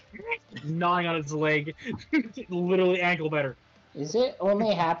 Gnawing on its leg. Literally ankle better. Is it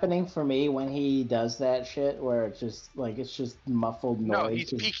only happening for me when he does that shit where it's just muffled noise? No, he's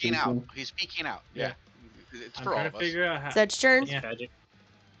 'cause it's peeking out. speaking? He's peeking out. Yeah. It's I'm for all trying of to us. figure out how. Sedge turn. Yeah. Tragic.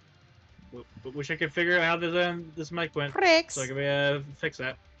 Wish I could figure out how this mic went, Pricks. so I could fix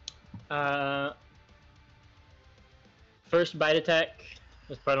that. First bite attack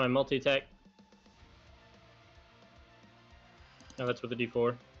as part of my multi attack. No, that's with the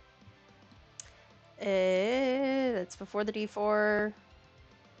D4. That's before the D4.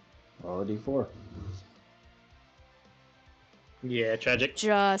 Roll a d4. Yeah, tragic.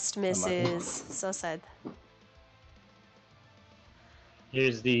 Just Unlucky. misses. So sad.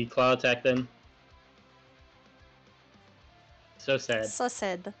 Here's the claw attack then. So sad. So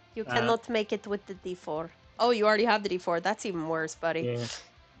sad. You cannot make it with the D4. Oh, you already have the D4. That's even worse, buddy. Yeah.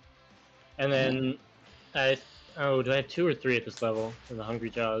 And then do I have 2 or 3 at this level in the Hungry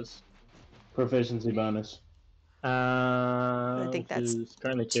Jaws? Proficiency bonus. I think This that's is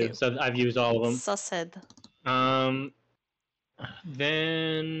currently 2. 2. So I've used all of them. So sad.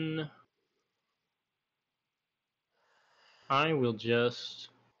 Then I will just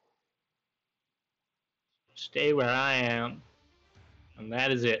stay where I am, and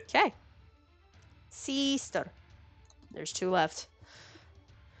that is it. Okay. Sister. There's 2 left.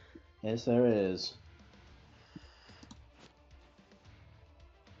 Yes, there is.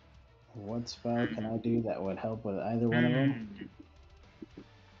 What spell can I do that would help with either one of them?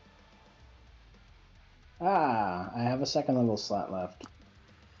 Ah, I have a second level slot left.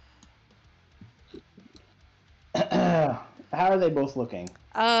 How are they both looking?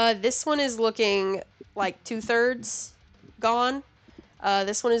 This one is looking like 2/3 gone.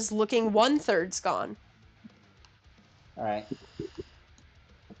 This one is looking 1/3 gone. Alright.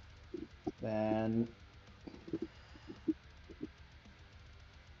 Then...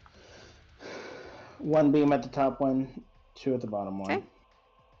 one beam at the top one, 2 at the bottom one. Okay.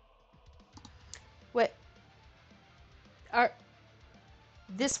 Wait.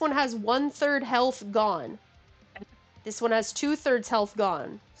 This one has 1/3 health gone. This one has 2/3 health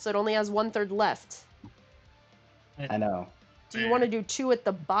gone. So it only has 1/3 left. I know. Do you want to do 2 at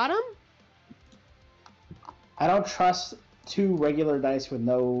the bottom? I don't trust 2 regular dice with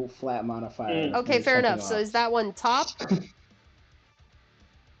no flat modifier. Okay, There's fair enough. something So off. is that one top?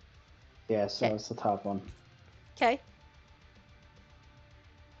 Yeah, so Okay. it's the top one. Okay.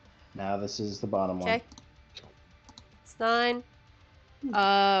 Now this is the bottom one. Okay. It's 9.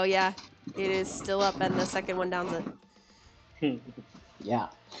 Oh, yeah. It is still up, and the second one down's it. Yeah.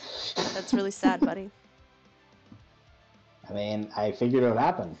 That's really sad, buddy. I mean, I figured it would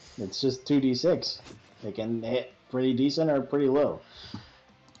happen. It's just 2d6. They can hit pretty decent or pretty low.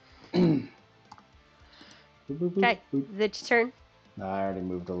 Boop, boop, boop, Okay. boop. Is it your turn? No, I already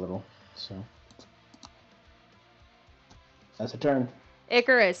moved a little, so. That's a turn.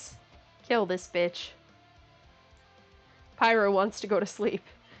 Icarus, kill this bitch. Pyro wants to go to sleep.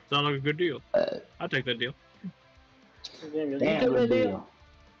 Sounds like a good deal. I'll take that deal. Damn, good deal.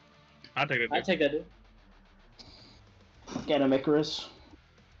 I'll take that deal. I take that. Get him, Icarus.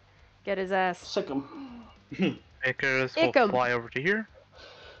 Get his ass. Sick him. Icarus will Ick 'em. fly over to here.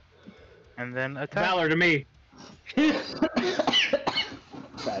 And then attack. Valor to me. Got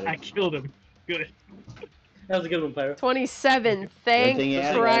I it. killed him. Good. That was a good one, Pyro. 27. Thank thing you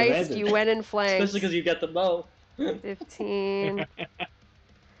had Christ advantage. you went in flanks. Especially because you got the bow. 15.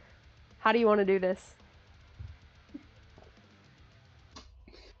 How do you want to do this?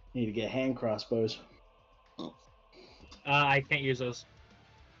 Need to get hand crossbows. I can't use those.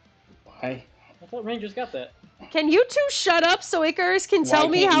 Why? I thought Rangers got that. Can you two shut up so Icarus can Why tell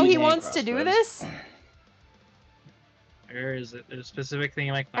me can't how you he hand wants to do crossbows? this? There is a specific thing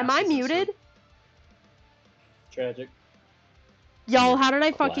in my class. Am I that says muted? Tragic. Y'all, how did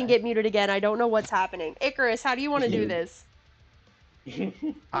I fucking Quiet. get muted again? I don't know what's happening. Icarus, how do you want to do You. this?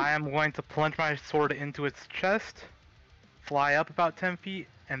 I am going to plunge my sword into its chest, fly up about 10 feet,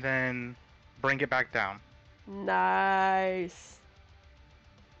 and then bring it back down. Nice.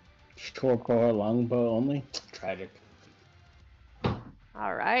 Short-core longbow only? Tragic.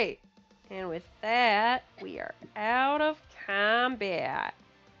 All right. And with that, we are out of combat.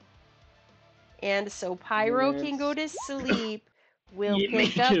 And so Pyro can go to sleep. We'll Yeah, me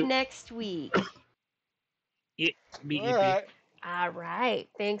pick up too. next week. Be Alright. All right.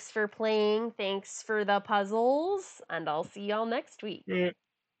 Thanks for playing. Thanks for the puzzles. And I'll see y'all next week. Yeah.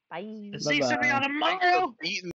 Bye. See you Bye-bye. tomorrow. Beating